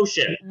the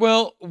ocean.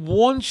 Well,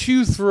 once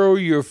you throw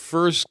your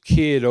first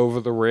kid over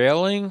the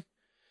railing,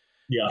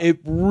 it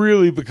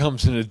really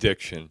becomes an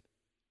addiction.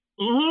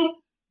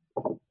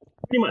 Mm-hmm.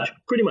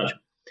 Pretty much.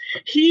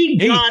 He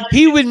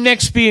would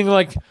next being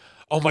like,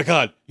 oh my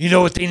god, you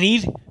know what they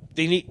need?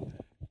 They need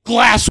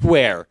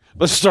glassware.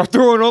 Let's start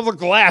throwing all the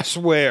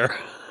glassware.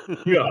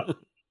 Yeah.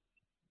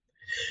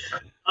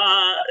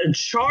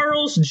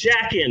 Charles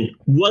Jackin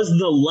was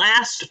the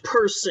last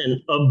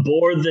person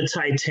aboard the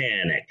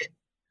Titanic.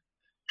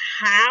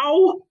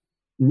 How?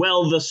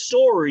 Well, the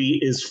story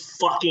is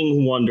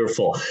fucking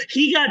wonderful.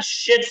 He got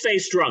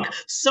shit-faced drunk,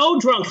 so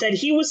drunk that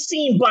he was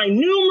seen by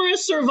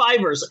numerous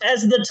survivors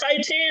as the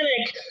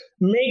Titanic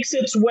makes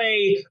its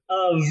way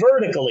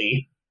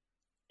vertically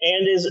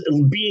and is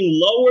being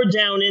lowered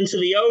down into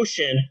the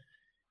ocean.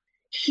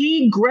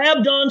 He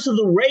grabbed onto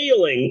the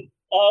railing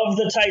of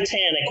the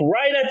Titanic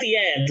right at the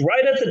end,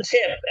 right at the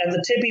tip, at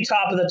the tippy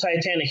top of the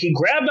Titanic. He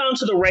grabbed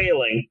onto the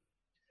railing,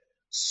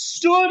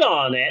 stood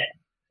on it,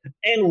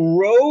 and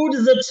rode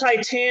the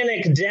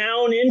Titanic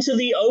down into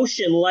the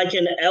ocean like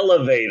an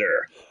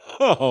elevator.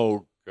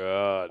 Oh,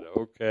 God.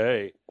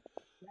 Okay.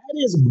 That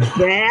is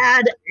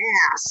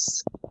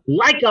badass.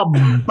 Like a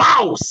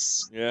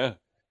boss. Yeah.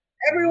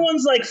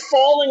 Everyone's like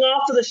falling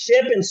off of the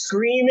ship and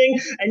screaming,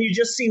 and you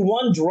just see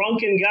one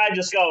drunken guy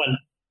just going,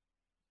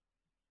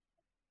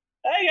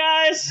 hey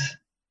guys,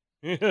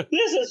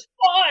 this is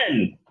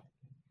fun.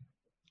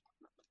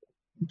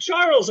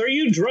 Charles, are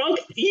you drunk?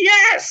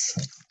 Yes.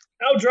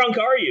 How drunk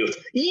are you?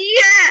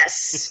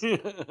 Yes.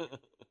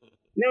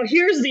 Now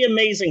here's the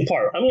amazing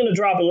part. I'm going to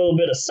drop a little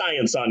bit of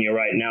science on you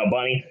right now,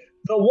 Bunny.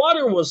 The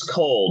water was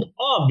cold,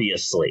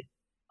 obviously.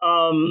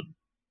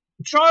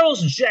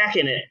 Charles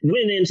Jackin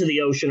went into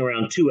the ocean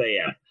around 2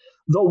 a.m.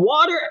 The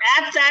water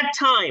at that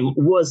time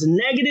was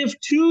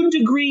 -2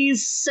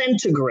 degrees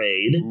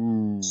centigrade,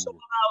 so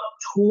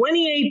about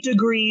 28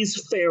 degrees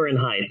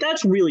Fahrenheit.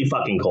 That's really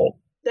fucking cold.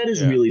 That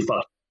is really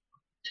fucking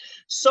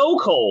so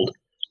cold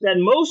that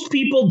most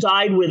people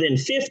died within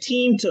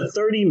 15 to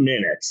 30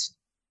 minutes.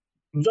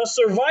 The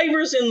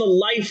survivors in the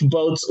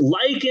lifeboats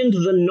likened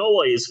the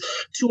noise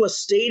to a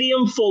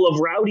stadium full of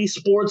rowdy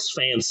sports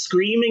fans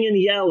screaming and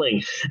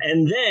yelling,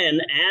 and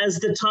then, as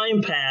the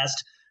time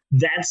passed,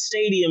 that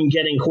stadium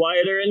getting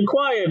quieter and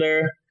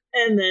quieter,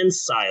 and then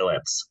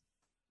silence.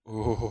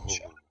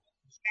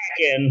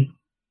 Second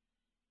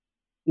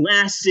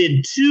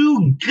lasted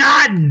 2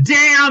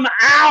 goddamn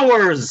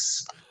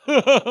hours!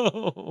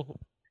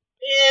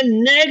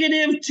 In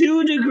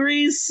 -2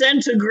 degrees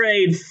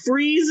centigrade,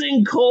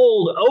 freezing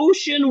cold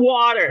ocean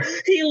water.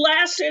 He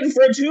lasted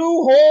for 2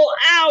 whole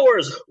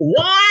hours.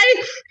 Why?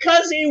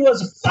 Because he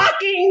was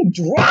fucking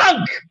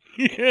drunk.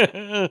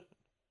 Yeah.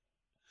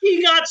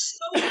 He got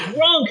so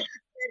drunk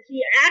that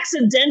he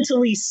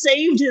accidentally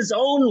saved his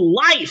own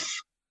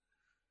life.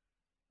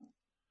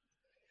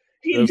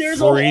 The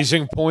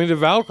freezing point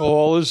of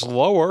alcohol is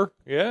lower.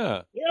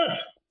 Yeah. Yeah.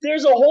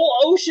 There's a whole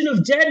ocean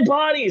of dead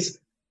bodies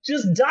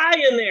just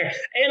dying there.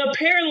 And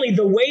apparently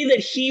the way that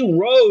he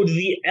rode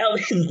the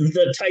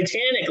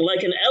Titanic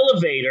like an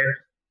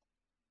elevator,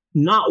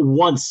 not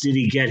once did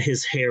he get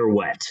his hair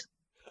wet.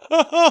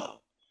 Boss,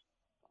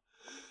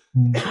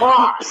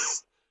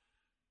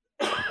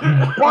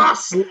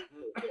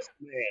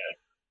 man.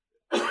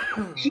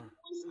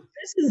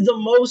 This is the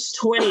most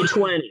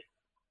 2020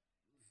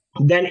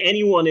 than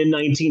anyone in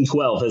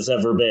 1912 has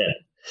ever been.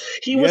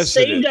 He was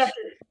saved after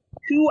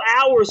 2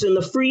 hours in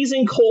the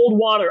freezing cold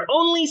water.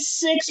 Only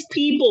 6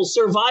 people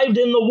survived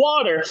in the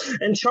water,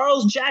 and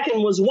Charles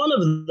Jackin was one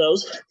of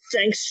those,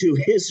 thanks to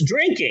his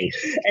drinking.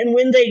 And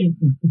when they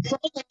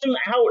pulled him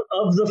out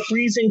of the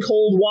freezing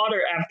cold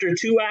water after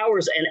 2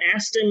 hours and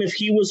asked him if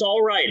he was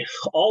all right,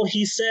 all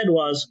he said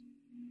was,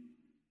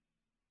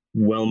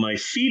 "Well, my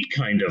feet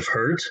kind of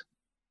hurt."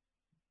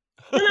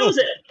 And that was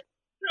it.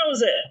 That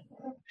was it.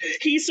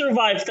 He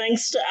survived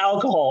thanks to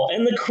alcohol.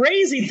 And the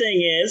crazy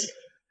thing is,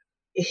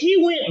 he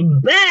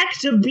went back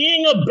to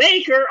being a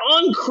baker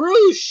on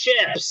cruise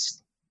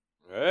ships.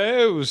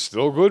 It was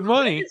still good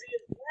money.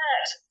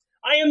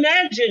 I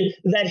imagine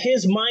that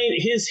his mind,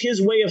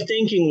 his way of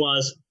thinking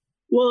was,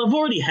 well, I've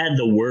already had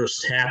the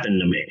worst happen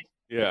to me.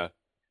 Yeah.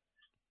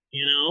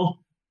 You know?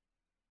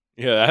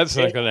 Yeah, that's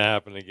not going to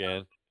happen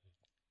again.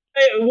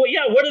 Well,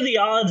 yeah, what are the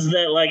odds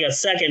that like a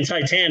second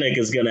Titanic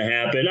is going to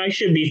happen? I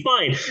should be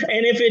fine.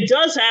 And if it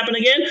does happen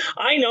again,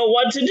 I know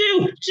what to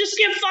do. Just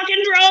get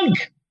fucking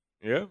drunk.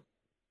 Yeah.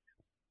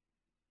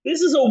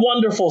 This is a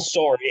wonderful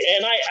story.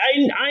 And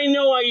I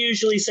know I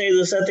usually say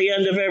this at the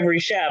end of every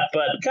chap,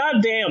 but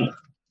goddamn,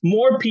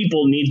 more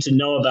people need to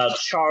know about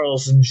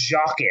Charles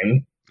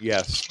Jockin.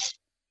 Yes.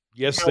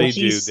 Yes, they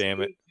do,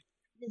 damn it.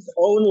 His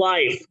own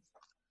life.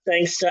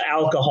 Thanks to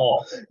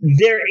alcohol.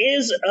 There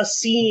is a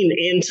scene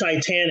in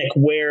Titanic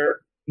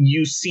where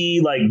you see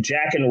like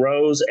Jack and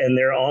Rose and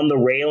they're on the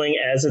railing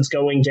as it's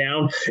going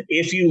down.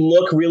 If you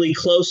look really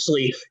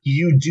closely,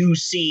 you do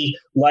see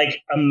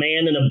like a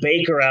man in a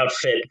baker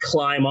outfit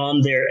climb on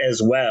there as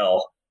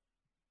well.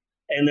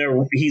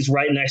 And he's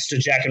right next to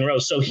Jack and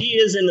Rose. So he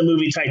is in the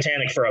movie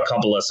Titanic for a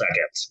couple of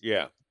seconds.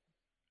 Yeah.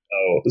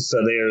 Oh, so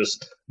there's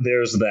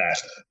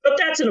that. But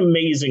that's an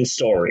amazing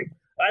story.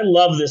 I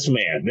love this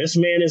man. This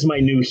man is my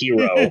new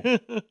hero.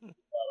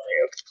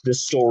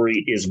 This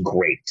story is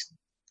great.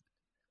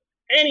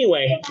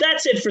 Anyway,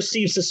 that's it for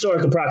Steve's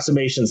Historic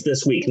Approximations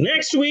this week.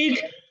 Next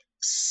week,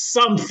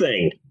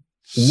 something.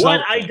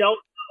 What I don't know.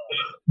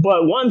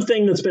 But one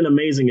thing that's been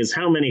amazing is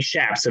how many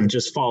shaps have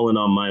just fallen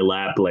on my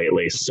lap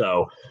lately.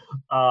 So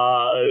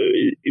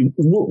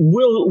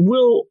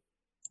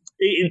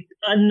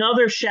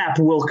another shap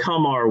will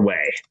come our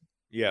way.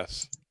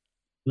 Yes.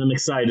 I'm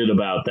excited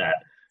about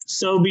that.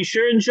 So be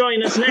sure and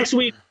join us next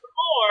week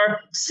for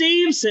more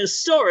Steve's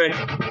Historic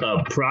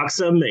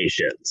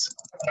Approximations.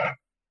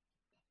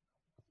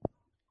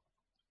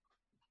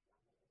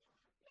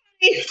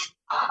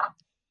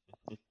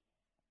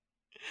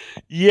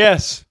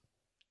 Yes.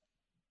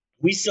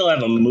 We still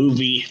have a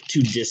movie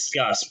to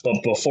discuss,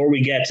 but before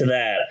we get to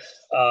that,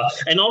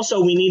 and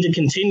also we need to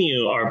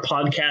continue our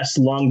podcast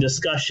long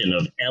discussion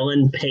of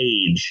Ellen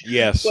Page.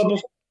 Yes. But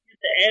before we get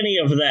to any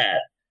of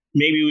that,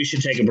 maybe we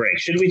should take a break.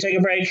 Should we take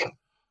a break?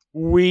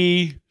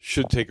 We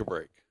should take a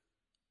break.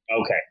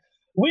 Okay.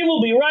 We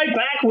will be right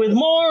back with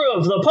more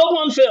of the Pope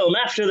on Film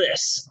after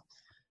this.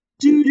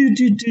 Do do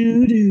do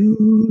do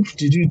do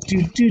do do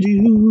do do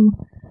do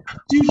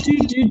do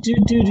do do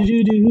do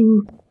do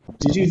do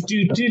do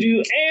do do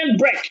do and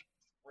break.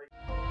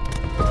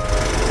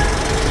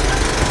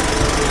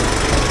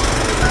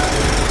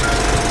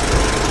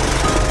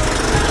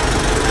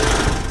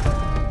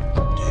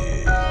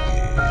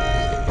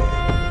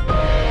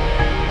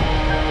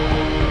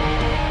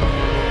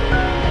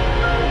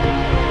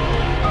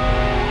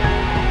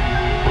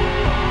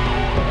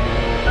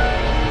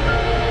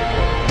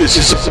 This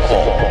is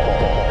all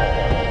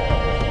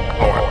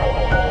or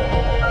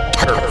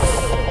turf.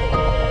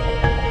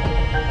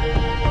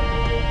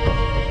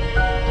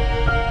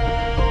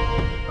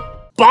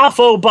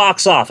 Boffo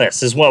box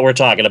office is what we're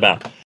talking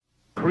about.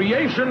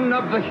 Creation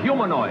of the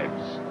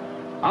humanoids.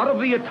 Out of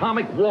the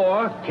atomic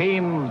war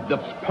came the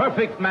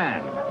perfect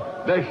man,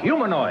 the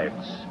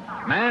humanoids,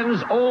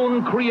 man's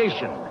own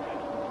creation.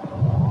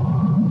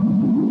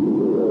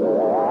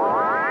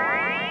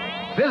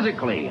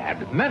 Physically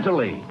and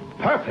mentally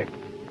perfect.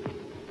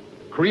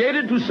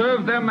 Created to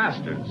serve their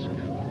masters,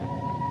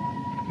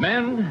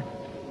 men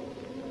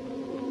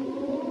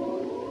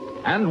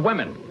and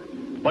women.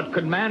 But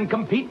could man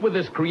compete with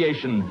this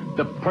creation,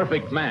 the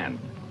perfect man?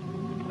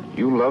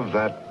 You love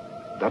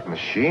that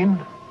machine?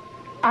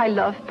 I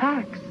love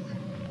Pax.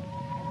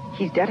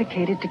 He's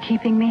dedicated to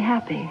keeping me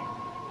happy.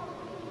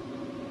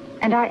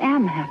 And I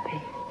am happy.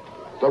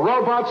 The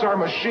robots are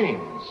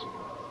machines.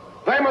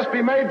 They must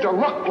be made to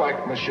look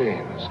like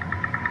machines.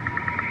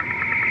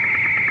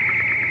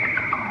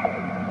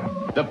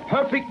 The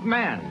perfect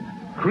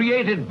man,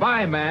 created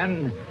by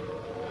man,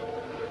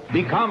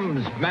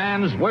 becomes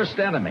man's worst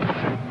enemy.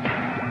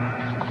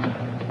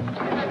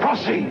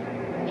 Proceed.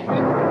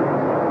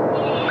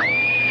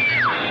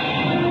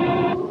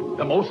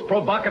 The most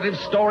provocative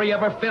story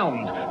ever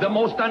filmed. The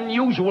most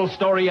unusual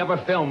story ever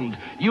filmed.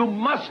 You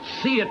must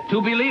see it to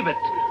believe it.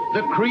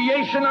 The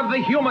creation of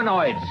the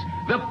humanoids.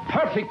 The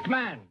perfect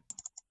man.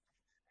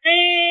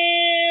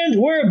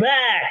 And we're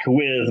back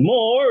with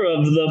more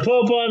of the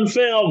Pope on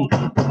Film.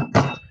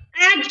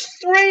 Act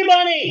 3,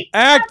 Bunny!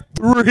 Act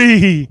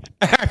 3!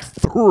 Act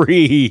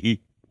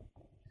 3!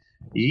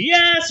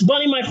 Yes,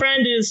 Bunny, my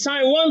friend, it is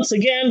time once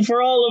again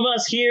for all of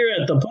us here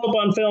at the Pope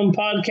on Film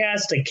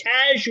podcast to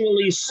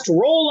casually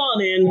stroll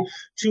on in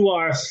to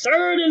our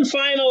third and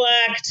final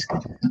act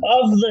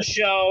of the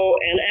show.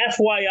 And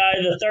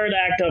FYI, the third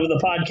act of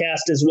the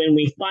podcast is when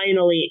we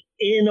finally,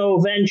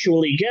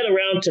 eventually get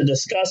around to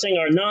discussing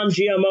our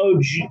non-GMO,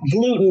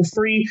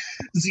 gluten-free,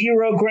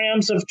 0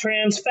 grams of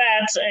trans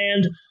fats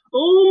and,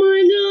 oh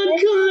my God,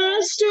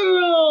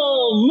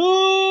 cholesterol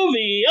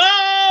movie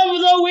of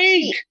the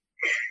week.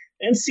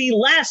 And see,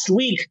 last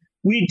week,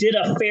 we did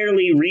a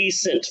fairly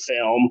recent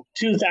film,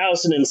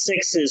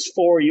 2006's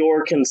For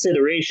Your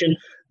Consideration,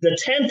 the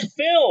 10th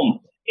film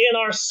in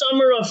our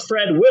Summer of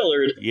Fred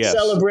Willard,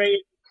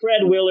 celebrating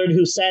Fred Willard,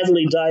 who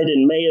sadly died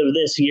in May of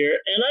this year.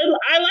 And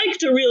I like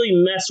to really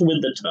mess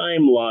with the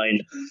timeline.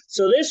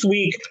 So this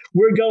week,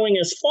 we're going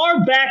as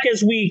far back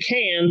as we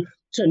can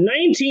to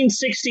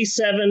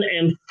 1967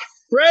 and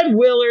Fred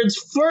Willard's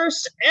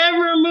first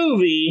ever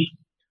movie,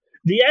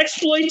 the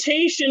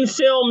exploitation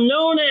film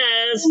known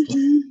as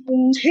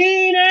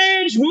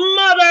Teenage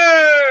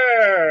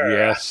Mother!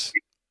 Yes.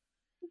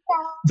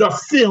 The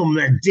film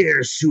that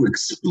dares to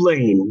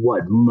explain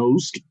what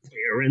most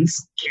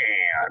parents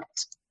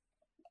can't.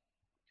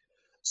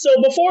 So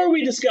before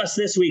we discuss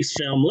this week's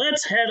film,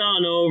 let's head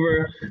on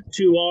over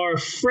to our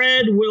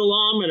Fred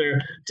Willometer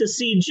to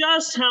see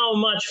just how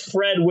much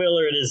Fred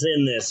Willard is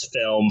in this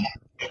film.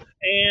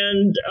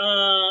 And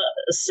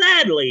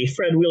sadly,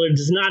 Fred Willard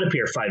does not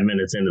appear 5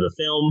 minutes into the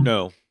film.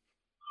 No.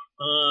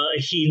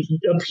 He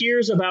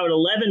appears about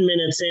 11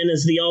 minutes in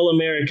as the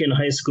All-American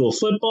high school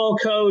football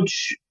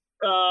coach.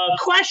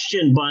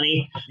 Question,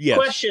 Bunny. Yes.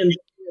 Question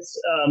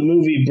this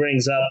movie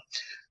brings up.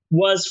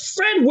 Was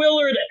Fred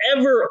Willard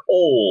ever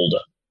old?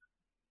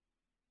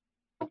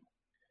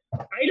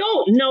 I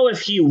don't know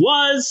if he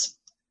was,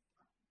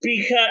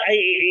 because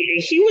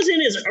he was in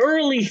his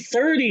early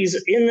 30s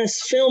in this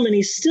film, and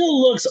he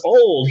still looks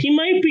old. He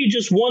might be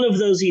just one of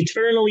those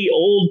eternally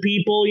old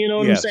people, you know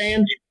what I'm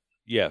saying?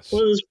 Yes.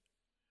 One of those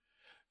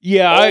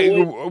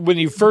when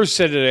you first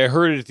said it, I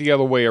heard it the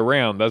other way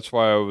around. That's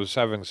why I was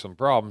having some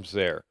problems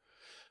there.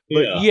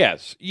 But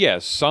yes,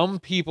 some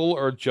people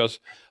are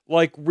just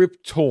like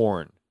Rip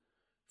Torn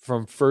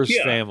from First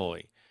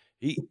Family.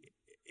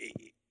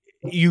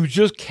 You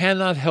just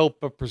cannot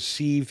help but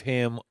perceive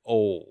him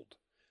old.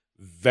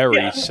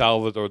 Very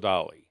Salvador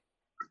Dali.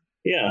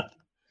 Yeah.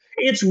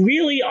 It's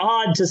really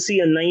odd to see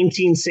a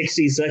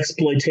 1960s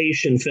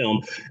exploitation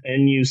film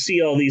and you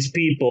see all these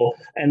people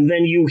and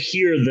then you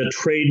hear the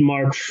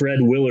trademark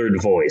Fred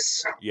Willard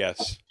voice.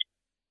 Yes.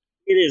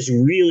 It is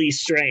really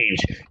strange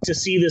to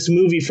see this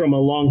movie from a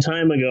long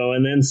time ago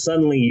and then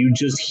suddenly you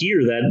just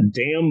hear that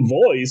damn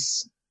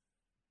voice.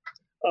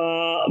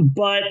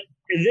 But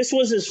this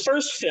was his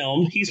first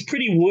film. He's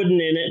pretty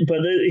wooden in it, but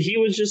he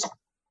was just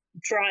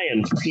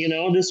trying, you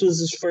know. This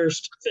was his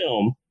first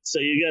film, so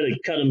you got to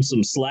cut him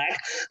some slack.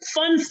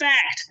 Fun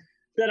fact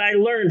that I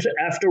learned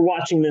after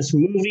watching this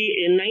movie: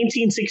 in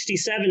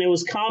 1967, it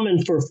was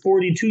common for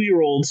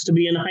 42-year-olds to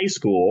be in high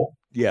school.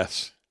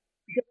 Yes.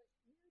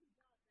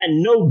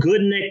 And no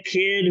good-neck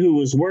kid who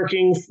was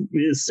working,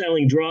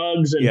 selling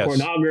drugs and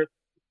pornography.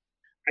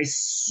 I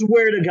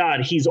swear to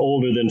God, he's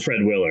older than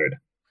Fred Willard.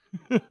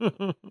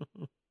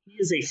 He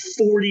is a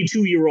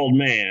 42-year-old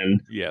man.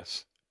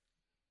 Yes.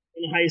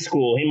 In high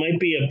school. He might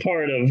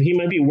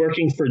be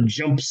working for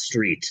Jump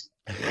Street.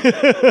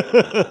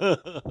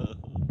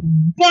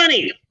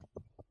 Bunny!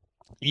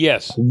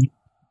 Yes.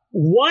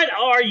 What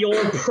are your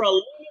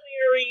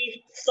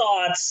preliminary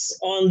thoughts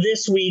on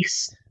this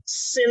week's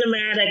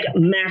cinematic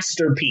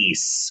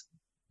masterpiece?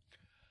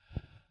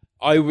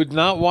 I would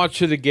not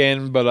watch it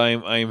again, but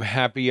I'm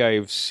happy I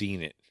have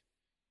seen it.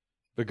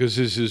 Because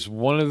this is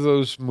one of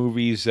those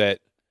movies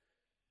that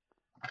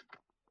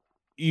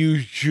you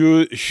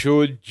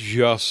should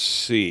just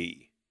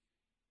see.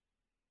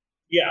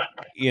 Yeah.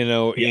 You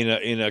know,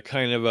 in a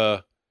kind of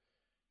a,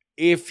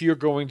 if you're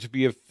going to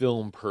be a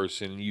film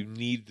person, you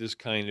need this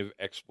kind of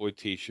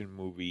exploitation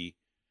movie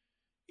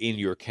in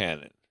your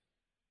canon.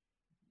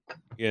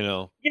 You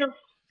know? Yeah.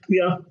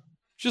 Yeah.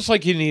 Just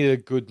like you need a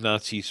good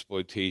Nazi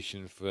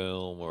exploitation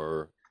film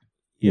or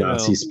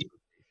Nazi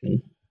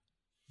exploitation.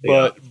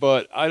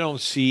 But I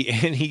don't see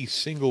any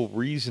single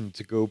reason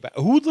to go back.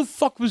 Who the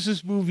fuck was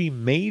this movie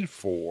made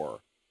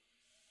for?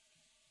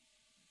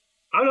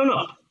 I don't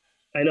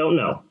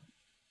know.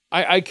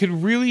 I could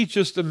really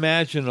just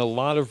imagine a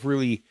lot of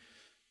really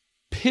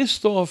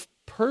pissed off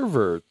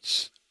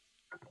perverts.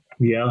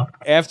 Yeah.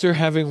 After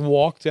having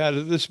walked out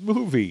of this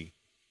movie.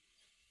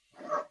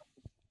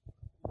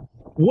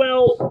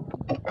 Well,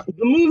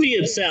 the movie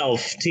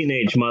itself,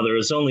 Teenage Mother,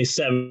 is only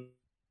 78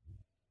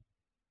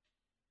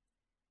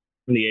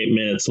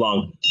 minutes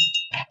long.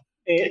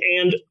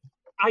 And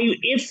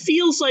it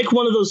feels like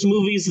one of those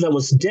movies that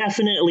was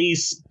definitely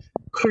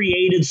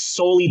created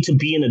solely to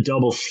be in a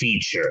double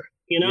feature,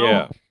 you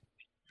know?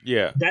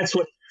 Yeah. That's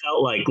what it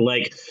felt like.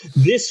 Like,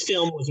 this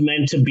film was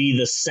meant to be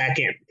the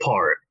second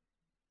part.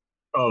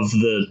 of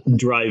the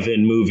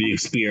drive-in movie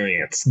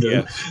experience.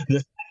 The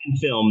second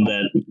film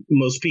that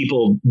most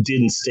people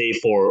didn't stay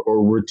for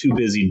or were too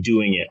busy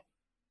doing it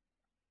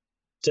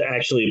to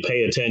actually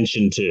pay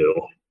attention to.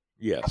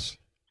 Yes.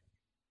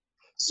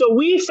 So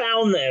we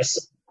found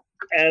this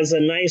as a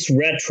nice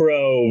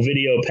retro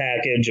video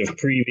package of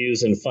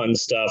previews and fun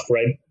stuff,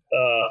 right?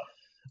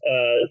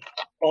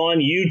 On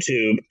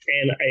YouTube,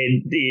 and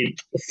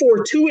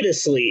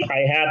fortuitously,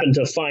 I happened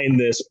to find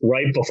this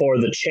right before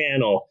the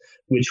channel,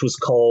 which was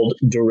called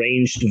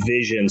Deranged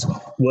Visions,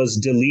 was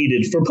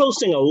deleted for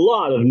posting a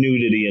lot of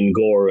nudity and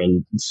gore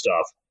and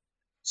stuff.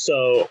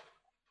 So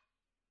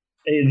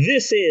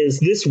this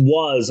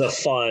was a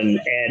fun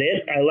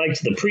edit. I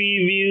liked the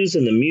previews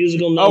and the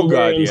musical numbers. Oh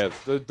God, yeah,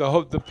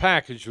 the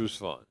package was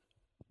fun.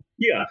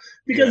 Yeah,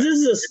 because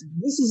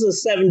this is a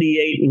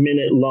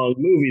 78-minute long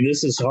movie.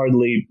 This is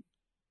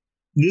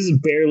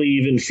barely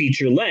even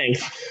feature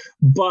length,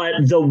 but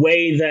the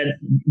way that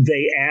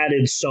they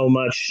added so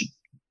much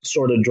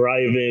sort of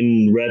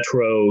drive-in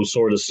retro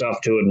sort of stuff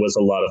to it was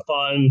a lot of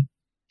fun.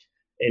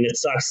 And it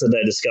sucks that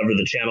I discovered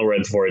the channel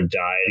right before it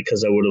died,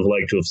 because I would have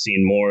liked to have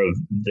seen more of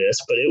this,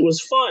 but it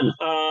was fun.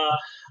 I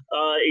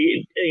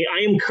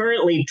am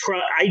currently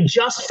I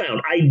just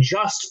found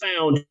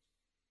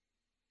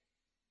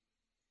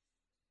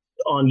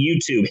on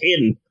YouTube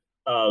hidden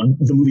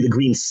the movie The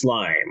Green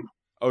Slime.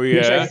 Oh yeah.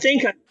 Which I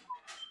think I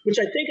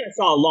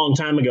saw a long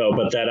time ago,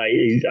 but that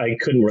I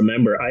couldn't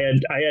remember. I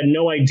had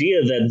no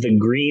idea that The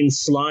Green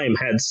Slime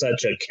had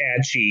such a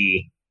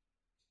catchy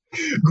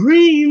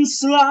green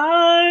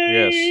slime.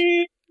 Yes.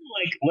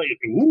 Like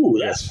ooh,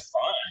 that's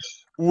fun.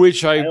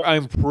 Which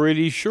I'm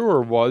pretty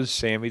sure was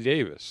Sammy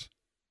Davis.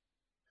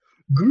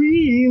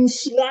 Green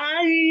slime.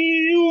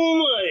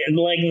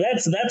 Like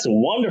that's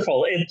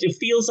wonderful. It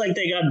feels like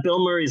they got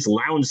Bill Murray's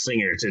Lounge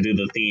Singer to do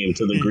the theme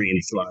to The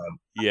Green Slime.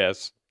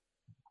 Yes.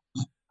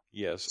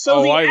 Yes.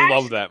 So I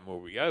love that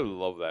movie. I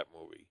love that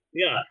movie.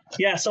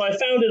 Yeah. So I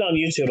found it on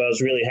YouTube. I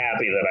was really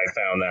happy that I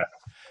found that.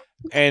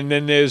 And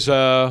then there's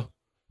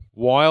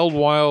Wild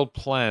Wild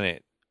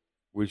Planet,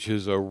 which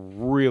is a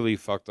really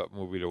fucked up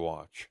movie to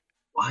watch.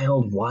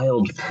 Wild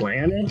Wild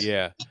Planet?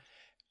 Yeah.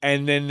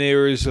 And then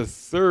there is a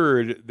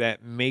third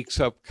that makes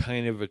up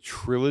kind of a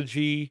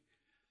trilogy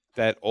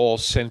that all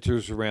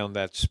centers around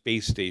that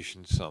space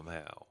station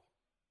somehow.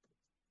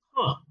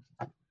 Huh.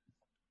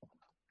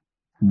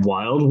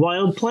 Wild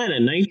Wild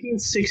Planet,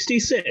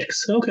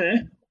 1966.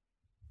 Okay.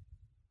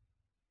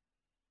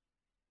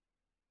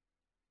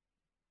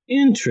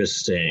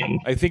 Interesting.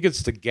 I think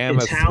it's the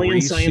Gamma Italian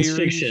 3 science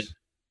series. fiction.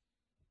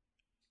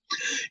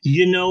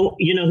 You know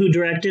who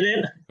directed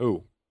it?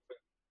 Who?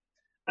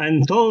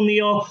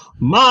 Antonio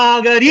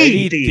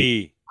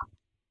Margheriti.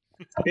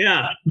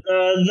 Yeah,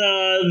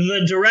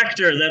 the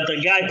director that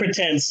the guy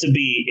pretends to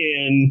be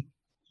in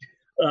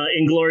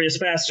Inglourious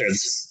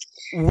Bastards.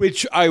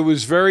 Which I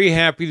was very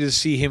happy to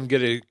see him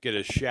get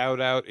a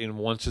shout out in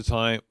Once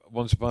Upon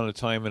a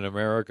Time in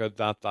America. ...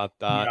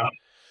 Yeah.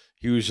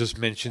 He was just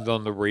mentioned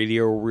on the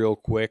radio real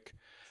quick.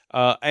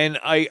 And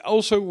I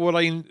also what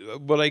I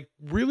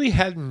really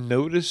hadn't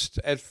noticed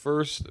at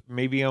first,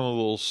 maybe I'm a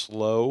little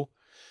slow,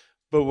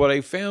 but what I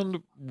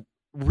found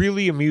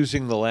really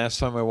amusing the last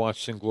time I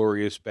watched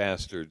Inglourious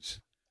Bastards,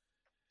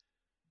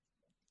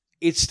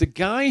 it's the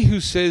guy who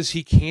says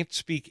he can't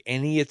speak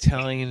any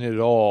Italian at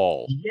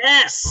all.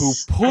 Yes, who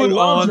put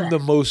on the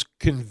most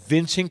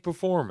convincing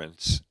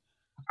performance.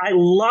 I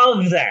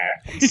love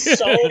that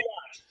so much.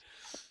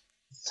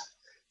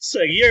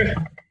 So you're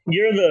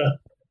the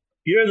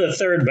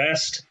third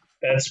best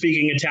at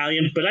speaking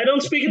Italian, but I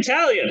don't speak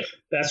Italian.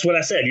 That's what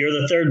I said. You're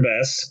the third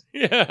best.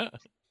 Yeah.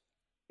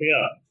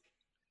 Yeah.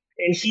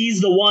 And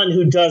he's the one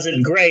who does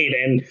it great,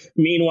 and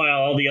meanwhile,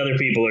 all the other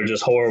people are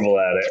just horrible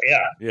at it.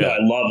 Yeah. No, I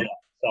love it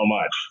so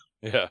much.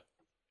 Yeah.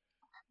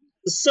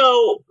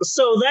 So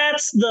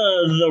that's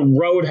the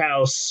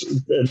Roadhouse,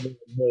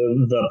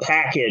 the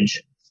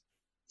package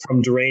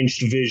from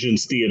Deranged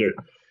Visions Theater.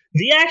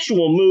 The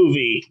actual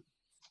movie,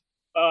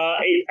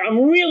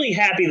 I'm really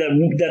happy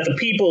that the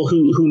people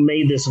who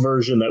made this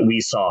version that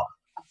we saw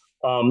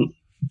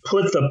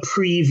put the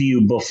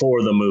preview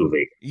before the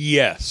movie.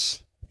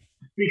 Yes.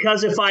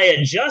 Because if I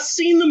had just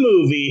seen the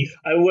movie,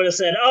 I would have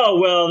said, "Oh,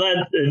 well,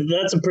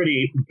 that's a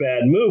pretty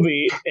bad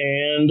movie."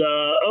 And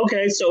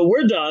okay, so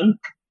we're done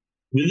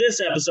with this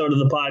episode of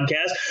the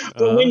podcast.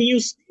 But when you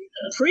see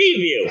the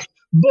preview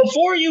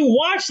before you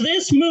watch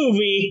this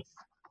movie,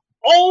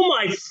 oh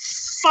my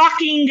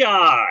fucking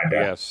God!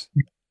 Yes.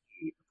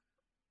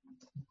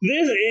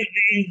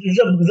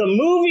 The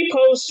movie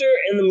poster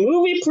and the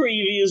movie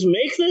previews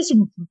make this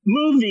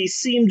movie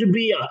seem to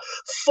be a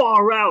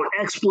far-out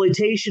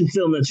exploitation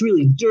film that's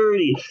really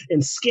dirty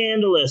and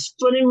scandalous.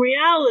 But in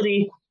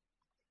reality,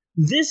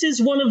 this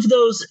is one of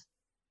those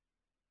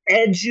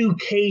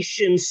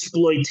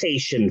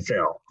education-sploitation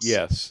films.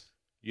 Yes.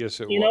 Yes,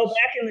 it was. You know,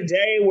 back in the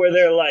day where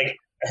they're like,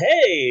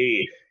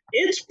 hey,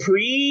 it's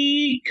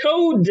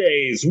pre-code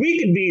days. We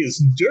can be as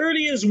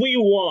dirty as we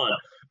want.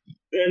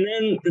 And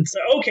then it's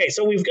okay,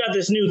 so we've got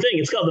this new thing.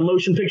 It's called the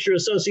Motion Picture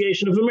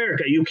Association of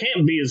America. You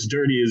can't be as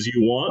dirty as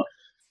you want.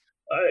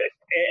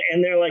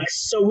 And they're like,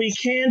 so we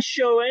can't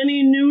show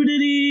any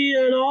nudity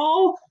at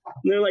all?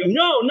 And they're like,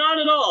 no, not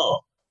at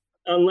all.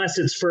 Unless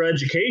it's for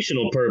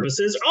educational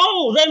purposes.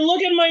 Oh, then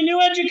look at my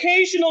new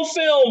educational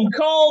film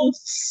called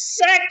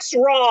Sex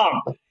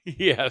Romp.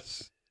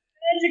 Yes.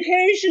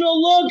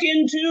 Educational look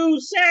into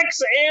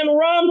sex and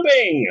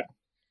romping.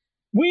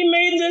 We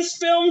made this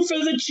film for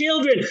the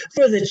children.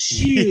 For the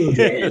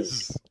children.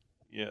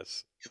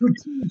 Yes. To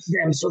teach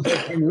them so they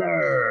can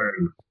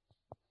learn.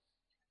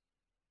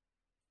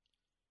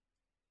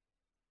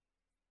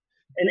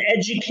 An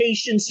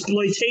education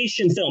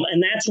exploitation film,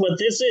 and that's what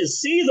this is.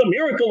 See the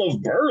miracle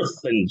of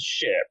birth and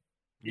shit.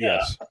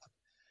 Yes.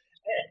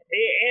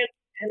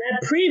 And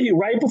that preview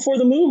right before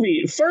the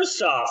movie.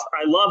 First off,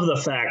 I love the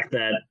fact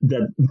that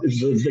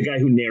the guy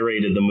who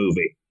narrated the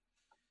movie,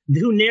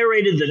 who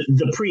narrated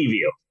the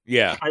preview.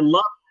 Yeah. I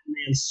love that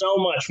man so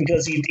much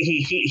because he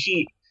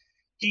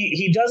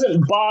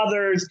doesn't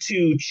bother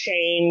to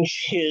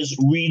change his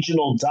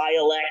regional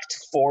dialect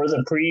for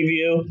the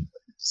preview.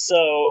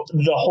 So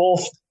the whole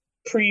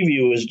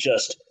preview is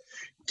just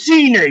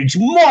teenage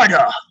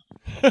mother.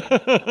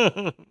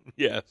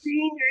 Yes.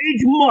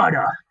 Teenage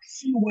mother.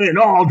 She went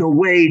all the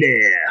way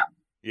there.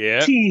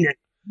 Yeah. Teenage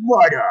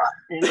mother.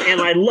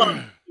 And I love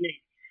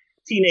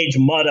Teenage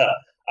Mudda.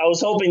 I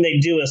was hoping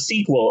they'd do a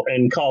sequel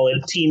and call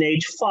it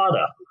Teenage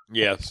Fodda.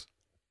 Yes.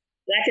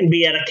 That can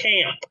be at a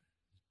camp.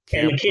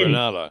 Camp and the kid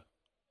Granada.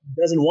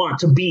 doesn't want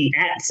to be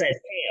at said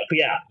camp.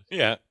 Yeah.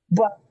 Yeah.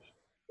 But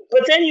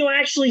then you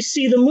actually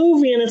see the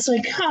movie and it's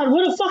like, God,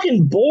 what a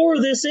fucking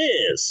bore this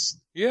is.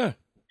 Yeah.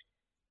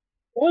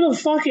 What a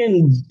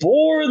fucking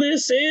bore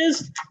this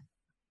is.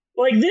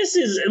 Like, this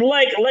is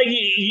like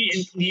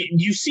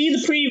you see the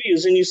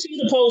previews and you see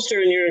the poster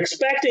and you're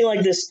expecting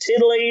like this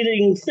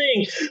titillating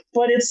thing,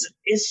 but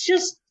it's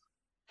just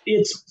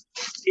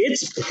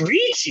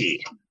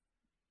preachy.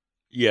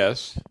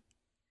 Yes.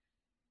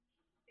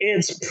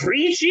 It's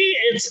preachy,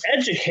 it's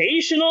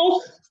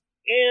educational,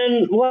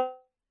 and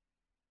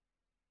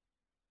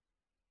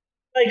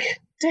like,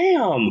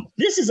 damn,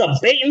 this is a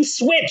bait and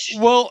switch.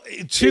 Well,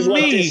 to me,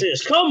 what this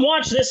is. Come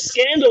watch this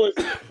scandalous.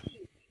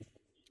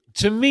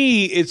 To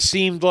me, it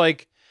seemed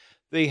like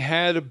they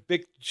had a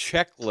big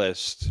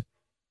checklist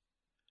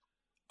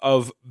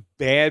of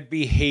bad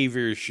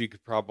behaviors she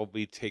could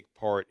probably take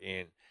part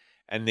in,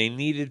 and they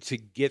needed to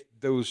get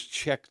those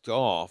checked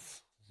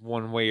off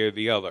one way or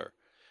the other.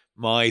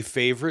 My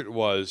favorite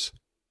was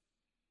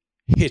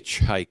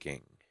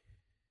hitchhiking.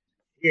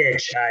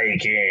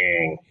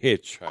 Hitchhiking.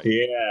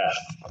 Yeah.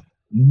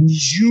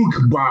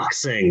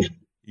 Jukeboxing.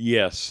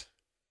 Yes.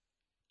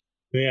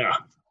 Yeah.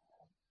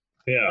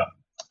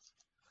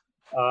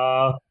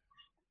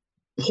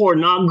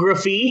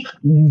 Pornography.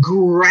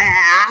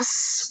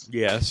 Grass.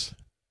 Yes.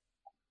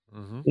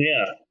 Mm-hmm.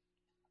 Yeah.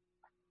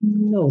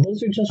 No,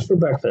 those are just for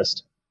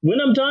breakfast.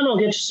 When I'm done, I'll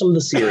get you some of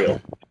the cereal.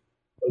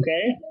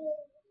 Okay?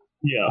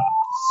 Yeah.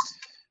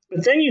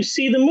 But then you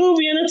see the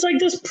movie, and it's like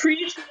this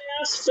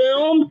preachy-ass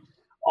film.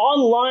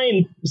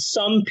 Online,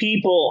 some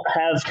people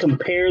have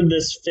compared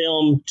this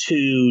film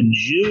to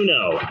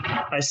Juno.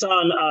 I saw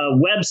on a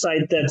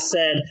website that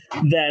said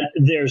that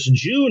there's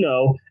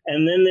Juno,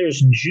 and then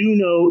there's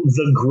Juno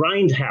the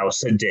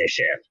Grindhouse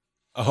edition.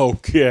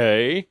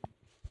 Okay.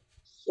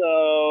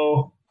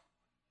 So,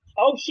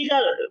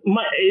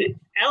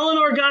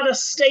 Eleanor got a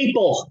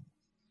staple.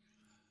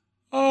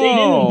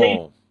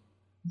 Oh.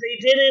 They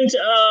didn't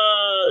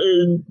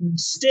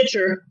stitch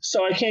her,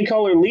 so I can't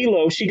call her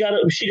Lilo. She got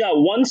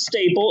one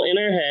staple in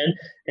her head,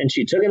 and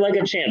she took it like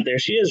a champ. There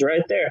she is,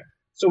 right there.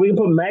 So we can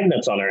put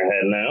magnets on her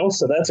head now,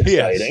 so that's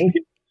exciting.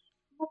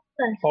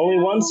 Yes. Only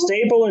one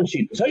staple, and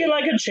she took it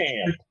like a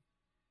champ.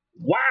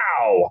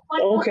 Wow.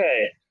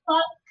 Okay.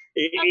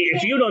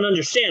 If you don't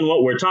understand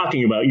what we're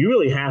talking about, you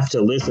really have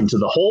to listen to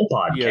the whole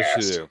podcast.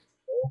 Yes, you do.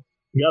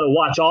 You got to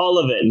watch all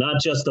of it, not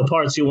just the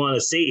parts you want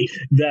to see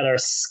that are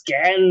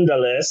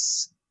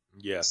scandalous.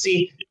 Yes.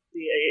 See,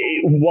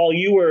 while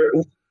you were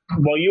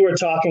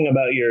talking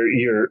about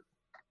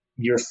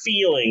your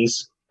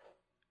feelings,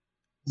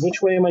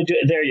 which way am I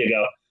doing? There you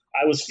go.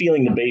 I was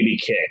feeling the baby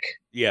kick.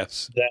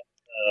 Yes. That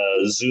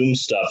Zoom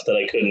stuff that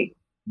I couldn't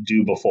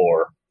do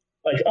before.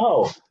 Like,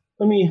 oh,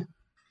 let me.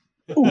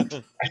 Ooh, I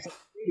feel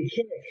baby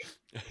kick.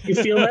 You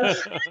feel that?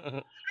 And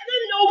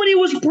then nobody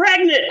was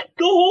pregnant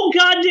the whole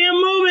goddamn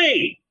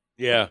movie.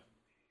 Yeah.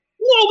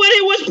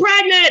 Nobody was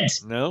pregnant.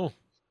 No.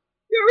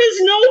 There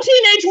is no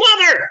teenage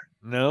mother.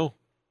 No.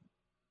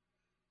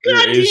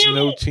 God there is damn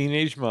no it.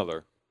 teenage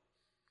mother.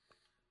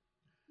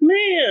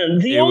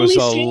 Man, it was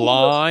a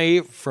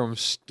lie from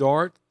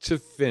start to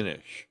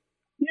finish.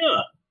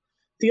 Yeah.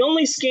 The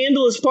only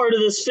scandalous part of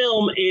this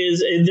film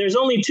is there's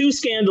only two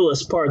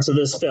scandalous parts of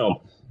this film.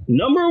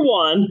 Number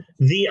one,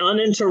 the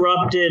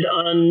uninterrupted,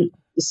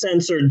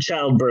 uncensored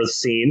childbirth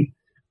scene.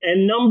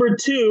 And number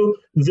two,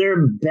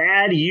 their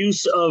bad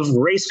use of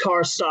race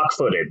car stock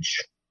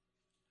footage.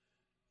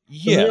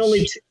 Yes. The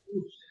only two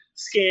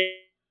scandals.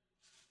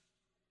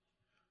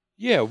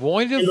 Yeah,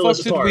 why the fuck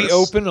did we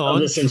open on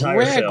this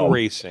entire drag film.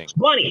 racing?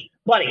 Bunny,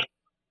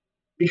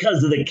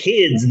 because of the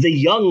kids, the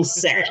young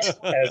set,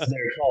 as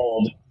they're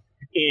called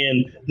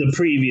in the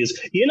previous.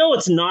 You know,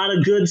 it's not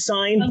a good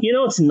sign. You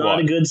know, it's not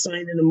a good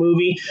sign in a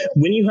movie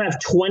when you have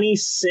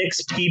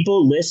 26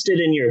 people listed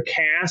in your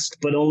cast,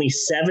 but only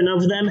 7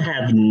 of them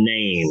have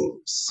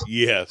names.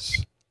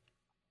 Yes.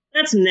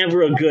 That's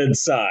never a good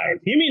sign.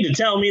 You mean to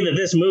tell me that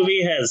this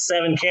movie has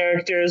 7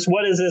 characters?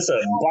 What is this,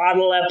 a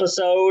bottle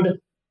episode?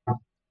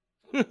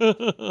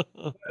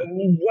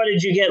 What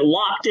did you get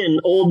locked in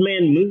Old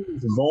Man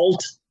Moon's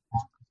vault?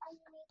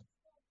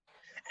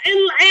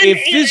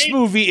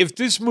 If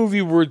this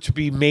movie were to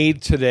be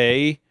made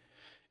today,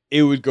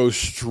 it would go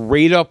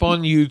straight up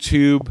on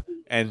YouTube,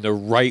 and the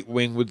right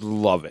wing would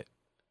love it.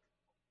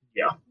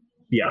 Yeah,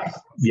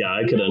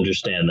 I could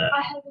understand that.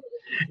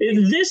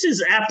 This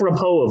is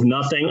apropos of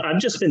nothing.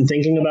 I've just been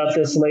thinking about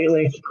this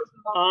lately.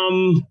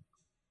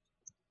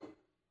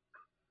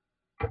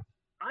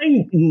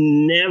 I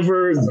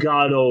never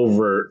got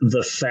over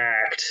the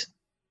fact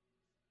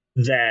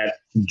that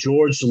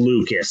George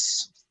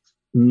Lucas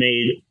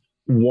made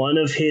one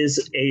of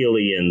his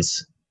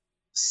aliens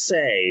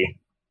say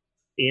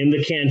in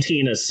the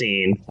cantina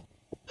scene,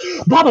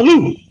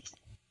 Babaloo!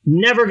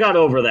 Never got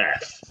over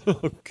that.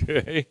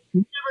 Okay.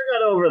 Never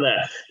got over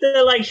that.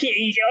 They're like,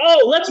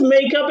 let's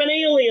make up an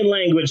alien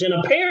language. And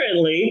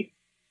apparently,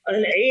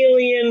 an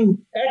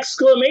alien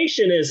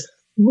exclamation is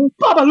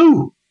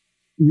Babaloo!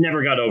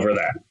 Never got over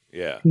that.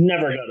 Yeah.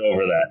 Never got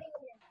over that.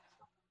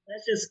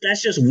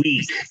 That's just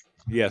weak.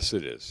 Yes,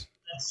 it is.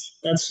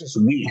 That's just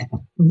weak.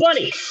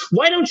 Bunny,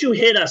 why don't you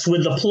hit us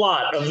with the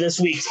plot of this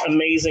week's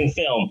amazing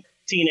film,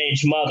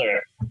 Teenage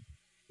Mother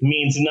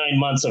Means 9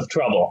 Months of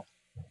Trouble?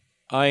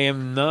 I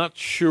am not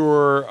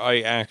sure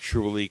I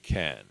actually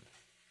can.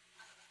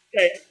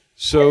 Okay.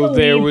 So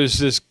there was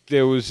this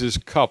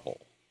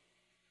couple,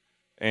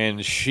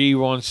 and she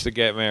wants to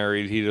get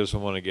married. He doesn't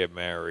want to get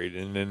married,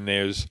 and then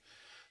there's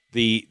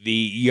the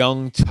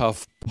young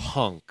tough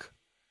punk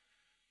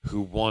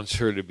who wants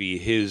her to be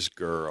his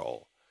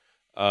girl.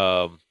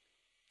 And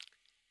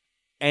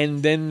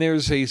then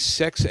there's a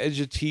sex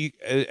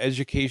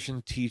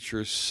education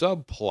teacher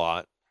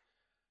subplot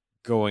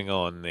going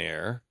on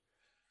there.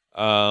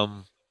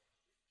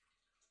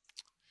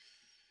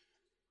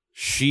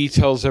 She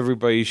tells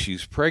everybody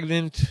she's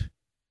pregnant.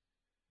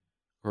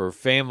 Her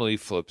family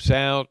flips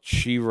out.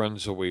 She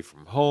runs away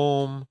from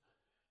home.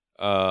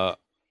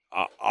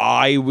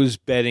 I was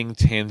betting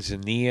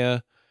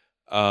Tanzania.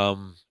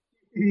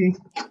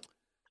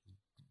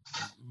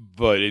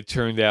 But it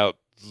turned out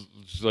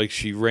like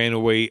she ran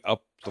away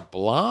up the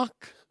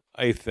block,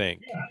 I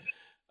think.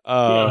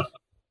 Got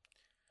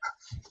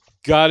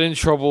in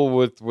trouble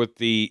with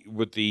the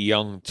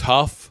young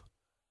tough.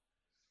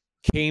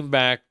 Came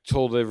back,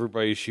 told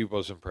everybody she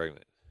wasn't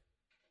pregnant.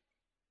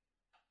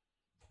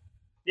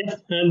 Yeah,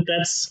 and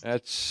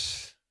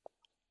that's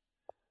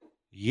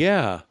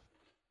yeah.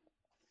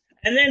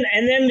 And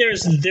then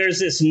there's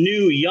this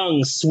new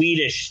young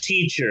Swedish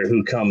teacher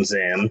who comes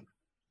in.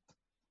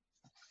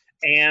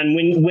 And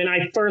when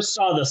I first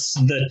saw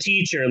the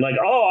teacher, like,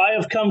 I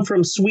have come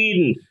from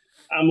Sweden,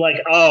 I'm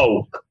like,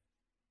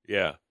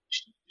 yeah.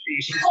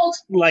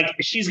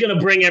 She's gonna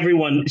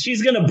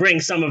bring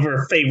some of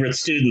her favorite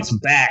students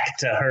back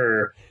to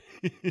her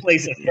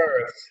place of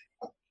birth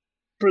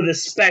for the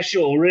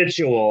special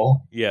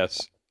ritual.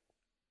 Yes.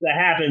 That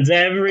happens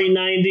every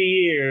 90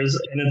 years,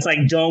 and it's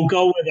like, don't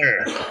go with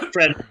her,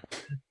 Fred.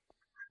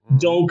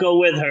 Don't go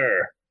with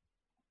her.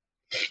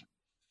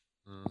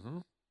 Mm-hmm.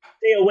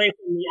 Stay away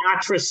from the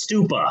Atra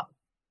Stupa,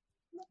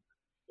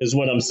 is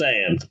what I'm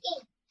saying.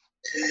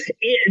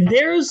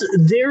 There's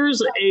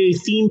a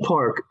theme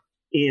park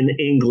in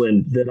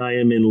England that I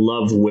am in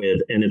love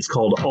with, and it's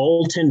called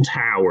Alton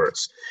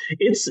Towers.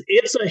 It's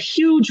a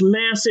huge,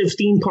 massive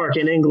theme park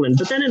in England,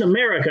 but then in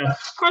America,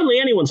 hardly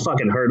anyone's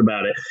fucking heard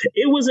about it.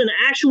 It was an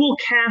actual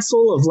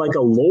castle of like a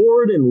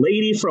lord and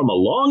lady from a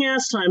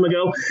long-ass time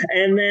ago,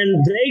 and then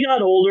they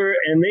got older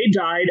and they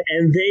died,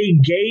 and they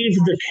gave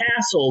the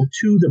castle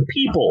to the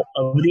people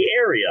of the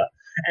area.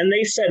 And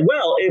they said,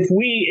 well, if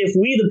we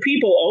the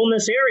people own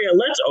this area,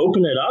 let's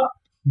open it up.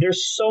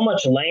 There's so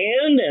much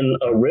land and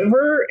a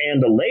river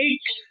and a lake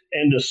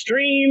and a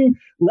stream.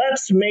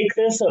 Let's make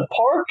this a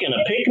park and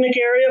a picnic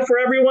area for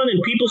everyone.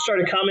 And people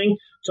started coming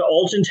to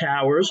Alton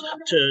Towers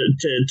to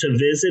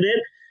visit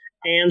it.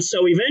 And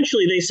so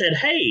eventually they said,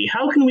 hey,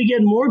 how can we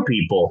get more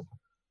people?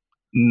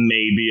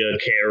 Maybe a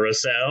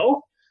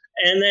carousel.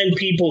 And then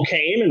people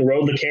came and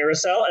rode the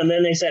carousel. And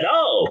then they said,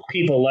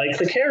 people like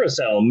the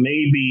carousel.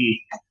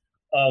 Maybe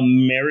a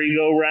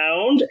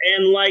merry-go-round.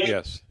 And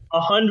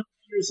 100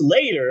 years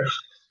later,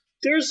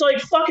 there's like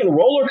fucking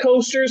roller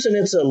coasters, and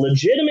it's a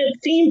legitimate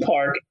theme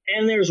park,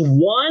 and there's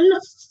one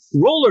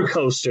roller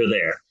coaster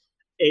there,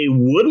 a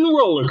wooden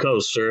roller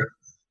coaster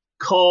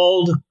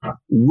called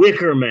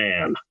Wicker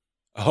Man.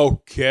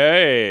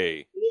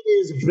 Okay. It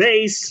is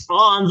based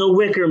on the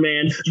Wicker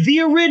Man, the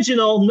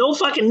original, no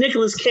fucking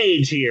Nicolas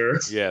Cage here.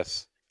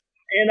 Yes.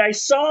 And I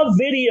saw a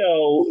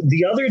video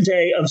the other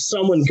day of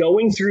someone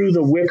going through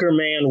the Wicker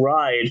Man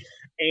ride,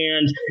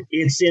 and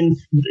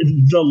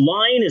the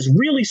line is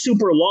really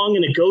super long,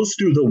 and it goes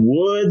through the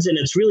woods, and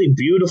it's really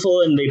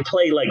beautiful, and they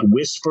play like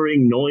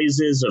whispering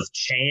noises of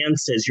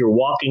chants as you're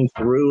walking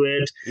through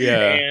it.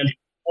 Yeah. And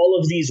all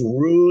of these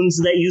runes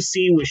that you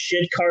see with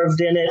shit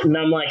carved in it, and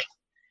I'm like,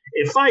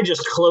 if I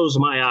just close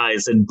my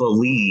eyes and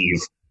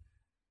believe,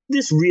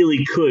 this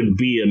really could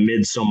be a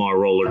Midsommar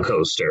roller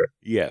coaster.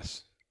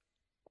 Yes.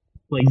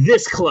 Like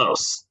this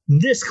close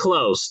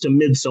to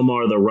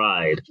Midsommar the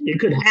ride. It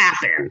could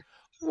happen.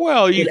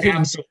 Well, you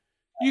can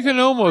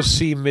almost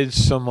see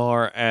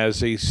Midsommar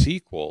as a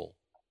sequel.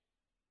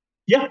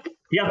 Yeah.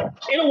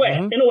 In a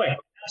way,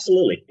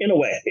 absolutely. In a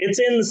way, it's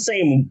in the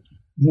same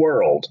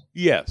world.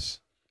 Yes.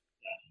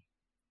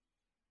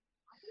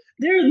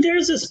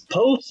 There's this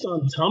post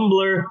on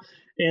Tumblr,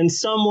 and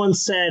someone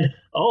said,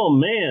 "Oh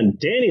man,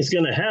 Danny's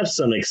gonna have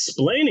some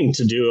explaining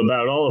to do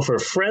about all of her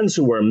friends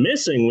who are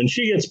missing when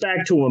she gets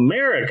back to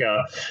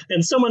America."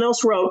 And someone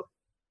else wrote,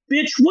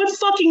 "Bitch, what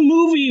fucking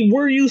movie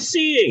were you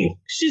seeing?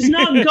 She's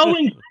not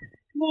going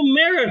to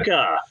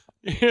America.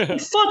 Yeah. The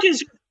fuck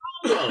is your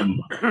problem?"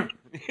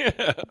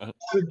 Yeah.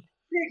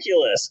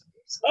 Ridiculous.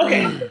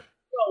 Okay,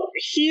 so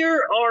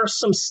here are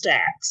some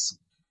stats.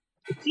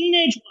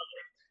 Teenage Mother,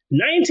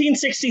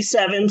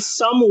 1967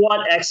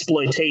 somewhat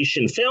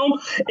exploitation film.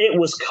 It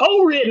was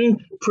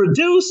co-written,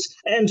 produced,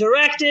 and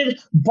directed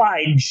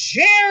by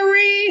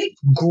Jerry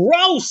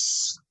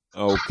Gross.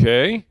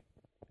 Okay.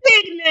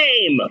 Big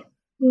name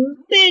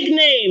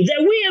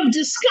that we have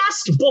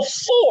discussed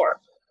before.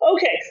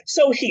 Okay,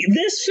 so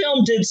this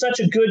film did such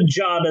a good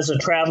job as a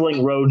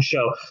traveling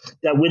roadshow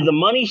that with the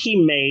money he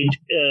made,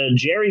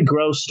 Jerry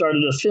Gross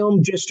started a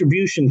film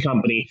distribution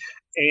company.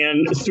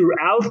 And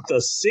throughout the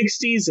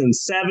 60s and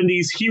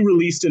 70s, he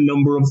released a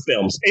number of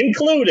films,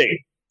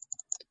 including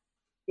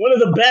one of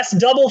the best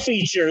double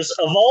features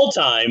of all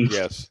time.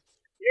 Yes.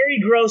 Jerry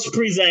Gross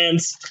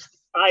presents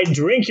I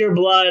Drink Your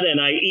Blood and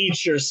I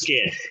Eat Your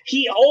Skin.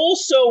 He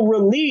also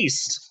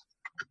released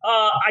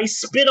I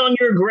Spit on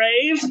Your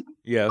Grave,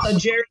 yes, a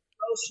Jerry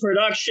Gross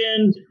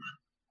production.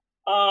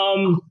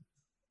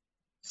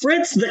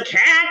 Fritz the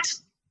Cat.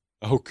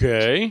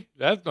 Okay.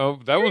 That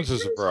one's a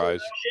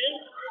surprise.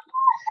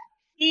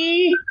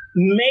 He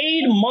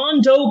made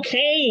Mondo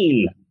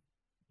Cane.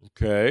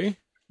 Okay.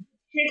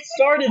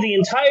 Kick-started the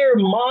entire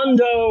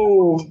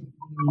Mondo-verse.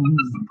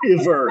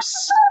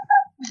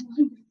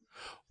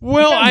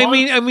 Well, I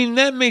mean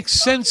that makes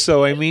sense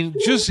though. I mean,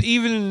 just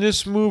even in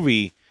this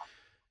movie,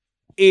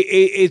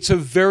 it's a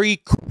very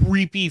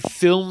creepy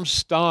film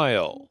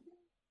style.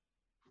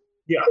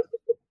 Yeah.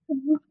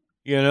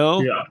 You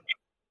know? Yeah.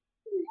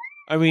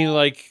 I mean,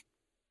 like,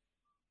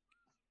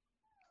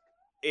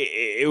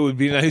 it would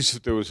be nice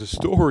if there was a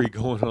story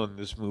going on in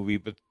this movie,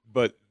 but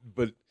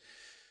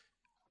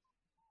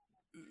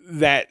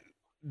that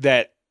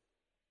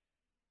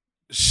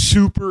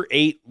Super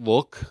 8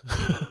 look,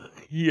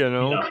 you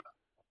know,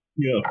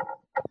 yeah,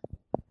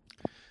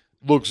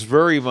 looks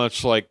very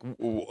much like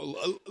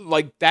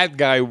that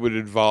guy would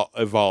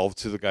evolve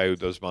to the guy who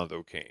does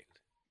Mondo Cane.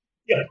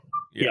 Yeah.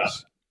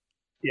 Yes.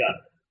 Yeah.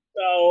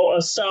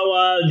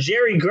 So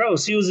Jerry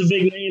Gross, he was a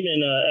big name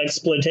in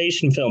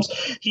exploitation films.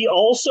 He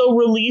also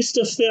released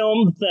a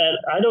film that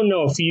I don't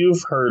know if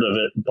you've heard of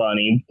it,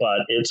 Bunny,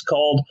 but it's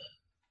called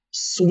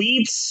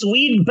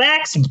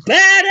Sweetback's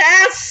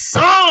Badass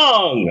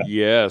Song.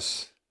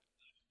 Yes.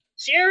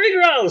 Jerry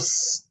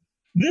Gross,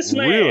 this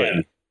man.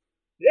 Really?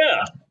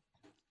 Yeah.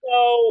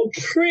 So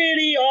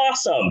pretty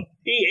awesome.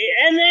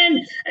 And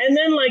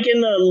then like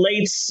in the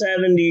late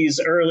 70s,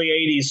 early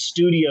 80s,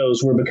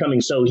 studios were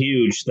becoming so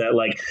huge that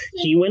like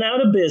he went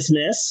out of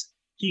business.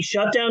 He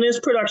shut down his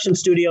production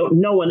studio.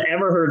 No one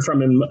ever heard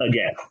from him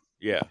again.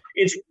 Yeah.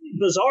 It's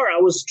bizarre. I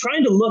was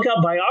trying to look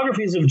up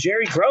biographies of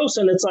Jerry Gross,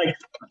 and it's like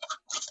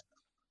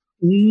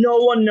no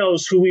one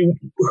knows who he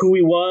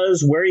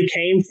was, where he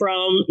came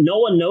from. No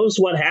one knows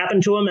what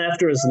happened to him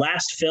after his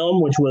last film,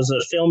 which was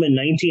a film in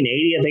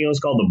 1980. I think it was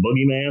called The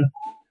Boogeyman.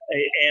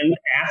 And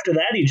after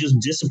that, he just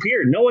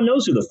disappeared. No one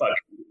knows where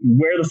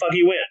the fuck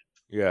he went.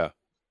 Yeah.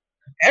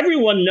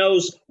 Everyone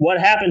knows what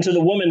happened to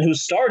the woman who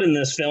starred in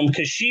this film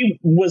because she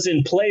was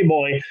in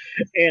Playboy,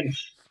 and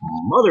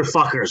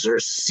motherfuckers are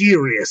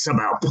serious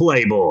about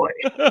Playboy.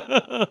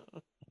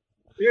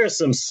 There are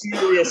some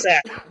serious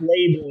ass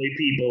Playboy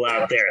people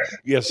out there.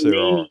 Yes, there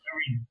are.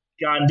 Every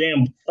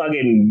goddamn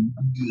fucking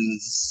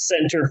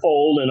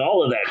centerfold and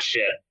all of that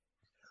shit.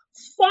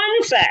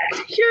 Fun fact.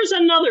 Here's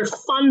another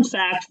fun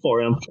fact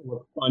for him.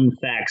 Fun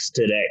facts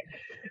today.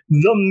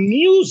 The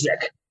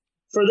music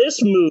for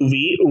this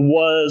movie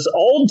was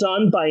all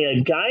done by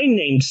a guy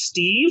named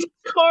Steve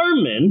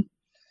Carman.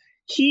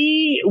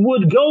 He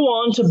would go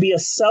on to be a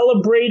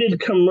celebrated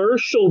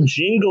commercial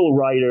jingle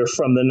writer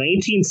from the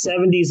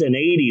 1970s and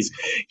 80s.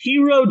 He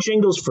wrote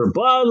jingles for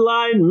Bud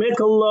Light,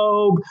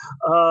 Michelob,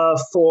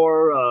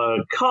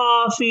 for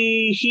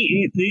coffee.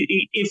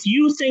 If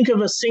you think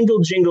of a single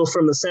jingle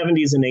from the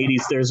 70s and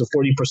 80s, there's a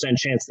 40%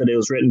 chance that it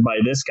was written by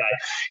this guy.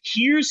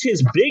 Here's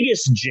his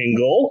biggest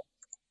jingle.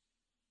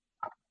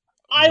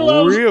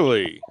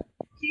 Really?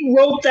 He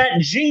wrote that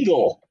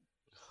jingle.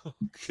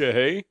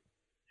 Okay.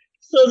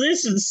 So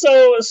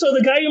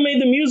the guy who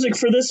made the music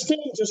for this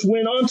film just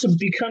went on to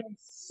become a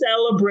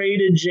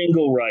celebrated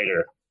jingle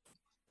writer.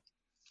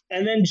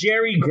 And then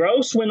Jerry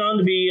Gross went on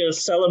to be a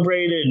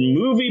celebrated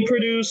movie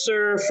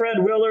producer.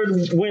 Fred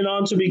Willard went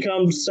on to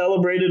become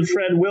celebrated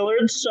Fred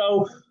Willard.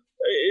 So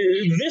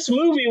this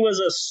movie was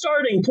a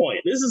starting point.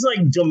 This is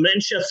like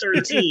Dementia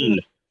 13.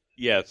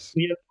 Yes.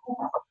 You know?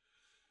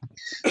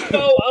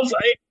 So, and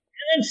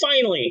then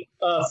finally,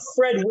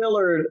 Fred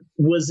Willard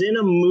was in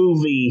a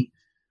movie,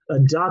 a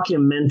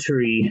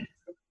documentary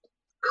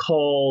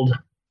called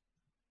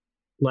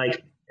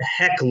like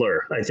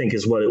Heckler, I think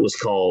is what it was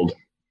called.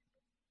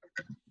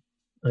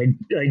 I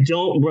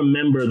don't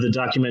remember the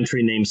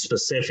documentary name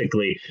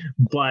specifically,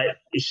 but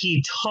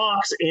he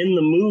talks in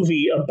the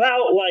movie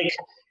about like,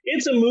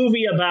 it's a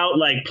movie about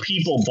like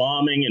people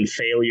bombing and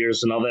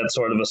failures and all that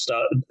sort of a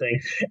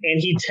thing.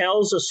 And he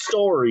tells a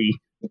story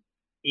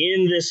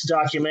in this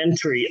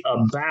documentary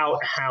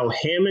about how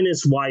him and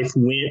his wife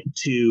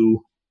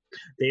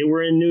they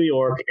were in New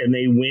York and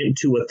they went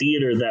to a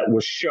theater that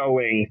was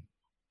showing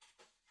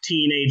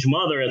Teenage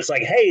Mother. It's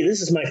like, hey,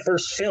 this is my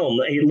first film.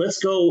 Hey, let's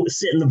go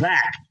sit in the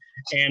back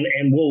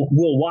and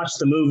we'll watch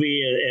the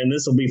movie and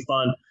this will be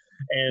fun.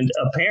 And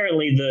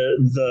apparently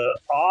the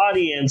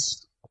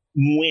audience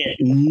went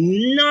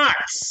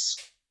nuts.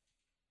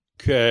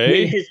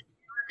 Okay. When his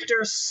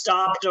character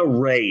stopped a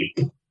rape.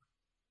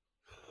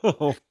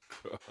 Oh.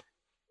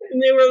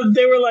 And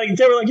they were like,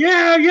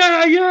 yeah.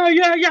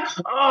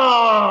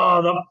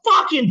 Oh, the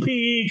fucking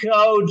PE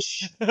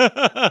coach.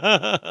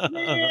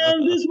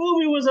 Man, this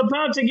movie was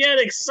about to get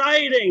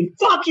exciting.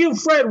 Fuck you,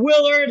 Fred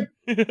Willard.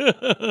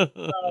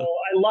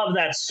 I love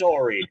that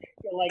story.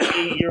 Like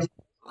your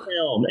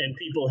film and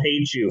people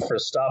hate you for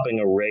stopping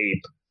a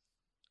rape.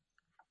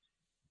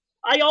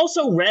 I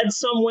also read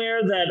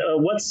somewhere that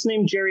what's his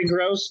name, Jerry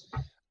Gross,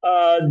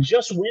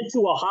 just went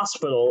to a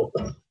hospital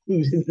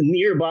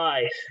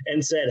nearby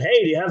and said,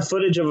 hey, do you have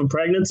footage of a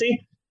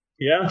pregnancy?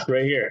 Yeah,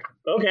 right here.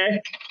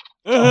 Okay.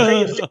 I'll pay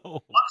you $50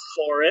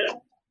 for it.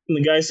 And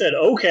the guy said,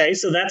 okay.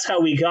 So that's how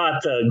we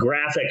got the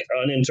graphic,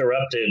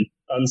 uninterrupted,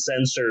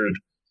 uncensored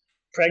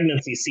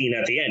pregnancy scene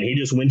at the end. He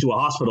just went to a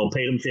hospital,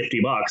 paid him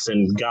 $50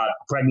 and got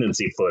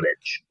pregnancy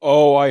footage.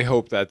 Oh, I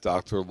hope that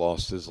doctor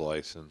lost his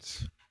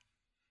license.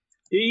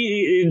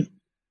 It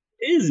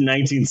is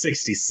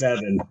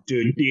 1967,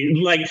 dude.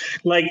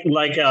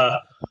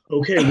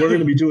 Okay, we're going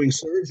to be doing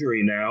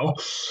surgery now.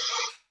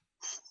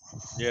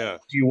 Yeah.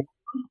 Do you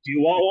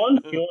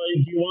want one? Do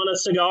you want a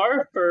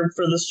cigar for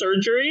the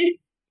surgery?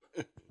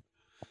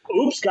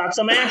 Oops, got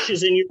some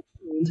ashes in your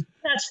wound.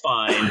 That's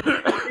fine.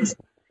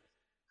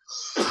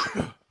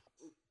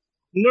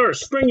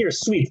 Nurse, bring your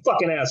sweet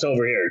fucking ass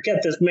over here.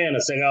 Get this man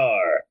a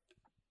cigar.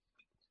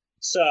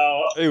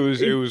 So it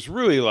was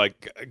really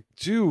like,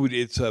 dude,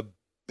 it's a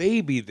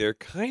baby. They're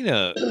kind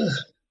of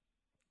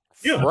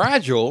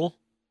fragile.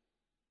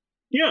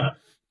 Yeah.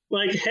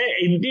 Like,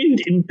 hey,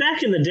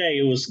 back in the day,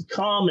 it was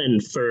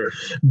common for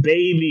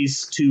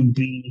babies to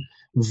be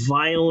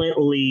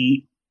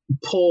violently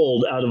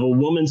pulled out of a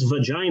woman's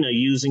vagina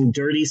using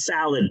dirty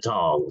salad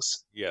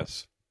tongs.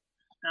 Yes.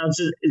 Now,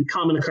 it's a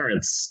common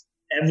occurrence.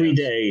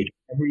 Everyday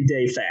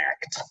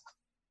fact.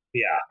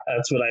 Yeah,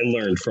 that's what I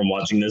learned from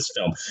watching this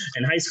film.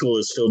 And high school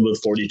is filled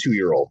with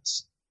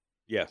 42-year-olds.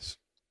 Yes.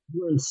 I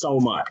learned so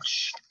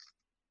much.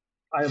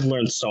 I have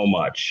learned so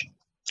much.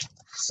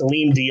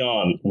 Celine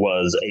Dion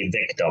was a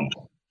victim.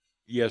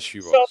 Yes, she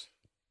was.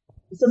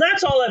 So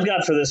that's all I've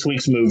got for this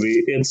week's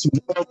movie. It's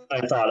more than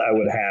I thought I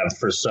would have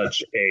for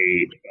such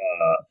a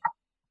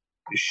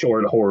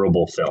short,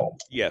 horrible film.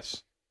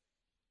 Yes.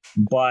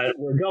 But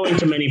we're going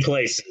to many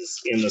places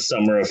in the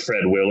summer of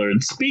Fred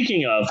Willard.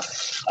 Speaking of,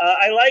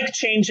 I like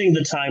changing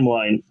the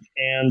timeline.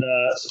 And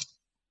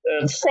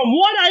from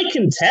what I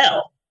can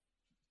tell,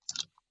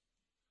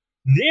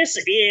 this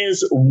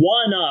is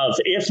one of,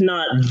 if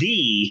not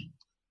the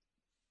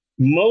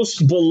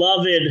most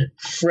beloved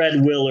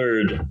Fred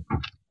Willard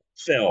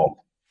film.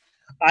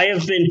 I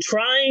have been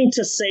trying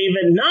to save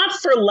it, not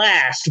for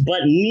last,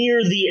 but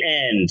near the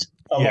end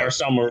of our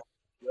summer.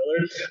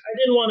 I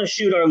didn't want to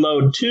shoot our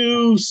load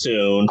too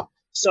soon.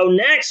 So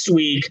next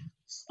week,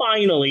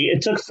 finally,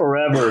 it took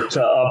forever to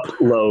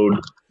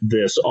upload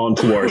this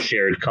onto our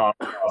shared copy.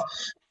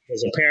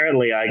 Because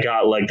apparently I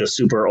got like the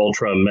super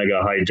ultra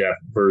mega high def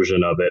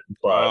version of it.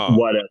 But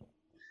whatever.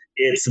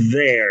 It's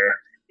there.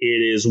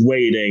 It is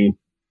waiting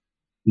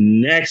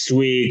next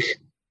week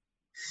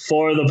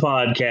for the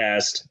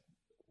podcast.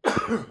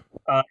 It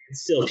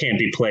still can't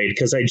be played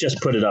because I just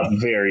put it up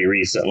very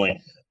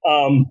recently.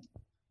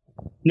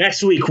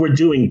 Next week, we're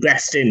doing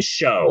Best in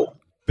Show.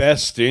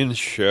 Best in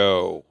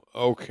Show.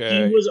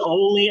 Okay. He was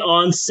only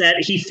on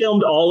set. He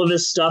filmed all of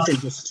his stuff in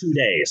just 2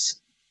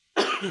 days.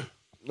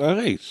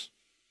 Nice.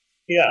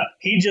 Yeah,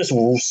 he just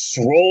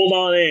rolled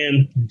on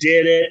in,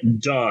 did it,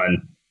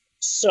 done.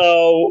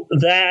 So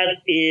that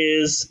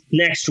is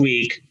next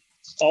week.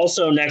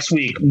 Also, next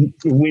week,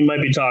 we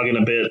might be talking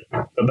a bit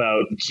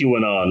about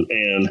QAnon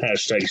and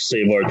hashtag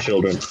Save Our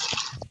Children. Okay.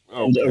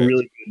 And a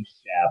really good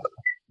jab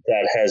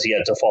that has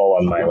yet to fall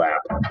on my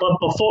lap.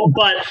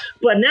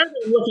 But now that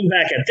I'm looking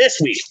back at this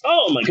week,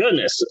 oh my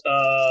goodness.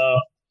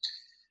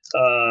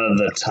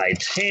 The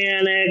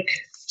Titanic,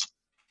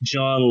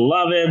 John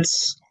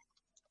Lovitz,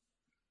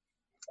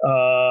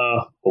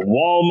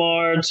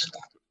 Walmart,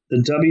 the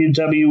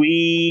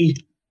WWE,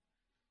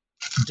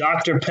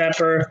 Dr.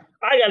 Pepper.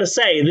 I gotta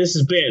say, this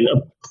has been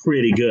a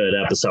pretty good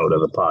episode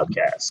of the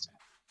podcast.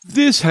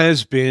 This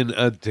has been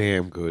a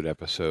damn good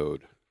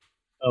episode.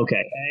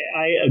 Okay,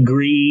 I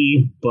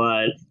agree,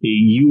 but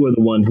you are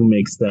the one who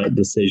makes that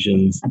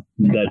decision,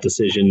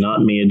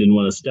 not me. I didn't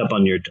want to step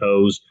on your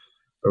toes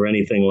or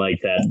anything like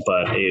that.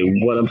 But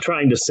what I'm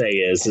trying to say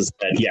is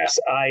that, yes,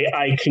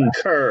 I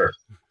concur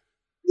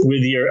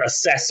with your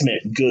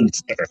assessment, good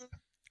sir.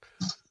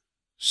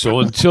 So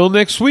until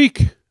next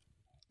week,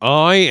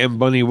 I am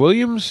Bunny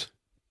Williams.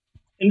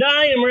 And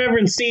I am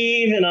Reverend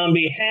Steve, and on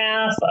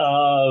behalf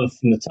of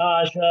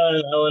Natasha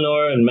and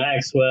Eleanor and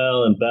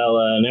Maxwell and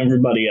Bella and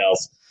everybody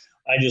else,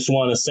 I just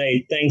want to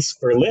say thanks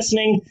for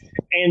listening,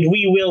 and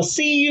we will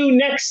see you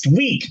next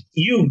week,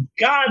 you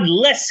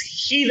godless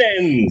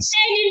heathens!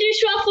 And you do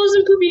schwaffles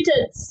and poopy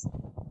tits.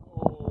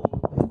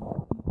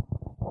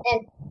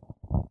 And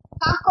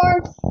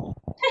popcorn.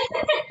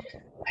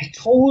 I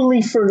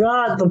totally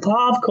forgot the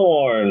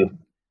popcorn.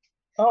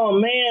 Oh,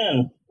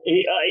 man.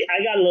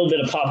 I got a little bit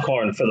of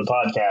popcorn for the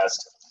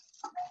podcast.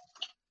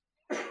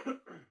 Oh,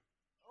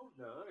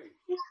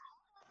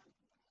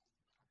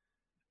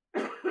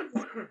 nice.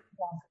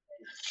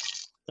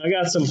 I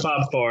got some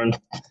popcorn.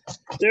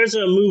 There's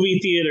a movie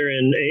theater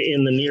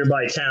in the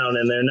nearby town,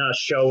 and they're not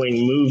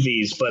showing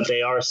movies, but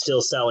they are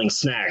still selling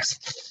snacks.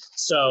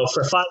 So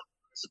for $5,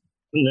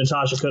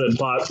 Natasha could have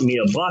bought me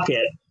a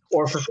bucket,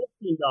 or for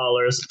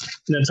 $15,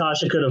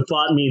 Natasha could have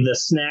bought me the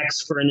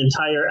snacks for an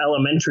entire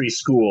elementary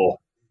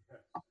school.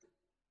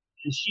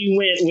 And she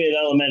went with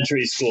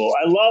elementary school.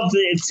 I love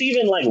it's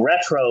even like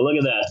retro. Look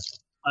at that.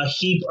 A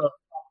heap of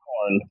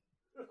popcorn.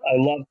 I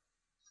love it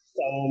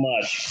so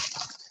much.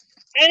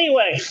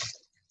 Anyway.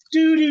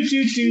 Do do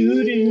do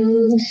do do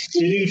do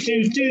do do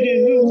do do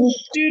do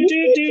do do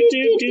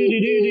do do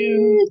do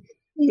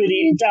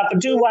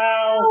do.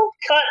 Wow.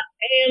 Cut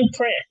and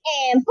print.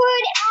 And put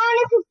it on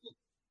a